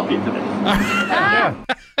can I help you today?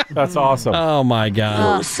 That's awesome. Oh my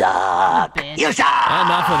God. You suck. You suck.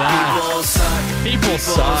 Enough of that. People suck. People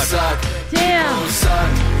suck. Damn. People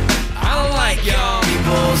suck. I don't like y'all.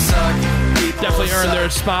 People suck. People Definitely earned their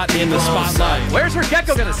spot in the spotlight. Where's her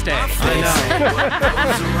gecko going to stay? In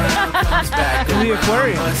the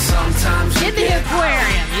aquarium. In the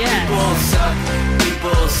aquarium, yes. People suck.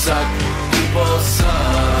 People suck. People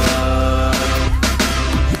suck.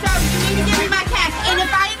 So you need to give me my cash, and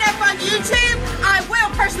if I end up on YouTube, I will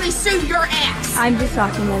personally sue your ass. I'm just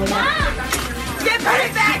talking anyway. Get put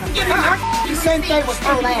it back and give me my the same thing with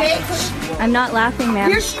her bitch. I'm not laughing, ma'am.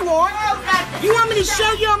 Here she are. You want me to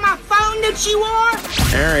show you on my phone that you are?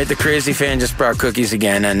 All right, the crazy fan just brought cookies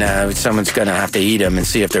again, and someone's gonna have to eat them and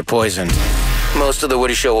see if they're poisoned. Most of the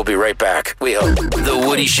Woody Show will be right back. We hope. The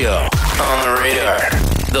Woody Show on the radar.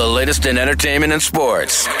 The latest in entertainment and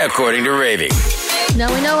sports, according to Ravy.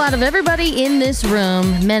 Now, we know out of everybody in this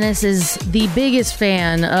room, Menace is the biggest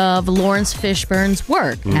fan of Lawrence Fishburne's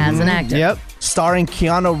work as an actor. Yep. Starring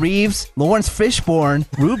Keanu Reeves, Lawrence Fishburne,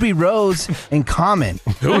 Ruby Rose, and Common.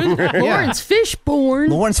 Lawrence Fishburne.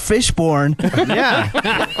 Lawrence Fishburne. Yeah.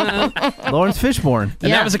 Lawrence Fishburne.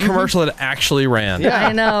 And that was a commercial that actually ran. Yeah.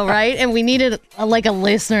 I know, right? And we needed a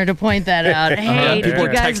listener to point that out. Hey, did People you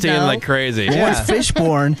were guys texting know? like crazy. Lawrence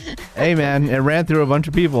Fishburne. Hey, man, it ran through a bunch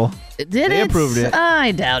of people. Did They it? approved it.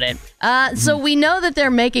 I doubt it. So we know that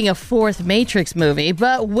they're making a fourth Matrix movie,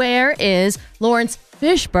 but where is Lawrence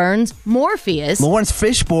Fishburne's Morpheus? Lawrence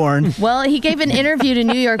Fishburne. Well, he gave an interview to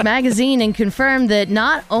New York Magazine and confirmed that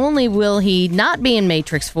not only will he not be in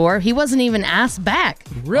Matrix 4, he wasn't even asked back.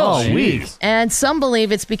 Oh, sweet. And some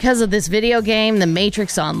believe it's because of this video game, The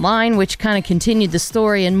Matrix Online, which kind of continued the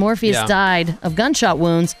story, and Morpheus died of gunshot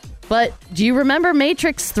wounds. But do you remember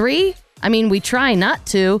Matrix 3? I mean, we try not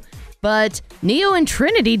to, but Neo and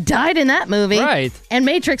Trinity died in that movie. Right. And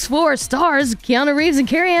Matrix 4 stars Keanu Reeves and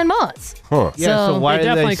Carrie-Anne Moss. Huh. Yeah, so why They did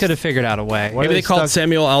definitely could have figured out a way. Maybe they called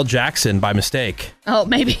Samuel L. Jackson by mistake. Oh,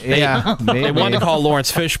 maybe. Yeah, maybe. They wanted to call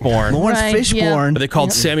Lawrence Fishburne. Lawrence Right, Fishburne. But they called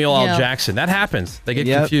Yep. Samuel L. Yep. Jackson. That happens. They get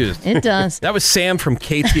Yep. confused. It does. That was Sam from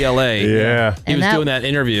KTLA. Yeah. He And was that- doing that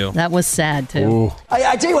interview. That was sad, too. Ooh.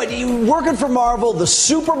 I tell you what, you working for Marvel, the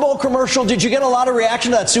Super Bowl commercial, did you get a lot of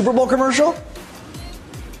reaction to that Super Bowl commercial?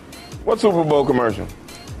 What Super Bowl commercial?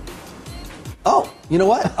 Oh, you know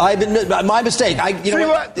what? I've been my mistake. See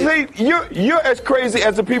what? See, you're as crazy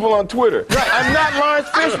as the people on Twitter. Right. I'm not Lawrence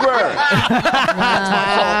Fishburne.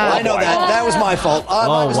 I know that. That was my fault.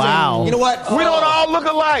 My mistake. Wow. You know what? We don't all look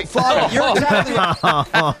alike. Father, you're exactly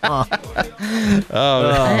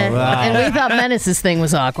And we thought Menace's thing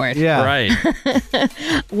was awkward. Yeah. Right.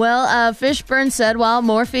 Well, Fishburne said while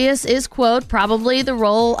Morpheus is, quote, probably the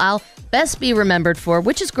role I'll best be remembered for,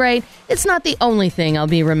 which is great, it's not the only thing I'll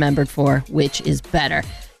be remembered for, which is better.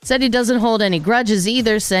 Said he doesn't hold any grudges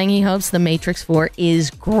either, saying he hopes The Matrix 4 is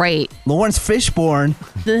great. Lawrence Fishburne.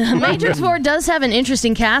 The Matrix 4 does have an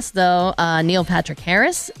interesting cast, though. Neil Patrick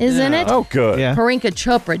Harris is in it. Oh, good. Yeah. Parinka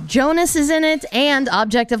Chopra Jonas is in it. And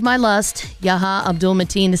Object of My Lust, Yahya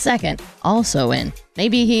Abdul-Mateen II, also in.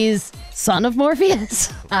 Maybe he's son of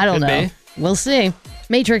Morpheus? I don't know. We'll see.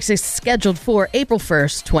 Matrix is scheduled for April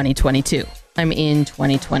 1st, 2022. I'm in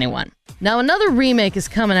 2021. Now, another remake is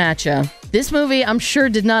coming at you. This movie, I'm sure,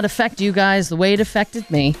 did not affect you guys the way it affected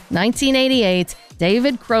me. 1988,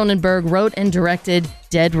 David Cronenberg wrote and directed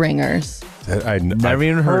Dead Ringers. I've never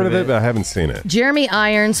even heard of it, but I haven't seen it. Jeremy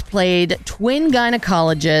Irons played twin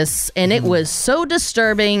gynecologists, and it was so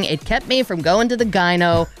disturbing, it kept me from going to the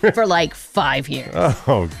gyno for like 5 years.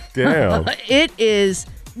 Oh, damn. It is,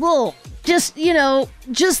 well,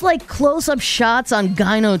 just like close-up shots on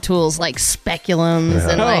gyno tools like speculums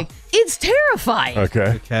and like, it's terrifying.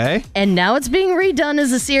 Okay. And now it's being redone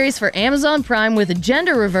as a series for Amazon Prime with a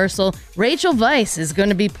gender reversal. Rachel Weisz is going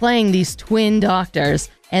to be playing these twin doctors.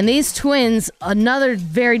 And these twins, another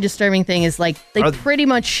very disturbing thing is like they pretty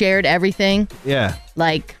much shared everything. Yeah.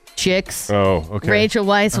 Like chicks. Oh, okay. Rachel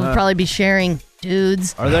Weisz will probably be sharing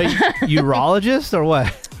dudes. Are they urologists or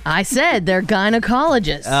what? I said they're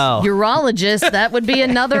gynecologists. Oh. Urologists, that would be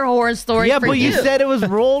another horror story Yeah, for but you said it was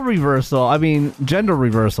role reversal. I mean, gender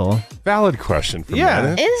reversal. Valid question from Yeah.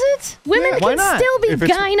 Meredith. Is it? Women Why can not? still be If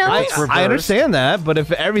it's- gynos. I understand that, but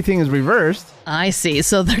if everything is reversed. I see.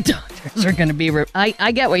 So their doctors are going to be...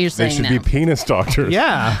 I get what you're They saying should now. be penis doctors.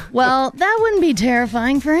 Yeah. Well, that wouldn't be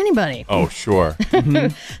terrifying for anybody. Oh, sure.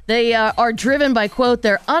 They are driven by, quote,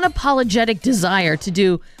 their unapologetic desire to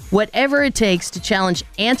do whatever it takes to challenge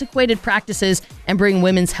antiquated practices and bring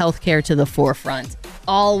women's health care to the forefront.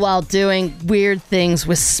 All while doing weird things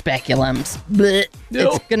with speculums. Blech.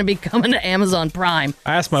 It's going to be coming to Amazon Prime.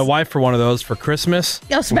 I asked my wife for one of those for Christmas.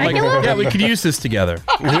 Oh, speculum? Yeah, we could use this together.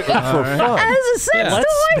 For fun. As a sex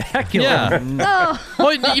toy? Speculum. Oh.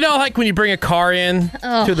 Well, you know, like when you bring a car in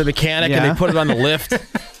Oh. to the mechanic and Yeah. they put it on the lift.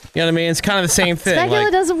 You know what I mean? It's kind of the same thing. Specula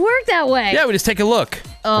Like, doesn't work that way. yeah, we just take a look.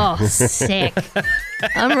 Oh, sick.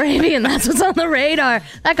 I'm Ravi, and that's what's on the radar.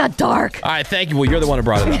 That got dark. All right, thank you. Well, you're the one who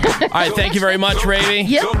brought it up. All right, thank you very much, Ravi.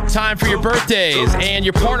 Yep. Time for your birthdays and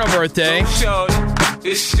your porno birthday.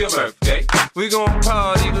 It's your birthday. We gon'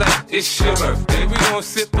 party like it's your birthday. We gon'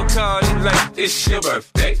 sip a party like it's your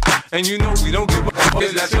birthday. And you know we don't give a fuck.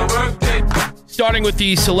 That's your birthday. Starting with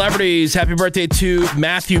the celebrities, happy birthday to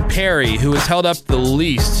Matthew Perry, who has held up the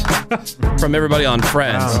least from everybody on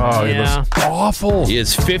Friends. Oh, he looks awful. He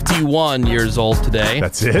is 51 years old today.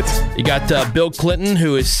 That's it? You got Bill Clinton,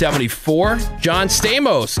 who is 74. John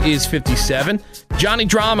Stamos is 57. Johnny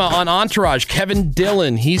Drama on Entourage, Kevin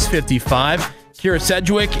Dillon, he's 55. Kira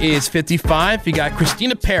Sedgwick is 55. You got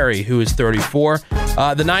Christina Perry, who is 34.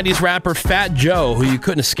 The 90s rapper Fat Joe, who you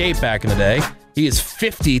couldn't escape back in the day. He is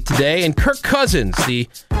 50 today. And Kirk Cousins, the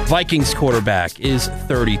Vikings quarterback, is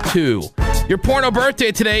 32. Your porno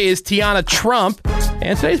birthday today is Tiana Trump.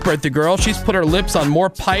 And today's birthday girl, she's put her lips on more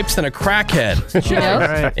pipes than a crackhead. She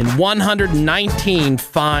knows. In 119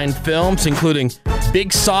 fine films, including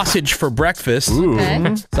Big Sausage for Breakfast.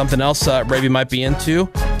 Okay. Something else Ravi might be into.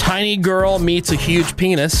 Tiny Girl Meets a Huge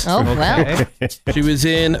Penis. Oh, well. She was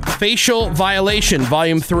in Facial Violation,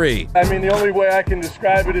 Volume 3. I mean, the only way I can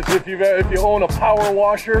describe it is if you own a power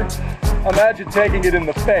washer, imagine taking it in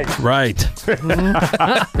the face. Right.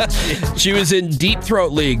 She was in Deep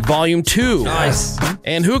Throat League, Volume 2. Nice.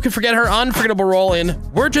 And who can forget her unforgettable role in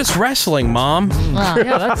We're Just Wrestling, Mom? Wow.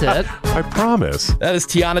 Yeah, that's it. I promise. That is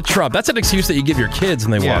Tiana Trump. That's an excuse that you give your kids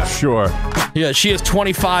when they watch. Sure. Yeah, she is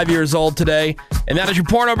 25 years old today. And that is your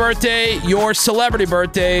porno birthday, your celebrity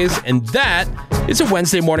birthdays, and that is a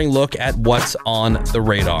Wednesday morning look at what's on the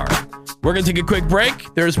radar. We're going to take a quick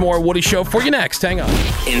break. There's more Woody Show for you next. Hang on.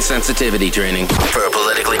 Insensitivity training for a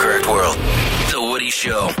politically correct world. The Woody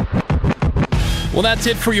Show. Well, that's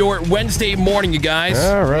it for your Wednesday morning, you guys.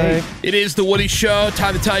 All right. It is The Woody Show.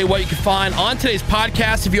 Time to tell you what you can find on today's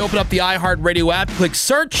podcast. If you open up the iHeartRadio app, click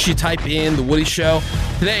search, you type in The Woody Show.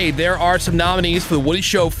 Today, there are some nominees for The Woody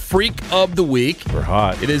Show Freak of the Week. We're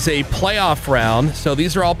hot. It is a playoff round, so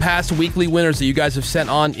these are all past weekly winners that you guys have sent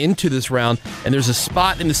on into this round, and there's a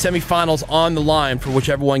spot in the semifinals on the line for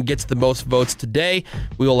whichever one gets the most votes today.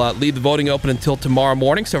 We will leave the voting open until tomorrow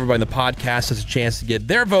morning, so everybody in the podcast has a chance to get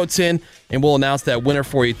their votes in, and we'll announce that winner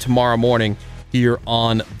for you tomorrow morning here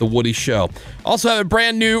on The Woody Show. Also have a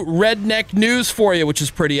brand new Redneck news for you, which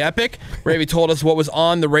is pretty epic. Ravy told us what was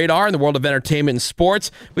on the radar in the world of entertainment and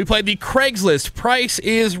sports. We played the Craigslist Price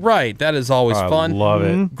is Right. That is always fun. I love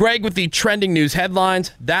it. Greg with the trending news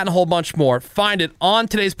headlines, that and a whole bunch more. Find it on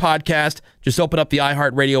today's podcast. Just open up the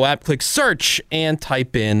iHeartRadio app, click search, and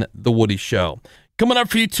type in The Woody Show. Coming up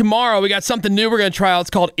for you tomorrow, we got something new we're going to try out.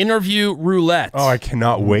 It's called Interview Roulette. Oh, I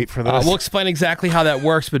cannot wait for this. We'll explain exactly how that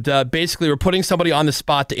works, but basically we're putting somebody on the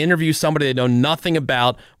spot to interview somebody they know nothing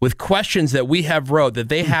about with questions that we have wrote that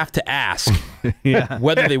they have to ask,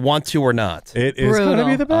 whether they want to or not. It is going to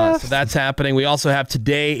be the best. So that's happening. We also have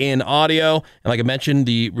Today in Audio, and like I mentioned,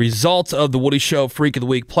 the results of the Woody Show Freak of the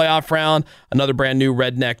Week playoff round, another brand new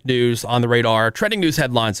Redneck news on the radar, trending news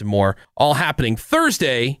headlines, and more, all happening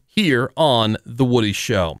Thursday here on The Woody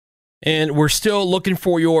Show. And we're still looking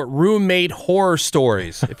for your roommate horror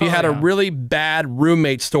stories. If you had a really bad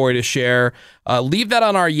roommate story to share, leave that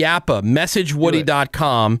on our Yappa,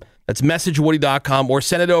 messagewoody.com. That's messagewoody.com, or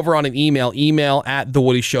send it over on an email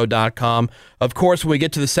 @thewoodyshow.com. Of course, when we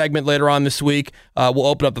get to the segment later on this week, we'll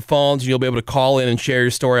open up the phones and you'll be able to call in and share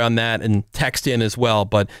your story on that and text in as well.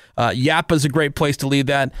 But Yappa is a great place to leave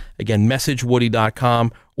that. Again,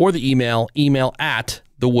 messagewoody.com, or the email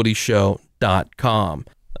 @thewoodyshow.com.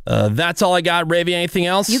 That's all I got. Ravy, anything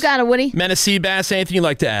else? You got it, Woody. Menace Seabass, anything you'd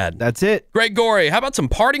like to add? That's it. Greg Gorey, how about some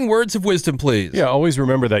parting words of wisdom, please? Yeah, always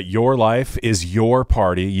remember that your life is your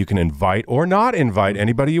party. You can invite or not invite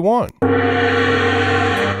anybody you want.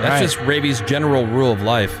 That's just Ravy's general rule of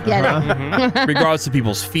life. Get it? Regardless of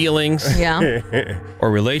people's feelings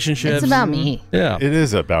or relationships. It's about me. Yeah. It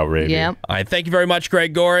is about Ravy. Yep. All right, thank you very much,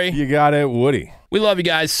 Greg Gorey. You got it, Woody. We love you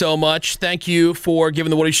guys so much. Thank you for giving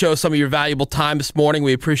the Woody Show some of your valuable time this morning.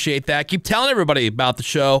 We appreciate that. Keep telling everybody about the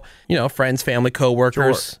show. You know, friends, family,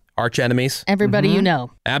 coworkers, arch enemies. Everybody you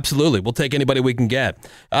know. Absolutely. We'll take anybody we can get.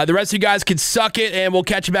 The rest of you guys can suck it, and we'll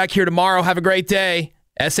catch you back here tomorrow. Have a great day.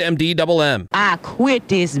 SMDMM. I quit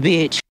this bitch.